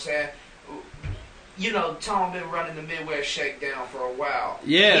way, you know what I'm saying? You know, Tom been running the Midwest Shakedown for a while.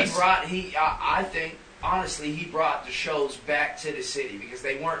 Yes. I think, honestly, he brought the shows back to the city because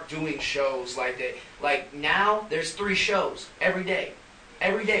they weren't doing shows like that. Like, now, there's 3 shows every day.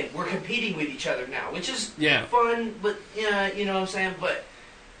 Every day. We're competing with each other now, which is fun, but, you know what I'm saying? But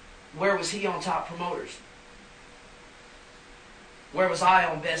where was he on Top Promoters? Where was I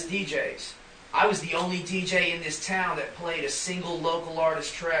on Best DJs? I was the only DJ in this town that played a single local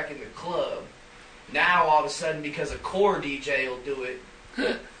artist track in the club. Now, all of a sudden, because a core DJ will do it,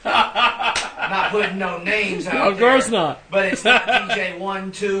 I'm not putting no names out there. Of course not. But it's not DJ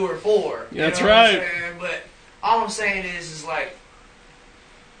 1, 2, or 4. That's know right. What I'm saying? But all I'm saying is like,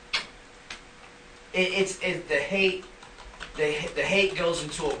 it's the hate. The hate goes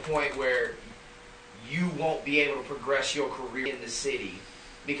into a point where you won't be able to progress your career in the city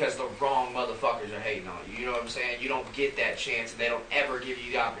because the wrong motherfuckers are hating on you. You know what I'm saying? You don't get that chance, and they don't ever give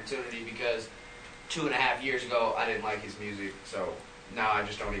you the opportunity because 2.5 years ago, I didn't like his music, so now I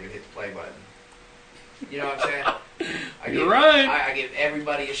just don't even hit the play button. You know what I'm saying? You're right. I give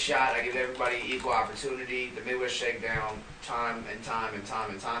everybody a shot. I give everybody equal opportunity. The Midwest Shakedown, time and time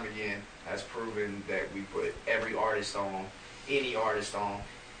again, has proven that we put every artist on, any artist on.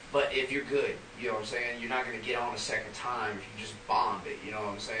 But if you're good, you know what I'm saying, you're not going to get on a second time if you just bombed it, you know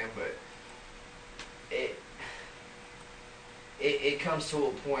what I'm saying? But it comes to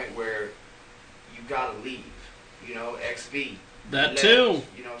a point where you got to leave, you know, XV. That left, too.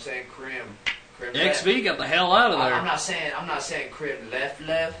 You know what I'm saying? Crim XV left. got the hell out of there. I'm not saying Crim left,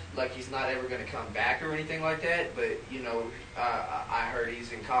 like he's not ever going to come back or anything like that, but, you know, I heard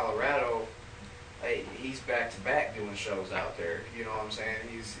he's in Colorado. Hey, he's back to back doing shows out there. You know what I'm saying?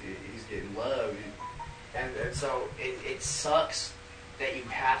 He's getting love, and so it sucks that you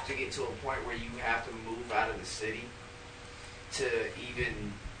have to get to a point where you have to move out of the city to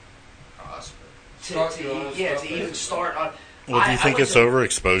even to even start on. Well, do you think it's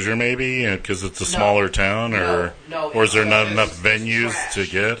overexposure, maybe, because it's a smaller town, or is there not enough venues to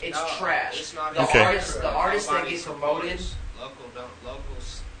get? It's trash. It's not okay. The artists that get promoted.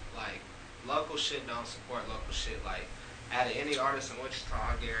 Local shit don't support local shit. Like, out of any artist in Wichita,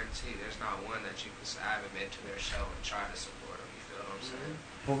 I guarantee there's not one that you can say I haven't been to their show and try to support them. You feel what I'm saying?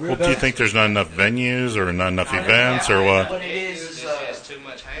 Well, do you think there's not enough venues or not enough events or what? What it is too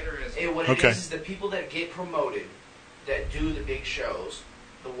much haterism. What it is the people that get promoted, that do the big shows,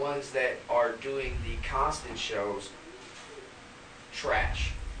 the ones that are doing the constant shows,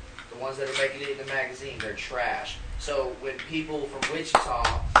 trash. The ones that are making it in the magazine, they're trash. So when people from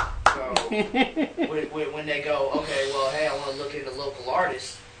Wichita go, when they go, okay, well, hey, I want to look into local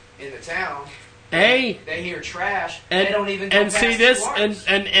artists in the town. Hey, they hear trash. And they don't even go and see this,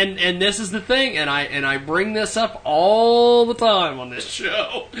 and this is the thing, and I bring this up all the time on this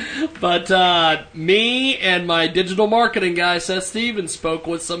show. But me and my digital marketing guy Seth Stevens spoke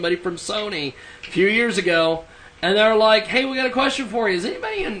with somebody from Sony a few years ago, and they're like, "Hey, we got a question for you. Is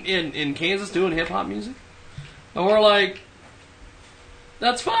anybody in Kansas doing hip hop music?" And we're like,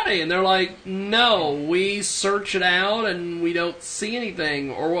 "That's funny." And they're like, "No, we search it out and we don't see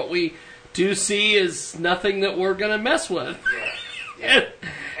anything, or what we do see is nothing that we're gonna mess with." Yeah.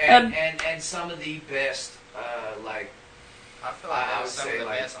 And some of the best, I feel like some of the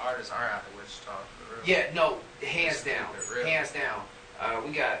best artists are out of Wichita. For real. Yeah, no, hands down.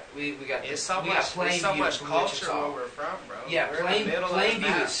 We got It's so much culture where we're from, bro. Yeah,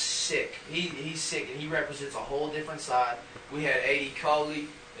 Plainview is sick. He's sick, and he represents a whole different side. We had A.D. Coley.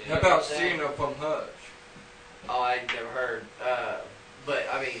 How about Cena from Hutch? Oh, I never heard. But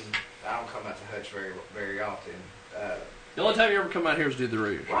I mean, I don't come out to Hutch very often. The only time you ever come out here is do the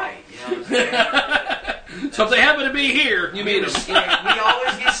Rouge. Right. You know what I'm saying? So if they happen to be here, you meet them. We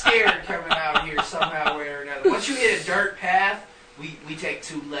always get scared coming out here somehow, way or another. Once you hit a dirt path, we take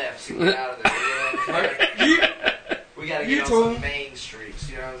two lefts and get out of there. We got to get on some main streets.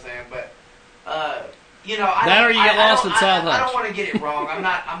 You know what I'm saying? But you know, you get lost in South Hutch. I don't want to get it wrong. I'm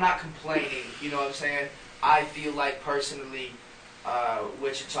not complaining. You know what I'm saying? I feel like personally,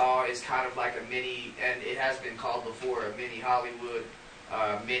 Wichita is kind of like a mini, and it has been called before, a mini Hollywood,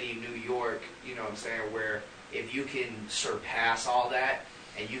 mini New York. You know what I'm saying? Where if you can surpass all that,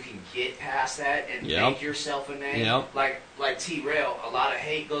 and you can get past that and make yourself a name, like T-Rail, a lot of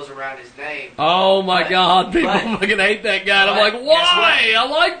hate goes around his name. Oh my God, people fucking hate that guy. And I'm like, why? I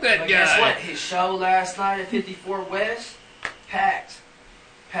like that guy. Guess what? His show last night at 54 West, packed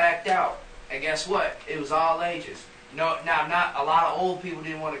out. And guess what? It was all ages. No, now not a lot of old people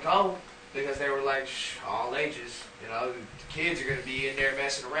didn't want to go because they were like, all ages. You know, the kids are going to be in there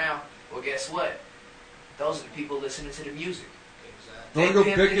messing around. Well, guess what? Those are the people listening to the music. They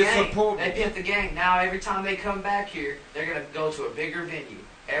pimp the gang. Now every time they come back here, they're going to go to a bigger venue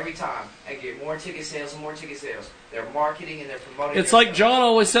every time and get more ticket sales and more ticket sales. They're marketing and they're promoting. It's like John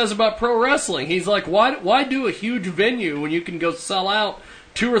always says about pro wrestling. He's like, why do a huge venue when you can go sell out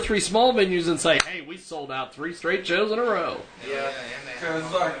 2 or 3 small venues and say, hey, we sold out 3 straight shows in a row. Yeah.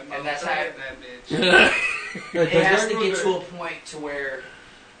 And that's how it has to get to a point to where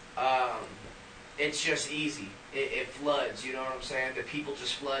it's just easy. It floods, you know what I'm saying? The people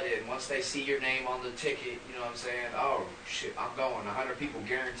just flood in. Once they see your name on the ticket, you know what I'm saying? Oh, shit, I'm going. 100 people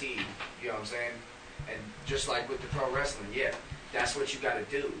guaranteed, you know what I'm saying? And just like with the pro wrestling, that's what you got to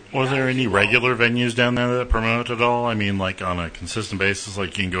do. Was there any regular venues down there that promote at all? I mean, like on a consistent basis,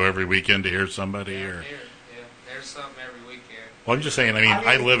 like you can go every weekend to hear somebody? Yeah, there's something every weekend. Well, I'm just saying, I mean,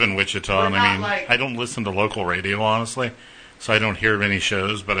 I live in Wichita, and I mean, I don't listen to local radio, honestly, so I don't hear of any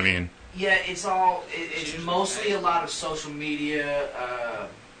shows, but I mean... Yeah, it's mostly a lot of social media.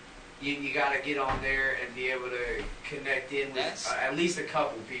 You got to get on there and be able to connect in with at least a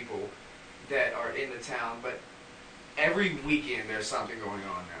couple people that are in the town, but every weekend there's something going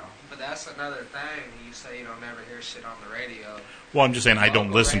on now. But that's another thing. You say you don't never hear shit on the radio. Well, I'm just saying I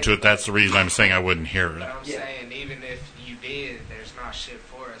don't listen to it. That's the reason I'm saying I wouldn't hear it. But I'm saying even if you did, there's not shit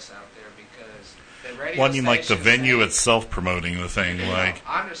for us out there because the radio Well, I mean, like the stations venue say- itself promoting the thing, like.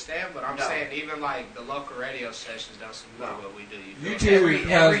 I understand, but I'm saying even like the local radio stations don't support what we do. You YouTube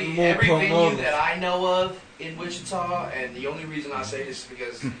has more every venue promoters. that I know of in Wichita, and the only reason I say this is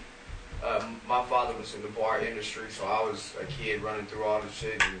because my father was in the bar industry, so I was a kid running through all the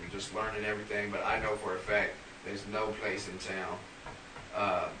shit and just learning everything. But I know for a fact there's no place in town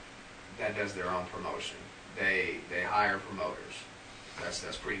that does their own promotion. They hire promoters.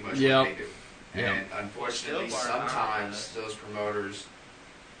 That's pretty much what they do. Yep. And unfortunately, sometimes those promoters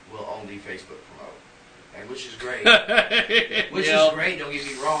will only Facebook promote, and which is great. Which is great. Don't get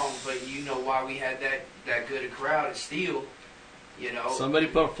me wrong, but you know why we had that good a crowd at Steel. You know, Somebody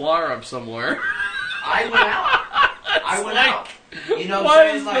put a flyer up somewhere. I went out. I went out. You know what what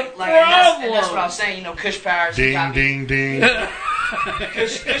I'm is saying? the Like, and that's problem? what I'm saying. You know, Kush Powers. Ding, ding, ding.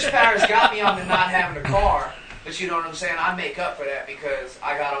 Kush Powers got me on the not having a car, but you know what I'm saying? I make up for that because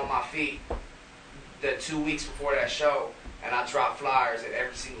I got on my feet the 2 weeks before that show, and I dropped flyers at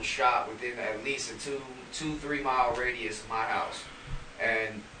every single shop within at least a 2-3 mile radius of my house,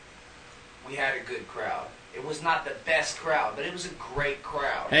 and we had a good crowd. It was not the best crowd, but it was a great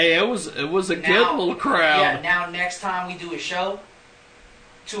crowd. Hey, it was a good little crowd. Yeah, now next time we do a show,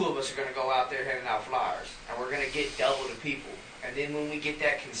 2 of us are going to go out there handing out flyers, and we're going to get double the people. And then when we get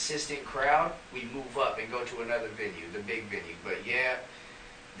that consistent crowd, we move up and go to another venue, the big venue. But yeah,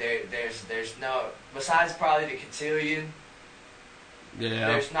 there's no, besides probably the Cotillion,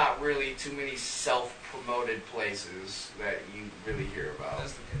 there's not really too many self-promoted places that you really hear about.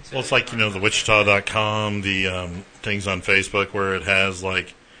 Well, it's like, the Wichita.com, the things on Facebook where it has,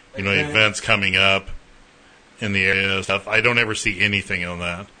 like, events coming up in the area and stuff. I don't ever see anything on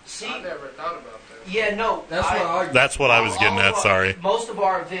that. See, I never thought about that. Yeah, no. That's what I was getting at, sorry. Most of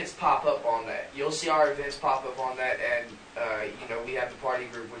our events pop up on that. You'll see our events pop up on that, and, we have the party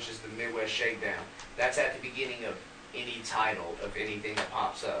group, which is the Midwest Shakedown. That's at the beginning of any title of anything that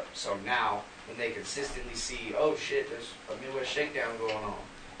pops up. So now, when they consistently see, oh shit, there's a Midwest Shakedown going on,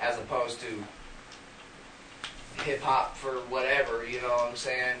 as opposed to hip-hop for whatever, you know what I'm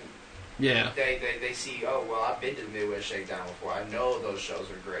saying? Yeah. They see, oh, well, I've been to the Midwest Shakedown before. I know those shows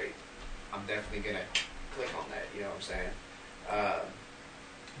are great. I'm definitely going to click on that, you know what I'm saying?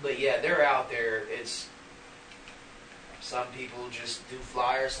 But yeah, they're out there. It's some people just do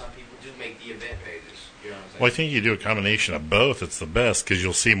flyers. Some people do make the event pages. You know what I'm saying? Well, I think you do a combination of both. It's the best because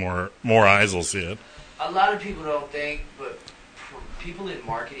you'll see more eyes will see it. A lot of people don't think, but people in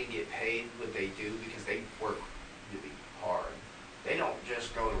marketing get paid what they do because they work really hard. They don't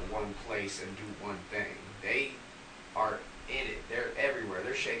just go to one place and do one thing. They are in it. They're everywhere.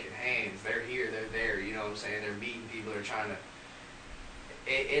 They're shaking hands. They're here. They're there. You know what I'm saying? They're meeting people. They're trying to.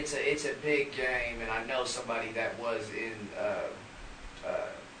 It's a big game, and I know somebody that was in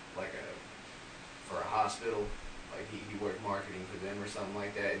for a hospital. Like he worked marketing for them or something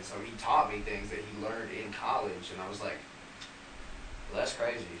like that, and so he taught me things that he learned in college, and I was like, well, that's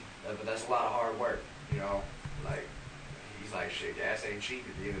crazy, but that's a lot of hard work, you know. Like he's like, shit, gas ain't cheap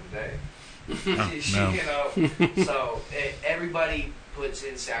at the end of the day. No. So everybody puts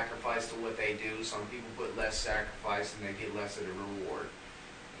in sacrifice to what they do. Some people put less sacrifice and they get less of the reward.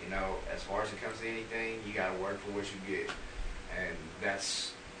 You know, as far as it comes to anything, you got to work for what you get, and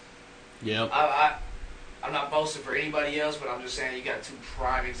that's. Yep. I'm not boasting for anybody else, but I'm just saying you got 2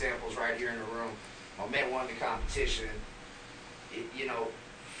 prime examples right here in the room. My man won the competition.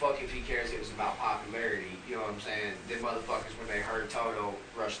 Fuck if he cares. It was about popularity. You know what I'm saying? Them motherfuckers, when they heard Toto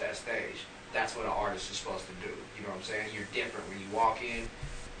rush that stage, that's what an artist is supposed to do. You know what I'm saying? You're different when you walk in.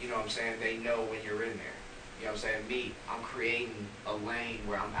 You know what I'm saying? They know when you're in there. You know what I'm saying? Me, I'm creating a lane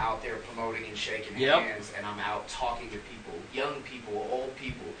where I'm out there promoting and shaking hands, and I'm out talking to people, young people, old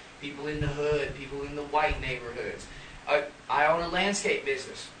people, people in the hood, people in the white neighborhoods. I own a landscape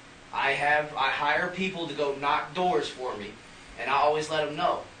business. I hire people to go knock doors for me, and I always let them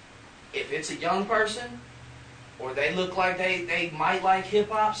know. If it's a young person, or they look like they might like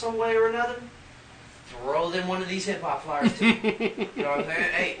hip-hop some way or another, throw them one of these hip-hop flyers too. You know what I'm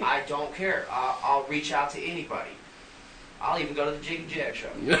saying? Hey, I don't care. I'll reach out to anybody. I'll even go to the Jiggy Jag show.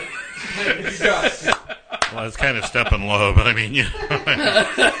 Well, it's kind of stepping low, but I mean,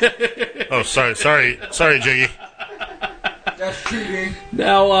 Oh, sorry, Jiggy. That's cheating.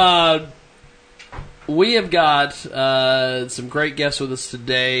 Now, we have got some great guests with us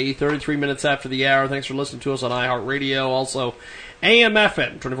today. 33 minutes after the hour. Thanks for listening to us on iHeartRadio. Also,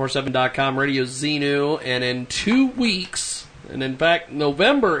 AM/FM, 247.com, Radio Xenu. And in 2 weeks, and in fact,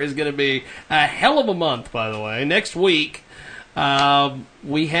 November is going to be a hell of a month, by the way. Next week,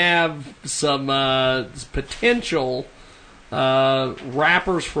 we have some potential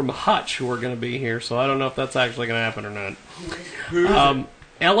rappers from Hutch who are going to be here, so I don't know if that's actually going to happen or not.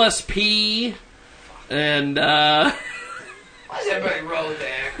 LSP and why does everybody roll with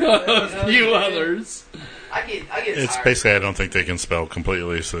that? a few others. I get It's tired. basically, I don't think they can spell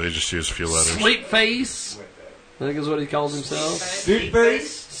completely, so they just use a few letters. Sleepface, I think is what he calls himself.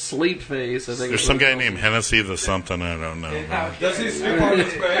 Sleepface? Sleepface, I think. There's some guy named Hennessy the something, I don't know. Does he sleep on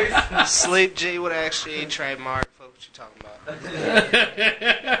his face? Sleep G would actually trademark. Fuck what you talking about.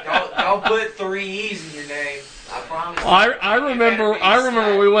 Don't put 3 E's in your name. I promise. I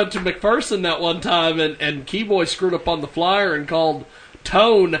remember we went to McPherson that one time, and Keyboy screwed up on the flyer and called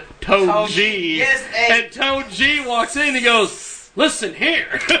Tone G. Yes, hey. And Tone G walks in and he goes, "Listen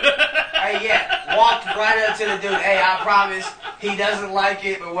here." Hey, yeah, walked right up to the dude. Hey, I promise he doesn't like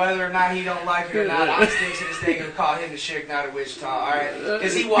it, but whether or not he don't like it or not, I'm sticking to this thing and call him the Suge Knight of Wichita. All right,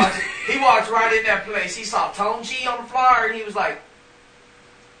 because he walked right in that place. He saw Tone G on the flyer and he was like,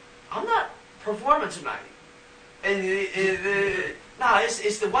 "I'm not performing tonight." And nah,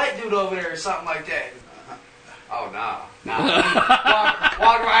 it's the white dude over there or something like that. Oh, nah.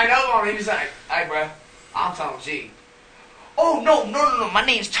 Walk right over on him. He was like, "Hey, bro, I'm Tone G." "Oh, no. My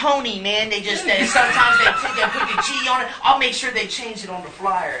name's Tony, man. They just, sometimes they put the G on it. I'll make sure they change it on the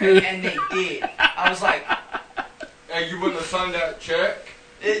flyer." And they did. I was like, Hey, you wouldn't have signed that check?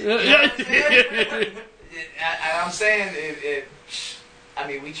 I'm saying, I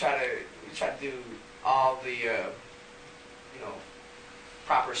mean, we try to do all the,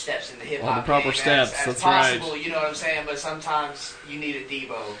 proper steps in the hip hop. All the proper game steps, as that's possible, right. You know what I'm saying? But sometimes you need a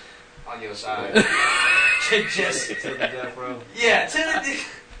Devo on your side. Just to the death row. Yeah, to the.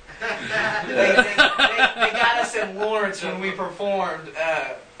 They got us in Lawrence when we performed,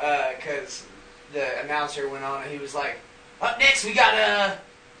 because the announcer went on and he was like, "Up next we got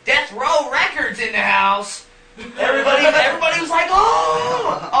Death Row Records in the house." Everybody was like,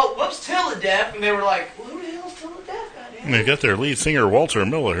 "Oh, whoops, Tilla Death," and they were like, "Well, who the hell's Tilla Death?" They got their lead singer, Walter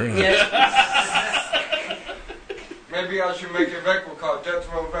Miller. Yeah. Maybe I should make a record called Death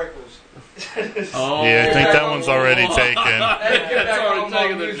Row Records. Oh, yeah, I think that one's already taken. It's already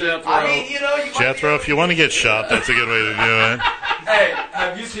taken the Jethro. I mean, you Jethro, if you want to get shot, that's a good way to do it. Hey,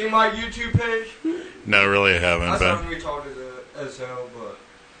 have you seen my YouTube page? No, really, I I haven't. sound But retarded as hell, but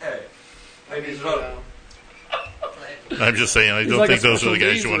hey, maybe it's I'm just saying, I don't like think a those are the special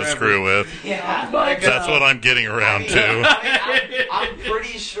guys needs you want to rapper. screw with. Yeah, That's what I'm getting around to. I'm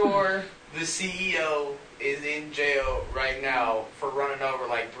pretty sure the CEO is in jail right now for running over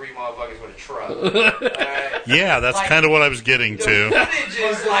like 3 motherfuckers with a truck. Yeah, that's kind of what I was getting The to. footage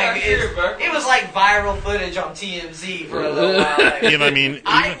is like it was like viral footage on TMZ for a little while. Like, You know, I mean,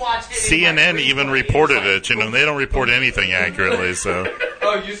 I watched it in CNN even reported it. You know, they don't report anything accurately, so.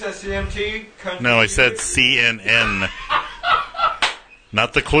 Oh, you said CMT? No, I said CNN.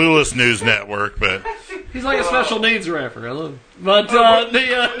 Not the Clueless News Network, but. He's like a special needs rapper. I love him. But the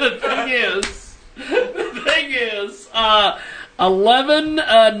thing is,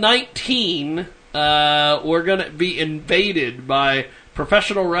 11/19, we're going to be invaded by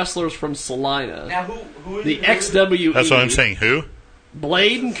professional wrestlers from Salina. Now, who is the XWE. That's what I'm saying. Who?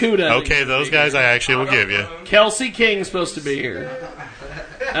 Blade and Kuda. Okay, those guys I actually will give you. Kelsey King's supposed to be here.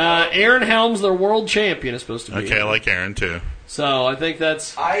 Aaron Helms, their world champion, is supposed to be Okay, here. I like Aaron, too. So I think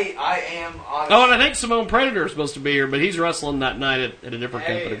that's. I am honest. Oh, and I think Simone Predator is supposed to be here, but he's wrestling that night at a different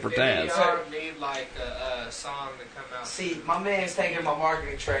company for Taz. Need like a song to come out. See, my man's taking my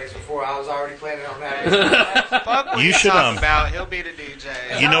marketing trades before I was already planning on having. Fuck what You you should, talking about. He'll be the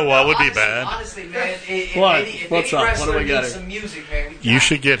DJ. You know what would be bad? Honestly, man, if What? any What's up? What do wrestler we got needs here? some music, man, You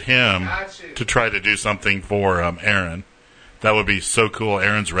should get him to try to do something for Aaron. That would be so cool.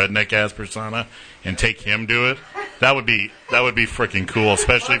 Aaron's redneck ass persona, and take him do it. That would be freaking cool,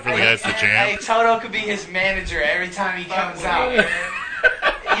 especially for the guys to Hey, jam. Toto could be his manager every time he comes out. Man.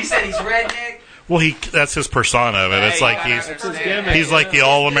 You said he's redneck. Well, that's his persona of it. It's Hey, like you he's gotta understand. he's like the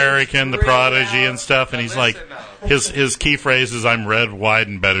All American, the Prodigy, and stuff. And he's like his key phrase is "I'm red, wide,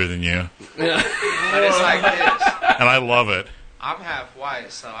 and better than you," But it's like this. and I love it. I'm half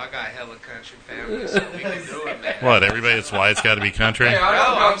white, so I got hella country family, so we can do it, man. What, everybody that's white's got to be country? No,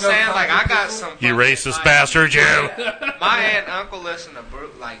 I'm saying, like, I got some... You racist bastard, you! My aunt and uncle listen to,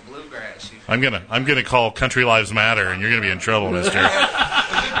 bluegrass. I'm gonna call Country Lives Matter, and you're gonna be in trouble, mister.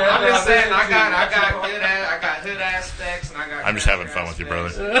 I'm just saying, I got hood aspects, and I got... I'm just having fun with you,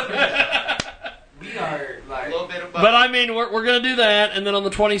 brother. We are, like, a little bit of both. But I mean, we're going to do that, and then on the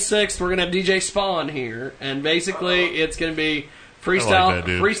 26th, we're going to have DJ Spawn here, and basically it's going to be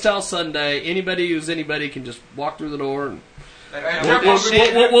freestyle Sunday. Anybody who's anybody can just walk through the door,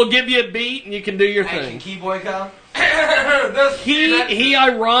 and we'll give you a beat, and you can do your thing. Can Keyboy come? He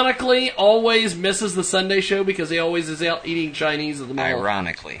ironically always misses the Sunday show because he always is out eating Chinese at the mall.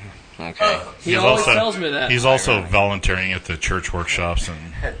 Ironically. Okay. He always tells me that. He's also volunteering at the church workshops and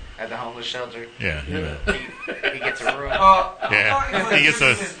at the homeless shelter. Yeah, you know. He gets a room. Yeah,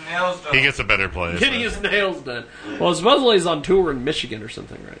 he gets a better place. Getting his nails done. Well, supposedly he's on tour in Michigan or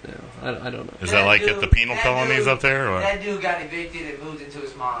something right now. I don't know. Is that like at the penal colonies up there? Or what? That dude got evicted and moved into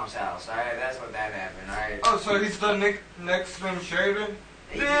his mom's house. All right, that's what that happened. All right. Oh, so he's the next Slim Shady?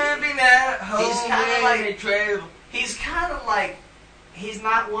 He's kind of like he's kind of like. He's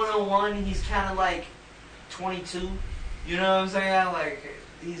not 101. He's kind of like 22. You know what I'm saying? Like,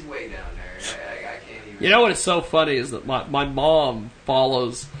 he's way down there. I can't even... You know what is so funny is that my mom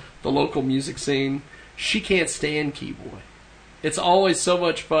follows the local music scene. She can't stand Keyboy. It's always so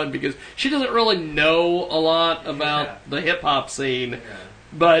much fun because she doesn't really know a lot about the hip-hop scene,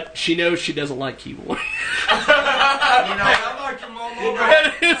 but she knows she doesn't like Keyboy. I like him all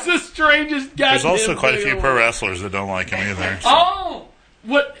over. It's the strangest guy. There's also quite a few pro wrestlers that don't like him either. So. Oh!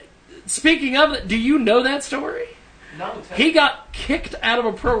 What? Speaking of it, do you know that story? No. He got kicked out of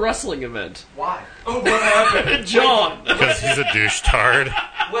a pro wrestling event. Why? Oh, what happened? John. Because he's a douche-tard.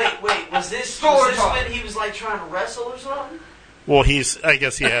 Wait, was this when he was like trying to wrestle or something? Well, I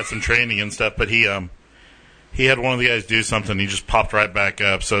guess he had some training and stuff, but he had one of the guys do something, he just popped right back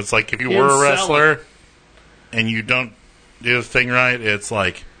up. So it's like if you were a wrestler and you don't do the thing right, it's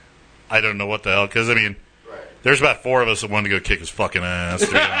like, I don't know what the hell. Because, I mean, there's about 4 of us that wanted to go kick his fucking ass,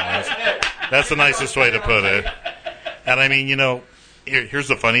 to be honest. That's the nicest way to put it. And, I mean, you know, here's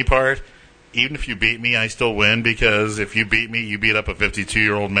the funny part. Even if you beat me, I still win, because if you beat me, you beat up a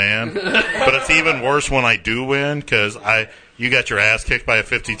 52-year-old man. But it's even worse when I do win, because you got your ass kicked by a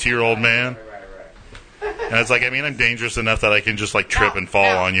 52-year-old man. And it's like, I mean, I'm dangerous enough that I can just, like, trip and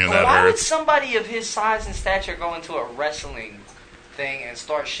fall on you, and that why would hurts. somebody of his size and stature go into a wrestling thing and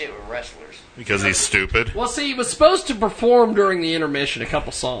start shit with wrestlers? Because he's stupid. Well, see, he was supposed to perform during the intermission a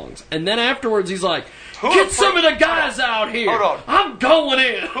couple songs, and then afterwards he's like, get some of the guys out here. Hold on. I'm going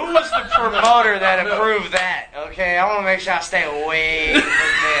in. Who was the promoter that approved that? Okay, I want to make sure I stay away from them.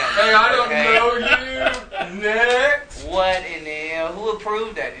 Hey, I don't know you. Next. What in the hell? Who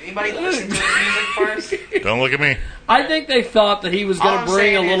approved that? Did anybody listen to his music first? Don't look at me. I think they thought that he was going All to I'm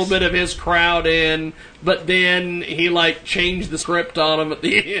bring a saying little is- bit of his crowd in, but then he, like, changed the script on him at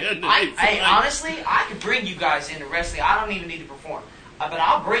the end. Honestly, I could bring you guys into wrestling. I don't even need to perform. But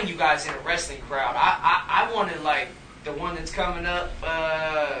I'll bring you guys in a wrestling crowd. I wanted, like, the one that's coming up,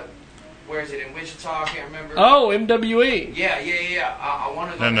 where is it, in Wichita? I can't remember. Oh, MWE. Yeah. I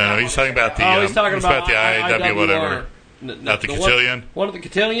wanted to No, he's talking about the he's talking about the IW whatever. Not Not the cotillion? One of the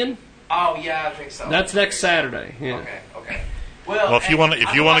cotillion? Oh, yeah, I think so. That's next Saturday. Yeah. Okay. Well, if you want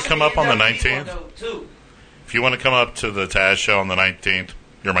to come up on the 19th, too. if you want to come up to the Taz show on the 19th,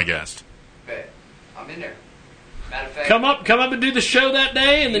 you're my guest. Bet. I'm in there. Matter of fact, Come up and do the show that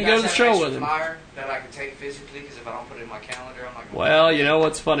day, and then go to the show with him. Flyer that I can take physically, because if I don't put it in my calendar, I'm not going to. Well, you know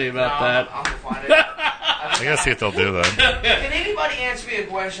what's funny about that? I'm going to find it. I gotta see if they'll do that. Can anybody answer me a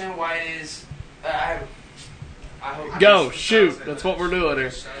question why it is... I hope Go, shoot. That's what we're doing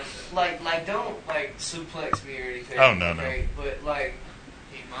here. Like, don't, like, suplex me or anything. Oh, no. Okay? But, like...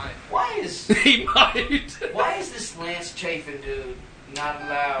 He might. Why is... He might. Why is this Lance Chafin dude not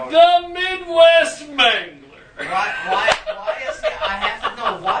allowed... The Midwest Mangler. Why is he... I have to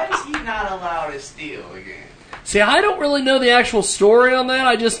know, why is he not allowed to steal again? See, I don't really know the actual story on that.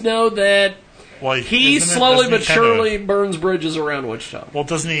 I just know that he slowly but surely burns bridges around Wichita. Well,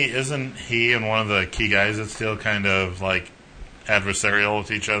 isn't he and one of the key guys that still kind of, like, adversarial with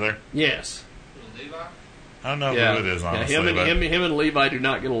each other? Yes. Levi? I don't know who it is, honestly. Yeah, him and Levi do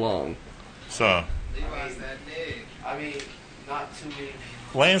not get along. So... Levi's that big. I mean, not too many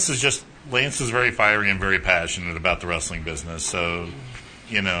people. Lance is very fiery and very passionate about the wrestling business, so,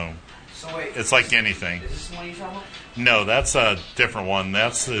 you know, So wait, it's like anything. Is this the one you're talking about? No, that's a different one.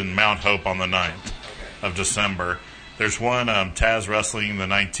 That's in Mount Hope on the 9th of December. There's one, Taz Wrestling the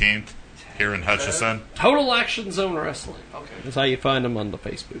 19th here in Hutchison. Total Action Zone Wrestling. Okay. That's how you find them on the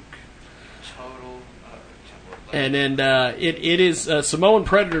Facebook. Total. And then it is Samoan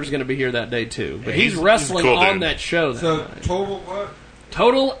Predator's going to be here that day too, but Yeah, he's wrestling cool on dude. that show. That night. Total what?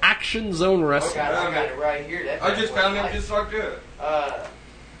 Total Action Zone Wrestling. I got it right here. That I just found him just like that.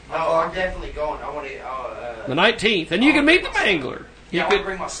 No, I'm definitely going. I want to. The 19th, and you can meet the Mangler. Yeah, I want to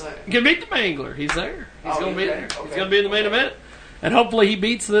bring my son. You can meet the Mangler. He's there. He's going to be there. Okay. He's going to be in the main event, and hopefully he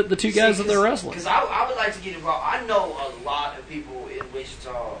beats the two guys that they're wrestling. Because I would like to get involved. I know a lot of people in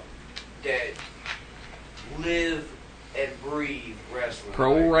Wichita that live and breathe wrestling.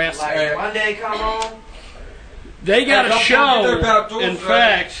 Pro wrestling. Like Monday come on. They got a show. In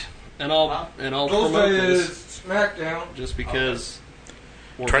fact, and I'll promote is this SmackDown. just because.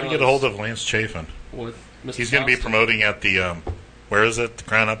 Try to get a hold of Lance Chafin. With Mr. He's going to be Johnston. promoting at the where is it? The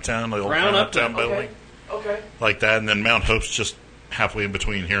Crown Uptown, the old Crown Crown Uptown. Uptown building. Okay. Like that, and then Mount Hope's just halfway in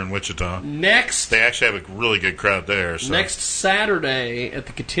between here in Wichita. Next, they actually have a really good crowd there. So. Next Saturday at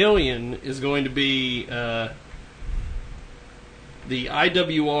the Cotillion is going to be the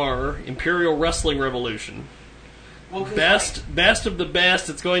IWR Imperial Wrestling Revolution. Well, best of the best.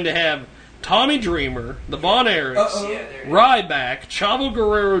 It's going to have Tommy Dreamer, the Von Erichs, Ryback, Chavo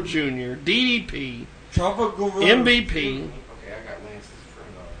Guerrero Jr., DDP, Chavo Guerrero MVP, Okay, I got Lance's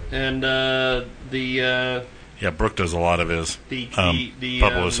friend already. and yeah, Brooke does a lot of his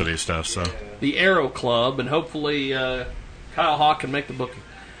publicity stuff. So the Aero Club, and hopefully Kyle Hawk can make the booking.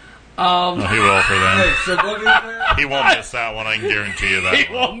 He will for them. Hey, so what is that? He won't miss that one. I can guarantee you that.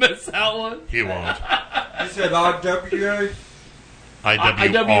 He won't miss that one. He won't. You said IWA?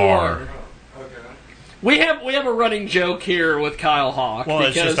 IWR. We have a running joke here with Kyle Hawk. Well,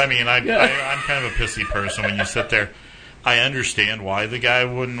 because, it's just, I'm kind of a pissy person when you sit there. I understand why the guy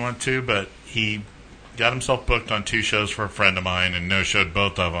wouldn't want to, but he got himself booked on 2 shows for a friend of mine and no-showed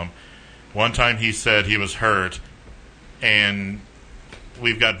both of them. One time he said he was hurt, and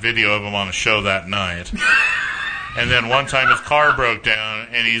we've got video of him on a show that night. And then one time his car broke down,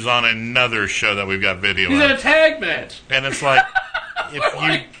 and he's on another show that we've got video of. He's in a tag match. And it's like, if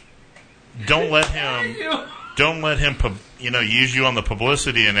you don't let him use you on the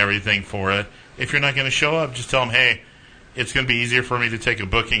publicity and everything for it. If you're not going to show up, just tell him, hey, it's going to be easier for me to take a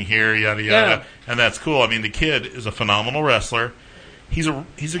booking here, yada yada, Yeah. and that's cool. I mean, the kid is a phenomenal wrestler. He's a Hell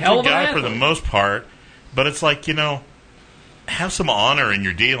good of an guy for the athlete. most part, but it's like, have some honor in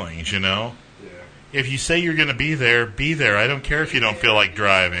your dealings. If you say you're going to be there, be there. I don't care if you don't feel like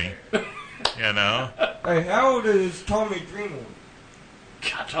driving. Hey, how old is Tommy Dreamer?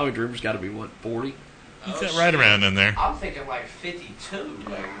 God, Tommy Dreamer's got to be, 40? He's right around in there. I'm thinking like 52.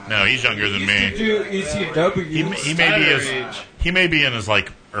 No, he's younger than me. Do ECW. He may be in his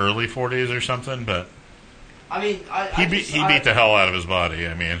early 40s or something, but I mean, he beat the hell out of his body.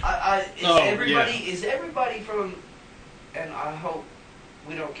 I mean, is everybody from? And I hope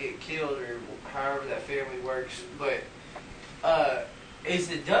we don't get killed or however that family works. But is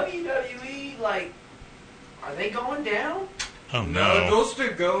the WWE are they going down? Oh no, those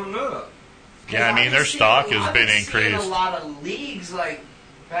still going up. Yeah, I mean their stock has been increased. I've seen a lot of leagues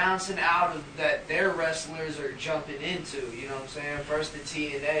bouncing out of that their wrestlers are jumping into. You know what I'm saying? First the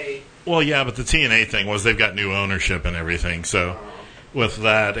TNA. Well, yeah, but the TNA thing was they've got new ownership and everything. So with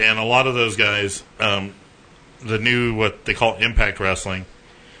that, and a lot of those guys, the new what they call Impact Wrestling,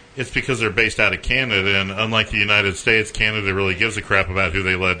 it's because they're based out of Canada, and unlike the United States, Canada really gives a crap about who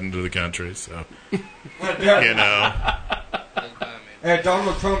they let into the country. So And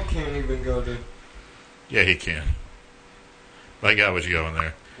Donald Trump can't even go there. Yeah, he can. That guy was going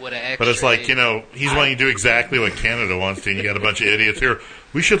there. What an but it's like, he's wanting to do exactly what Canada wants to, and you got a bunch of idiots here.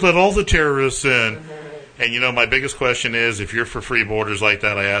 We should let all the terrorists in. And, my biggest question is, if you're for free borders like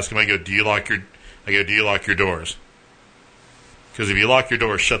that, I ask him, I go, do you lock your doors? Because if you lock your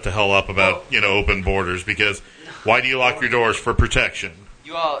doors, shut the hell up about, open borders. Because why do you lock your doors? For protection.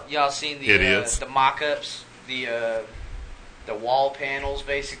 Y'all seen the mock-ups, the wall panels,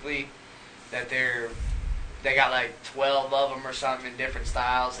 basically, that they got 12 of them or something in different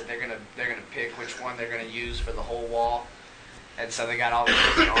styles that they're gonna pick which one they're gonna use for the whole wall. And so they got all the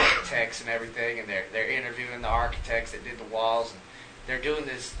different architects and everything, and they're interviewing the architects that did the walls. And they're doing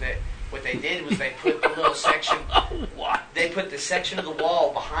this. What they did was they put the little section. They put the section of the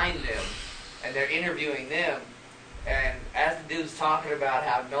wall behind them, and they're interviewing them. And as the dude's talking about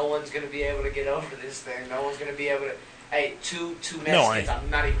how no one's going to be able to get over this thing, no one's going to be able to. Hey, two Mexicans. I'm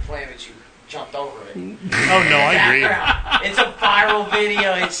not even playing with you. jumped over it. Oh, no, I agree. It's a viral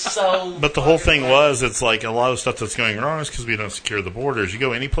video. It's so... But the whole thing was, it's like a lot of stuff that's going wrong is because we don't secure the borders. You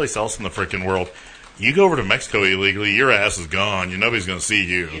go any place else in the freaking world, you go over to Mexico illegally, your ass is gone. Nobody's going to see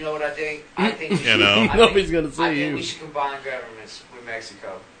you. You know what I think? I think nobody's going to see I you. think we should combine governments with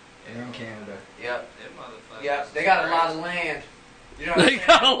Mexico. And Canada. Yep. Yep. They got a lot of land. You know They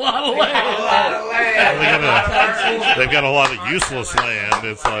got a lot of land. They've got a lot of useless land.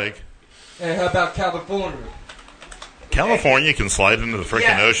 It's like... Hey, how about California? California can slide into the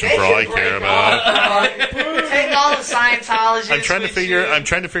freaking ocean for all I care about. Take all the Scientologists. I'm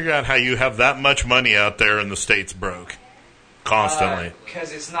trying to figure out how you have that much money out there and the state's broke constantly.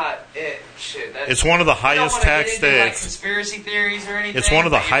 Because it's not it. Shit. It's one of the highest tax get into, like, states. conspiracy theories or anything. It's one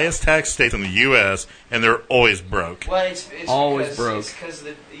of the highest tax states in the U.S. and they're always broke. Well, it's always broke. It's because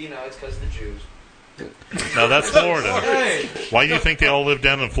the Jews. No, that's Florida. Why do you think they all live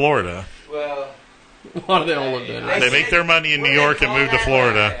down in Florida? Well, why do they all live down there? They make their money in New York and move to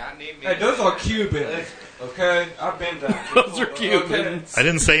Florida. Hey, those are Cubans. Okay, I've been down. Those are Cubans. I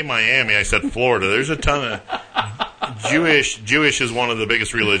didn't say Miami. I said Florida. There's a ton of Jewish is one of the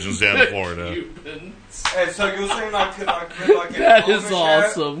biggest religions down in Florida. Hey, so you're saying I could like that is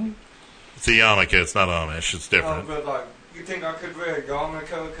awesome. It's a yarmulke. It's not Amish. It's different. But like, you think I could wear a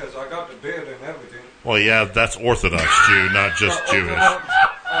yarmulke because I got the beard and everything? Well, yeah, that's Orthodox Jew, not just Jewish.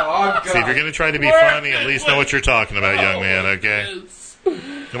 See, if you're going to try to be funny, at least know what you're talking about, young man, okay?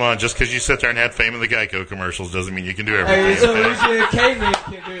 Come on, just because you sit there and had fame in the Geico commercials doesn't mean you can do everything. Hey, so easy a caveman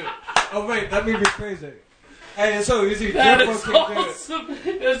can do it. Oh, wait, let me rephrase it. Hey, it's so easy. That Jeffro is can awesome. do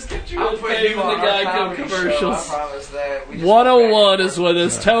it. Let's get you I'll a put fame in you the on our Geico comedy commercials. show, I promise that. We just 101 is with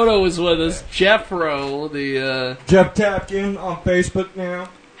us. Toto is with us. Jeffro, the Jeff Tapkin on Facebook now.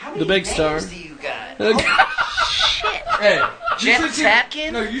 the big star. do you got? Shit. Hey, Jeff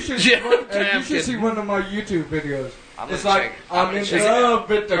Tapkin? No, you should. Jeff You should Tapkin. see one of my YouTube videos. I'm It's gonna like check. I'm in check love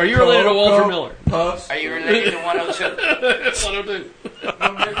with the. Are you related to Walter Cocoa Miller? Puffs. Are you related to 102?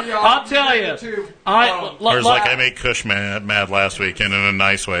 102. I'll tell you. Or like I made Kush mad last week, and in a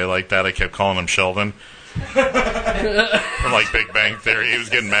nice way like that, I kept calling him Sheldon. From like Big Bang Theory, he was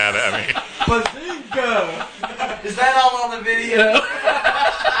getting mad at me. Bazinga! Is that all on the video?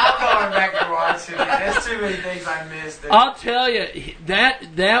 I'm going back and watching it. There's too many things I missed. I'll tell you,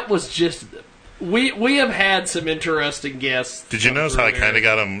 that was just... We have had some interesting guests. Did you notice how I kind of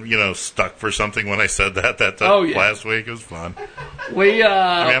got him, stuck for something when I said that last week? It was fun. I mean,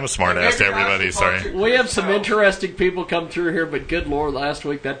 I'm a smart ass to everybody, sorry. We have some interesting people come through here, but good Lord, last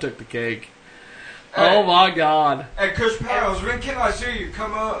week that took the cake. Hey. Oh my God. Hey, Chris Powers, when can I see you?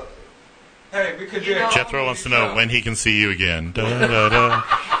 Come up. Hey, we could do it. Jethro wants to know when he can see you again. Da, da, da.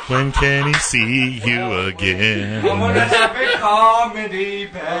 When can he see you again? I want to have a comedy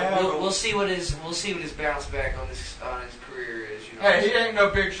battle. We'll see what his bounce back on his career is. Hey, he ain't no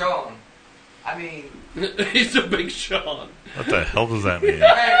Big Sean. I mean, he's a Big Sean. What the hell does that mean?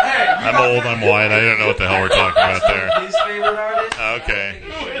 Hey, I'm old, I'm white, I don't know what the hell we're talking about there. his favorite artist. Okay.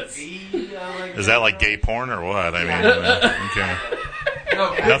 Like Is that like gay porn or what? I mean, okay.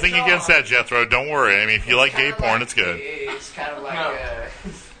 Nothing against that, Jethro. Don't worry. I mean, if you like gay porn, it's good. It's kind of like.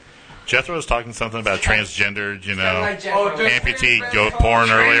 Jethro was talking something about transgendered, like amputee goat porn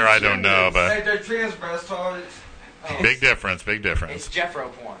earlier. I don't know, Hey, but they're transvestites. big difference. It's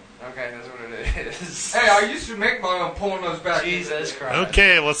Jeffro porn. Okay, that's what it is. Hey, I used to make my own pornos back. Jesus Christ.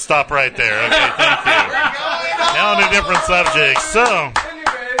 Okay, let's stop right there. Okay, thank you. Now on to different subjects. So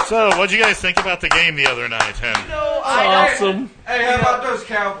what'd you guys think about the game the other night? Awesome. Hey, how about those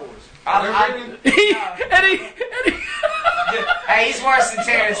Cowboys? Hey, he's worse than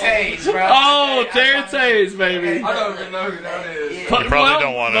Terrence Hayes, bro. Oh, Terrence Hayes, baby. I don't even know who that is. You probably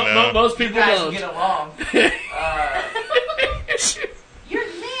don't want to know. Most people you guys don't. Get along. You're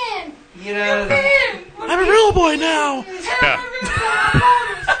the man. You know, I'm a real boy now. Yeah.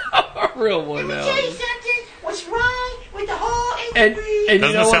 A real boy now. Tell you something. What's wrong with the whole And Doesn't you know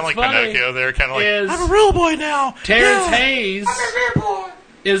it sound what's like funny Pinocchio there? Kind of like, is I'm a real boy now. Terrence Hayes I'm a real boy.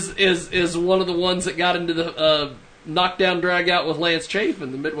 is one of the ones that got into the knockdown drag out with Lance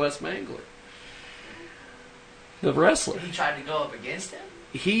Chafin, the Midwest Mangler, the wrestler. he tried to go up against him.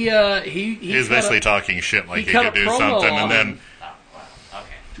 He was basically talking shit like he could do something, and then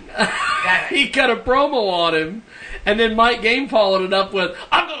he cut a promo on him, and then Mike Game followed it up with,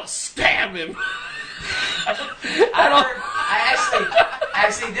 "I'm gonna stab him."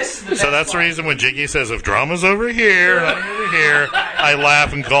 Actually, this is the best so that's the reason when Jiggy says if drama's over here, not over here, I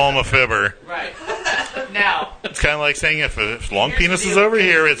laugh and call him a fibber. Right. Now, it's kind of like saying if long penis is over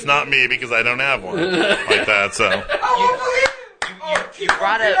here, it's not me because I don't have one like that. So you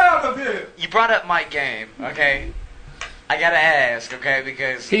brought up Mike Game, okay? I gotta ask, okay,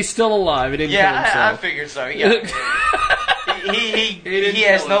 because he's still alive. He didn't kill himself. I figured so. He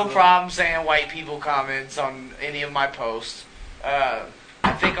has no problem saying white people comments on any of my posts.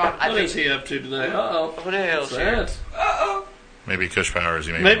 What is he up to today? Uh-oh. What the hell is that? Uh-oh. Maybe Kush Powers.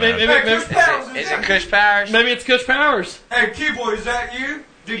 You Maybe. Is it Kush Powers? Maybe it's Kush Powers. Hey, keyboard, is that you?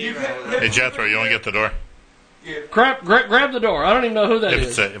 Did you Hey, Jethro, you want to get the door? Yeah. Grab the door. I don't even know who that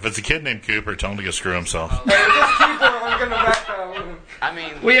is. If it's a kid named Cooper, tell him to go screw himself. Hey, this keyboard, I'm going to back down with him. I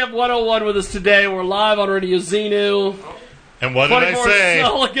mean, we have 101 with us today. We're live on Radio Xenu. And what did I say?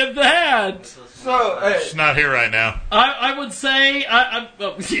 Oh, look at that. So, hey. She's not here right now. I would say,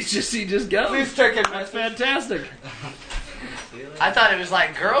 he just goes. Please take it. That's fantastic. I thought it was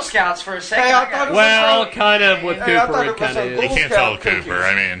like Girl Scouts for a second. Well, kind of with Cooper, it kind of is. You can't tell Cooper.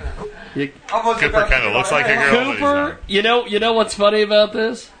 I mean, Cooper kind of looks like a girl. Cooper, you know what's funny about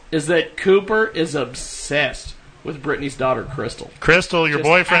this is that Cooper is obsessed with Brittany's daughter, Crystal. Crystal, your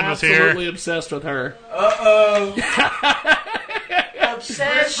boyfriend was here. Absolutely obsessed with her.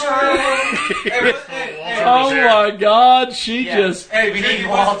 Obsession. Oh my God, she just. Hey, we need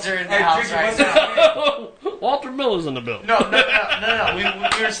Walter in the house right now. Walter Miller's in the building. No. We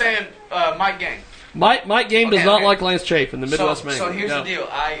were saying Mike Game. Mike Game does not like Lance Chaffin, the Midwest man. So here's the deal.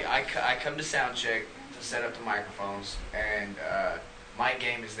 I come to sound check to set up the microphones, and Mike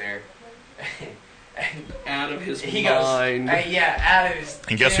Game is there. Out of his mind. Out of his.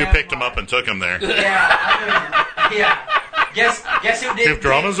 And guess who picked him up and took him there? Guess who did? If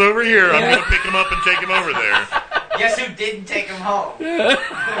drama's over here, I'm going to pick him up and take him over there. Guess who didn't take him home?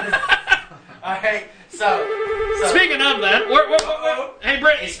 All right. So speaking of that, hey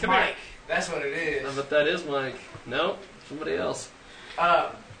Brittany, it's come Mike. here. That's what it is. But that is Mike. No, somebody else.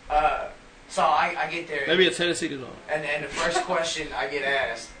 So I get there. Maybe it's Tennessee to know. And the first question I get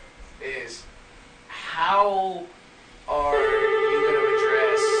asked is, how are you going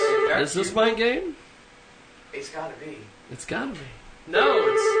to address? Is this Mike Game? It's got to be. It's got to be.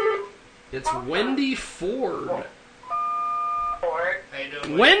 No, it's Wendy Ford. How you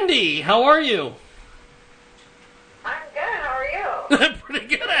doing, Wendy, how are you? I'm good. How are you? Pretty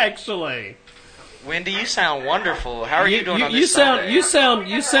good, actually. Wendy, you sound wonderful. How are you doing on you this Sunday?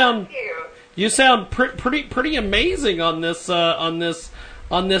 You sound pretty amazing on this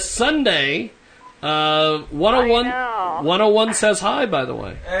Sunday. 101 says hi, by the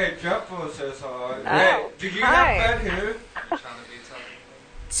way. Hey, Jumbo says hi. Oh, Hey, do you have bed here?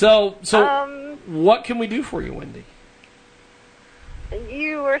 So what can we do for you, Wendy?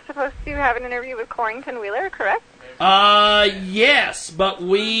 You were supposed to have an interview with Corrington Wheeler, correct? Yes, but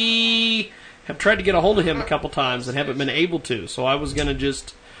we have tried to get a hold of him a couple times and haven't been able to. So I was going to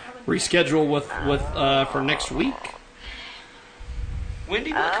just reschedule with for next week.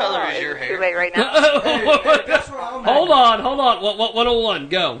 Wendy, what color is your hair? Too late right now. Hold on. 101,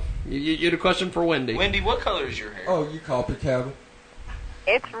 go. You had a question for Wendy. Wendy, what color is your hair? Oh, you copycat.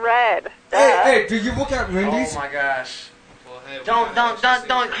 It's red. Hey, do you look at Wendy's? Oh my gosh. Don't,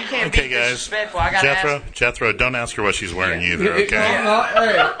 you can't be disrespectful. I gotta ask. Jethro, don't ask her what she's wearing either, okay?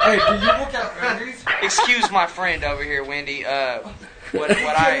 Hey, do you look at Wendy's? Excuse my friend over here, Wendy. What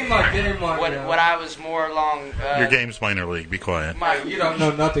I was more along. Your game's minor league. Be quiet. You don't know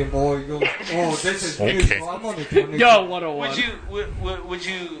nothing, boy. This is okay. I'm on the Yo, 101.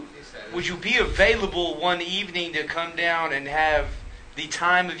 Would you be available one evening to come down and have the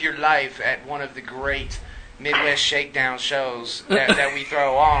time of your life at one of the great Midwest Shakedown shows that we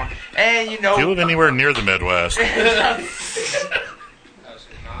throw on? And do you live anywhere near the Midwest?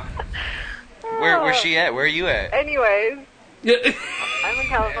 Where's she at? Where are you at? Anyways, I'm in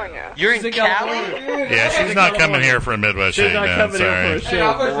California. You're in Cali? Yeah, she's not coming here for a Midwest Shakedown. Sorry.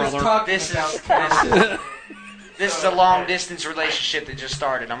 This is a long distance relationship that just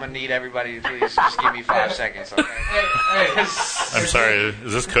started. I'm gonna need everybody to please just give me 5 seconds, okay? I'm sorry.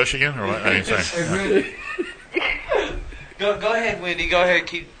 Is this Kush again, or what? I mean, sorry. Go ahead, Wendy. Go ahead.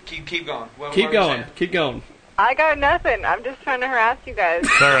 Keep going. Keep going. I got nothing. I'm just trying to harass you guys.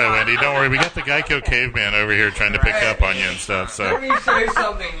 It's all right, Wendy. Don't worry. We got the Geico caveman over here trying to pick up on you and stuff. So. Let me say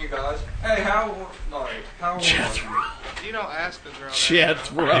something, you guys. Hey, how you don't ask a girl.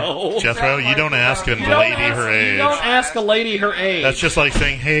 Jethro, you don't ask a lady her age. You don't ask a lady her age. That's just like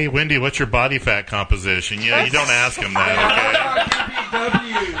saying, "Hey, Wendy, what's your body fat composition?" You don't ask them that.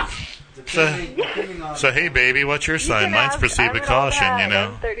 Okay. So hey, baby, what's your sign? Mine's perceived with caution.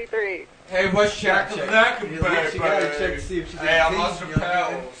 I'm 33. Hey, what's Shaq's back? Hey, I'm on some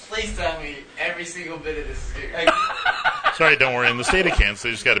pounds. Please tell me every single bit of this is here. So Sorry, don't worry. In the state of Kansas,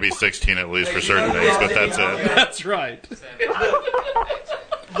 you just got to be 16 at least for certain things, but that's it. That's right.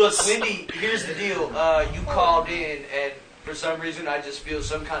 Look, Wendy, here's the deal. You called in, and for some reason, I just feel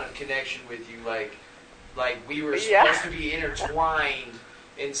some kind of connection with you. Like we were supposed to be intertwined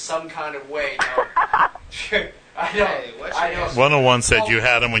in some kind of way. No. I don't. 101 said you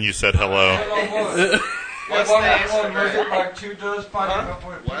had him when you said hello.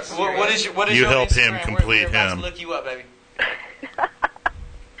 What is you your help him Instagram? complete We're about him. to look you up, baby.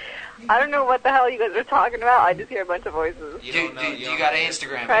 I don't know what the hell you guys are talking about. I just hear a bunch of voices. You got an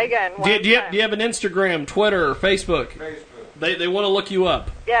Instagram? Try again. Do you have an Instagram, Twitter, Facebook? They want to look you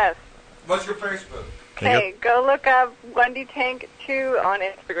up. Yes. What's your Facebook? Hey, go look up Wendy Tank 2 on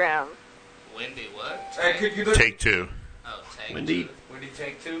Instagram. Wendy what? Hey, could you look? Take two. Oh, Take Wendy. Two. Wendy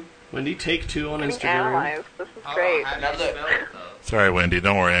Take 2? Wendy Take 2 on Getting Instagram. analyzed. This is great. How do you spell it, though? Sorry, Wendy.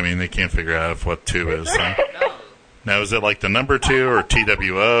 Don't worry. I mean, they can't figure out what 2 is. So. Now, is it like the number 2 or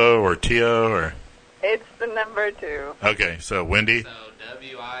TWO or TO or? It's the number 2. Okay, so Wendy. So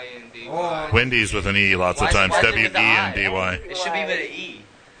W-I-N-D-Y. Wendy's with an E lots of times. W-E-N-D-Y. It should be with an E.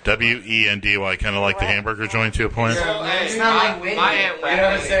 W-E-N-D-Y, kind of like the hamburger joint to a point. It's not like Wendy. My Aunt You know what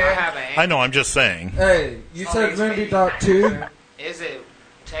I'm saying? I have an I know, I'm just saying. Hey, you said Wendy.2? Is it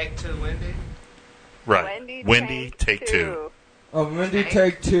Take Two Wendy? Right. Wendy, take 2. Oh, Wendy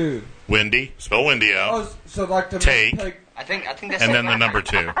Take 2. Wendy, spell Wendy out. Oh, so like the Take. I think that's And it. then the number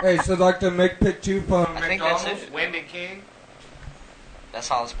 2. Hey, so like the McPick 2 from I think that's McDonald's? it. Wendy King?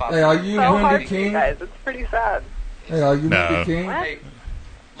 That's all it's popping. Hey, are you So hard Wendy for you King? guys. It's pretty sad. Hey, are you No. Wendy King? Hey,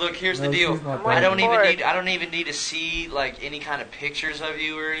 look, here's the No, deal. she's not I that. don't even need to see like any kind of pictures of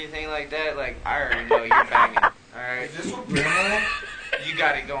you or anything like that. Like I already know you're banging. All right. Is this what grandma? You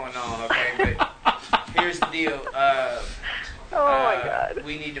got it going on, okay? But here's the deal. Oh my God.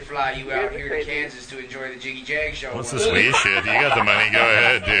 We need to fly you out here to Kansas to enjoy the Jiggy Jag show. What's this weird shit? You got the money. Go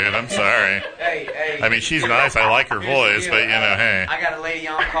ahead, dude. I'm sorry. Hey. I mean, she's nice. I like her Here's the voice, deal. but, you know, hey. I got a lady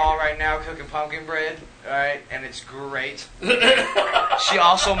on call right now cooking pumpkin bread, all right, and it's great. She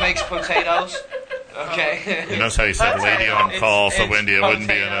also makes potatoes. Okay. You notice how you said lady on call, so It's Wendy, it wouldn't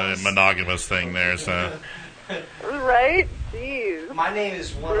be a potatoes. monogamous thing there, so. Right? Jeez. My name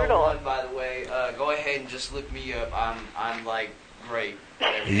is 101, by the way. Go ahead and just look me up. I'm like great.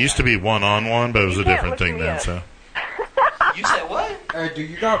 It used to be one-on-one, but it was a different thing then, so. You said what? Hey, do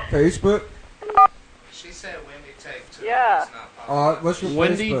you got Facebook? She said Wendy Take Two. Yeah. It's not popping What's your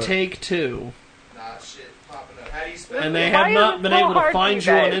Wendy Facebook? Take 2. Nah, shit popping up. How do you spell And it? they Why have is not it been so able to hard find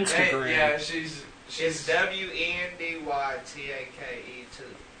for you you on guys? Instagram. Yeah, It's W-E-N-D-Y-T-A-K-E 2.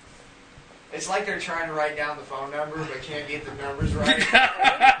 it's like they're trying to write down the phone number but can't get the numbers right. It's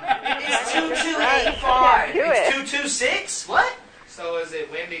 2285. Do it. It's 226. What? So is it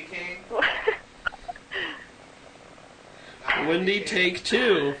Wendy King? Wendy Take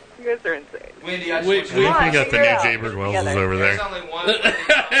 2. You guys are insane. Wendy, I just Wait, want you We to wait. got the figure it new out. Jaybird Wells is Together. over There's there. only one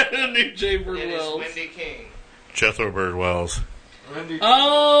Wendy. New Jaybird It is Wells. Wendy King. Jethro Bird Wells.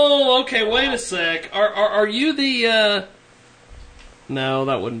 Oh, okay. Wait a sec. Are you the? No,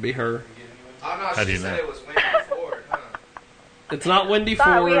 that wouldn't be her. Oh, no, How do she you said know? it was Wendy Ford, huh? It's not Wendy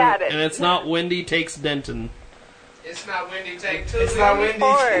Thought we Ford, had it. and it's not Wendy Takes Denton. It's not Wendy Take Two. It's not Wendy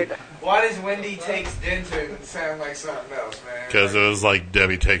Wendy. Ford. Why does Wendy Takes Denton sound like something else, man? Because it was like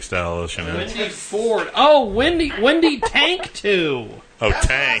Debbie Takes Dallas, you know. Wendy Ford. Oh, Wendy Tank 2. Oh,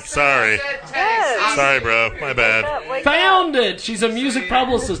 Tank. Sorry. Yes. Sorry, bro. My bad. Like Found it. She's a music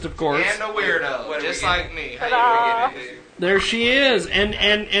publicist, of course. And a weirdo, just like me. How Ta-da. you gonna get it? There she is.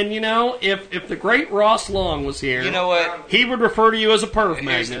 And you know, if the great Ross Long was here, You know what? he would refer to you as a perv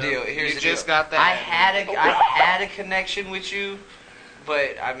Here's the magnet. deal. Here's You the just deal. got that. I had a connection with you,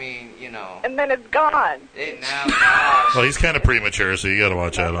 but I mean, you know, And then it's gone. it now. Well, he's kind of premature, so you got to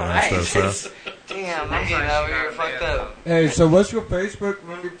watch out on that stuff. So. Damn, I'm getting over here fucked up. Hey, so what's your Facebook,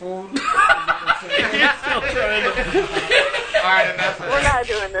 Wendy Ford? Alright, enough of We're that. not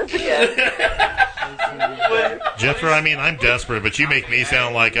doing this again. Jethro, I mean, I'm desperate, but you make me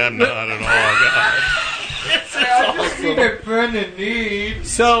sound like I'm not at all. God. Need a friend in need.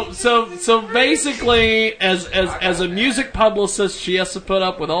 So basically, as a music publicist, she has to put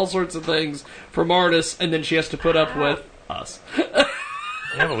up with all sorts of things from artists, and then she has to put up with us.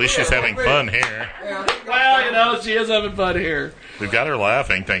 Well, at least she's having fun here. Well, you know, she is having fun here. We've got her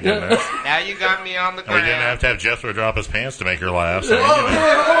laughing, thank goodness. Now you got me on the And we didn't ground. have to have Jethro drop his pants to make her laugh. So, you know.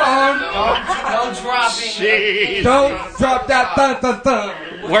 Don't drop it. Jeez. Don't drop that thun thun thun.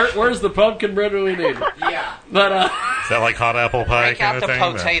 Where's the pumpkin bread we need? Yeah. But It's that like hot apple pie Break kind out of the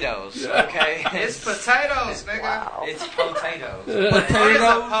thing? potatoes, okay? It's potatoes, nigga. It's potatoes. What is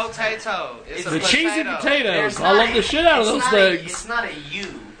a potato? It's The a cheesy potato. potatoes. I love the shit out of those things. It's not a U.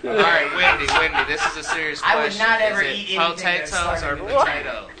 All right, Wendy, this is a serious I question. would not ever is eat it anything that potatoes or started with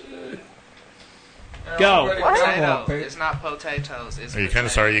potato? Go. Potato. It's not potatoes. It's Are you kind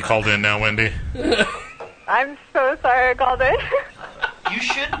of sorry you called in now, Wendy? I'm so sorry I called in. You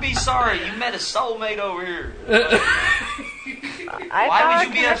shouldn't be sorry. You met a soulmate over here. Why would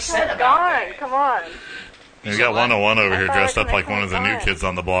you be upset about that? Come on. You got 101 over here thought dressed our up like one of the connection new was kids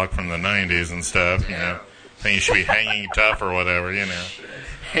on the block from the 90s and stuff, you know. Think you should be hanging tough or whatever, you know.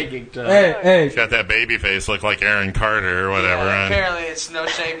 Hanging tough. Hey. He's got that baby face, look like Aaron Carter or whatever. Yeah, and apparently it's No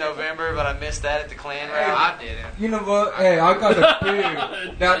Shave November, but I missed that at the Klan rally. I didn't. You know what? Hey, I got a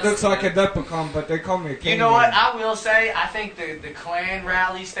beard that looks like a leprechaun, but they call me a king. You know what? I will say, I think the Klan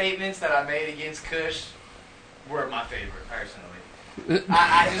rally statements that I made against Kush were my favorite, personally.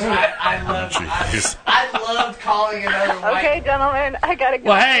 I loved calling another white. Okay, gentlemen, I gotta go.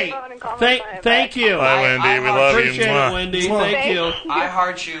 Well, hey, thank you. Bye, Wendy. We love you. Appreciate it, Mwah. Wendy. Mwah. Thank you. I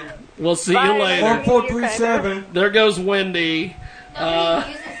heart you. We'll see you later. 1437. There goes Wendy.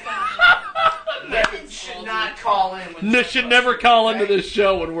 Should not call in. Should never call into this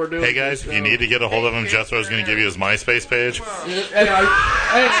show when we're doing. Hey guys, if you need to get a hold of him, Jethro's going to give you his MySpace page. Hey,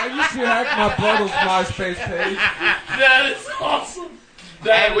 I used to have my brother's MySpace page. That is awesome.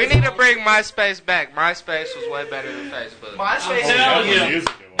 Hey, we need to bring MySpace back. MySpace was way better than Facebook. MySpace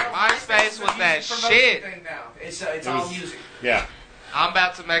was that shit. It's all music. Yeah. I'm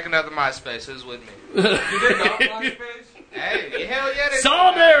about to make another MySpace. Who's with me? You didn't know MySpace? Hey, hell yeah.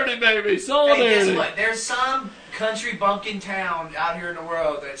 Solidarity, baby. Solidarity. Hey, guess what? There's some country bumpkin town out here in the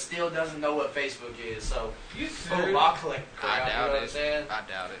world that still doesn't know what Facebook is. So, I'll collect crap. I doubt it. I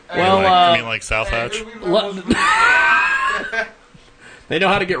doubt it. Well, you mean like South Hutch? They know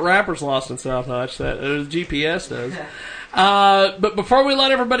how to get rappers lost in South Hutch. That GPS does. But before we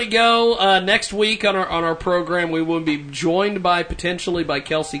let everybody go, next week on our program, we will be joined potentially by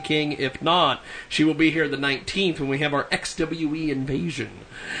Kelsey King. If not, she will be here the 19th when we have our XWE invasion.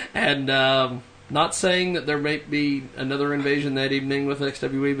 And not saying that there may be another invasion that evening with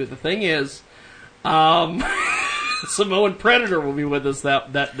XWE, but the thing is, Samoan Predator will be with us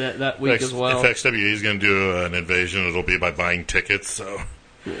that week as well. If XWE is going to do an invasion, it'll be by buying tickets. So,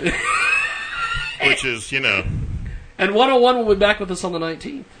 which is, you know. And 101 will be back with us on the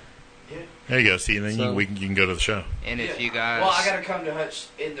 19th. Yeah. There you go. See, then you can go to the show. And if you guys... Well, I got to come to Hutch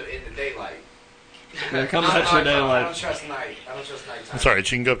in the daylight. Yeah, come to Hutch in the daylight. I don't trust nighttime. It's all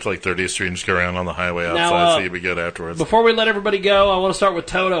right. You can go up to like 30th Street and just go around on the highway outside Now, so you'll be good afterwards. Before we let everybody go, I want to start with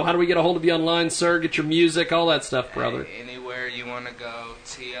Toto. How do we get a hold of you online, sir? Get your music, all that stuff, brother. Anywhere you want to go,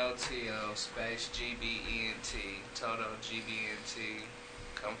 TOTO space GBENT, Toto GBNT.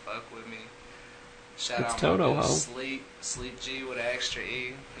 Come fuck with me. Shout It's out Toto, my ho. dude Sleep G with an extra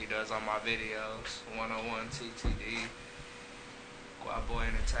E. He does all my videos. 101 TTD. Quad Boy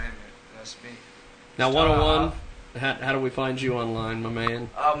Entertainment. That's me. Now, 101, how do we find you online, my man?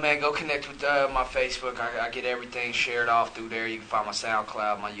 Oh, man, go connect with my Facebook. I get everything shared off through there. You can find my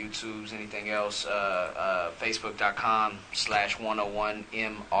SoundCloud, my YouTubes, anything else.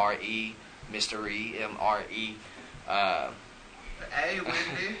 Facebook.com/101MRE, Mr. E, M-R-E. Hey,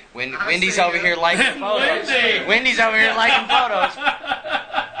 Wendy. Wendy's over here liking photos. Wendy's over here liking photos.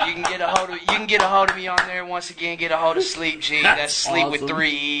 You can get a hold of me on there. Once again, get a hold of Sleep G. That's Sleep awesome. with 3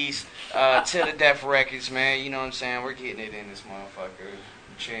 E's. To the Death Records, man. You know what I'm saying? We're getting it in this motherfucker.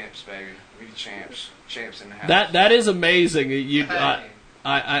 Champs, baby. We the champs. Champs in the house. That is amazing.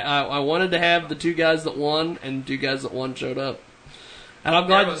 I wanted to have the two guys that won, and 2 guys that won showed up. And I'm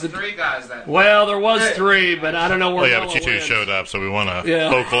glad there was 3 guys that won. Well, there was 3, but I don't know where. Well, yeah, but you 2 showed up, so we want to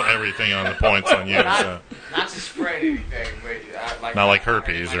focal everything on the points on you. Not to spread anything, but not like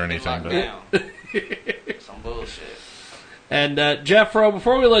herpes or anything, but some bullshit. And Jeffro,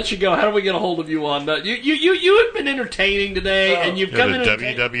 before we let you go, how do we get a hold of you on that? You have been entertaining today, and you've come in.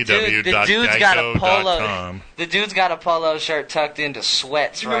 www.geico.com. The dude's got a polo shirt tucked into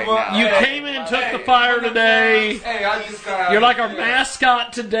sweats right now. You came in and took the fire today. Hey, I just got. You're like our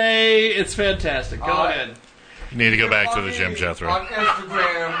mascot today. It's fantastic. Go ahead. You need to go back to the gym, Jethro. On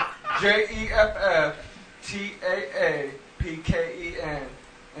Instagram, JEFFTAAPKEN,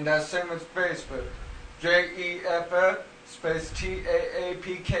 and that's same as Facebook. JEFF space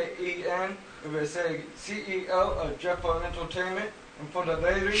TAAPKEN. If it say CEO of Jeffo Entertainment, and for the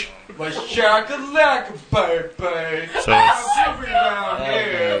ladies, but shakalaka,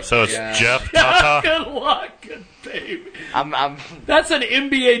 baby. So it's Jeff Tata. Shakalaka, baby. I'm. That's an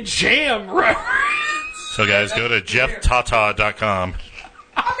NBA Jam reference. So, guys, go to jefftata.com.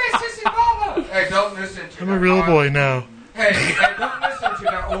 I'm a sissy mama. Hey, don't listen to I'm a real boy now. Hey, don't listen to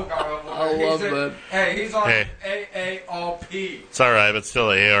that old guy over there. I love that. Hey, he's on Hey. AARP. It's all right, but still,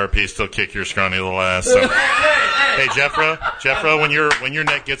 the AARP still kick your scrawny little ass. So. Hey, Jeffro, when your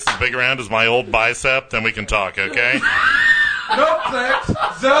neck gets as big around as my old bicep, then we can talk, okay? No flex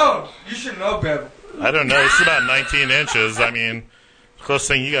zone. You should know better. I don't know. This is about 19 inches. I mean, closest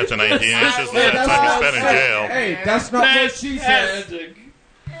thing you got to 19 inches was that time you spent in jail. Hey, that's not what she said.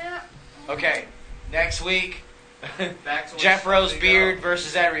 Okay, next week, Jeffro's beard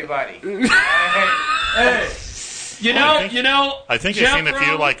versus everybody. Hey. I think I've seen a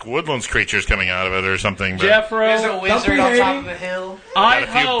few like woodlands creatures coming out of it or something. But Jeffro, there's a wizard on top of the hill. got a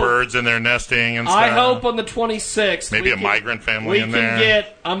few birds in there nesting and stuff. I hope on the 26th. Maybe a migrant family in there.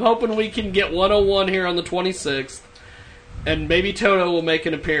 I'm hoping we can get 101 here on the 26th, and maybe Toto will make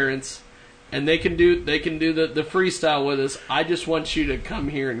an appearance, and they can do the freestyle with us. I just want you to come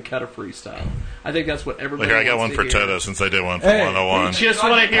here and cut a freestyle. I think that's what everybody. Well, here, I got one wants for to hear. Toto since I did one for 101. Just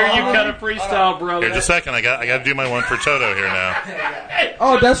want to hear you cut a freestyle, brother. Here, just a second. I got to do my one for Toto here now.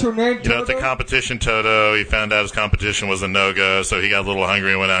 Oh, that's your name, You know, at the competition, Toto, he found out his competition was a no-go, so he got a little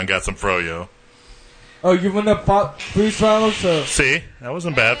hungry and went out and got some froyo. Oh, you win the freestyle? So. See? That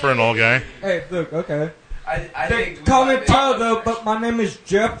wasn't bad for an old guy. Hey, look, okay. I They think call me Toto, but my name is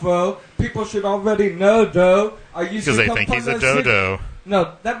Jeffro. People should already know, though. Because they think he's a dodo.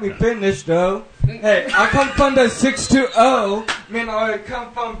 No, let me finish, though. Hey, I come from the 620. Man, I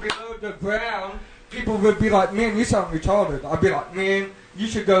come from below the ground. People would be like, man, you sound retarded. I'd be like, man, you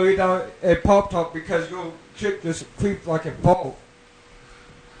should go eat a Pop-Tart because your chick just creeps like a ball.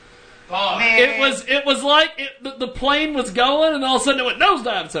 It was like the plane was going, and all of a sudden it went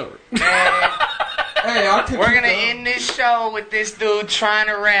nosedive. It's over. We're gonna end this show with this dude trying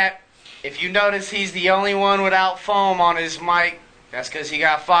to rap. If you notice, he's the only one without foam on his mic. That's because he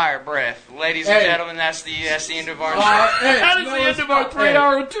got fire breath. Ladies and gentlemen, that's the end of our show. That is the end of our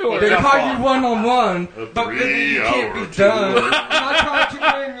 3-hour tour. They call you one-on-one, but really you can't be done. I'm not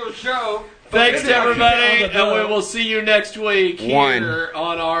trying to win your show. Thanks to everybody, and we will see you next week here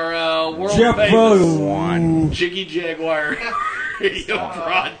on our world-famous Jiggy Jaguar radio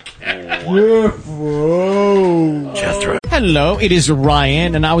broadcast. Hello, it is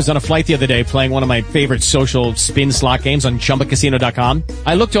Ryan, and I was on a flight the other day playing one of my favorite social spin slot games on ChumbaCasino.com.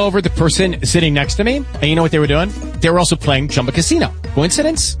 I looked over at the person sitting next to me, and you know what they were doing? They were also playing Chumba Casino.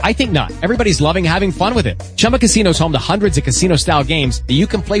 Coincidence? I think not. Everybody's loving having fun with it. Chumba Casino is home to hundreds of casino-style games that you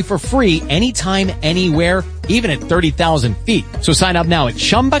can play for free anytime, anywhere, even at 30,000 feet. So sign up now at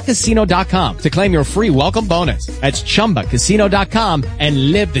ChumbaCasino.com to claim your free welcome bonus. That's ChumbaCasino.com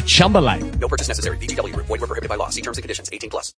and live the Chumba life. No purchase necessary. VGW. Void where prohibited by law. See terms and conditions. 18+.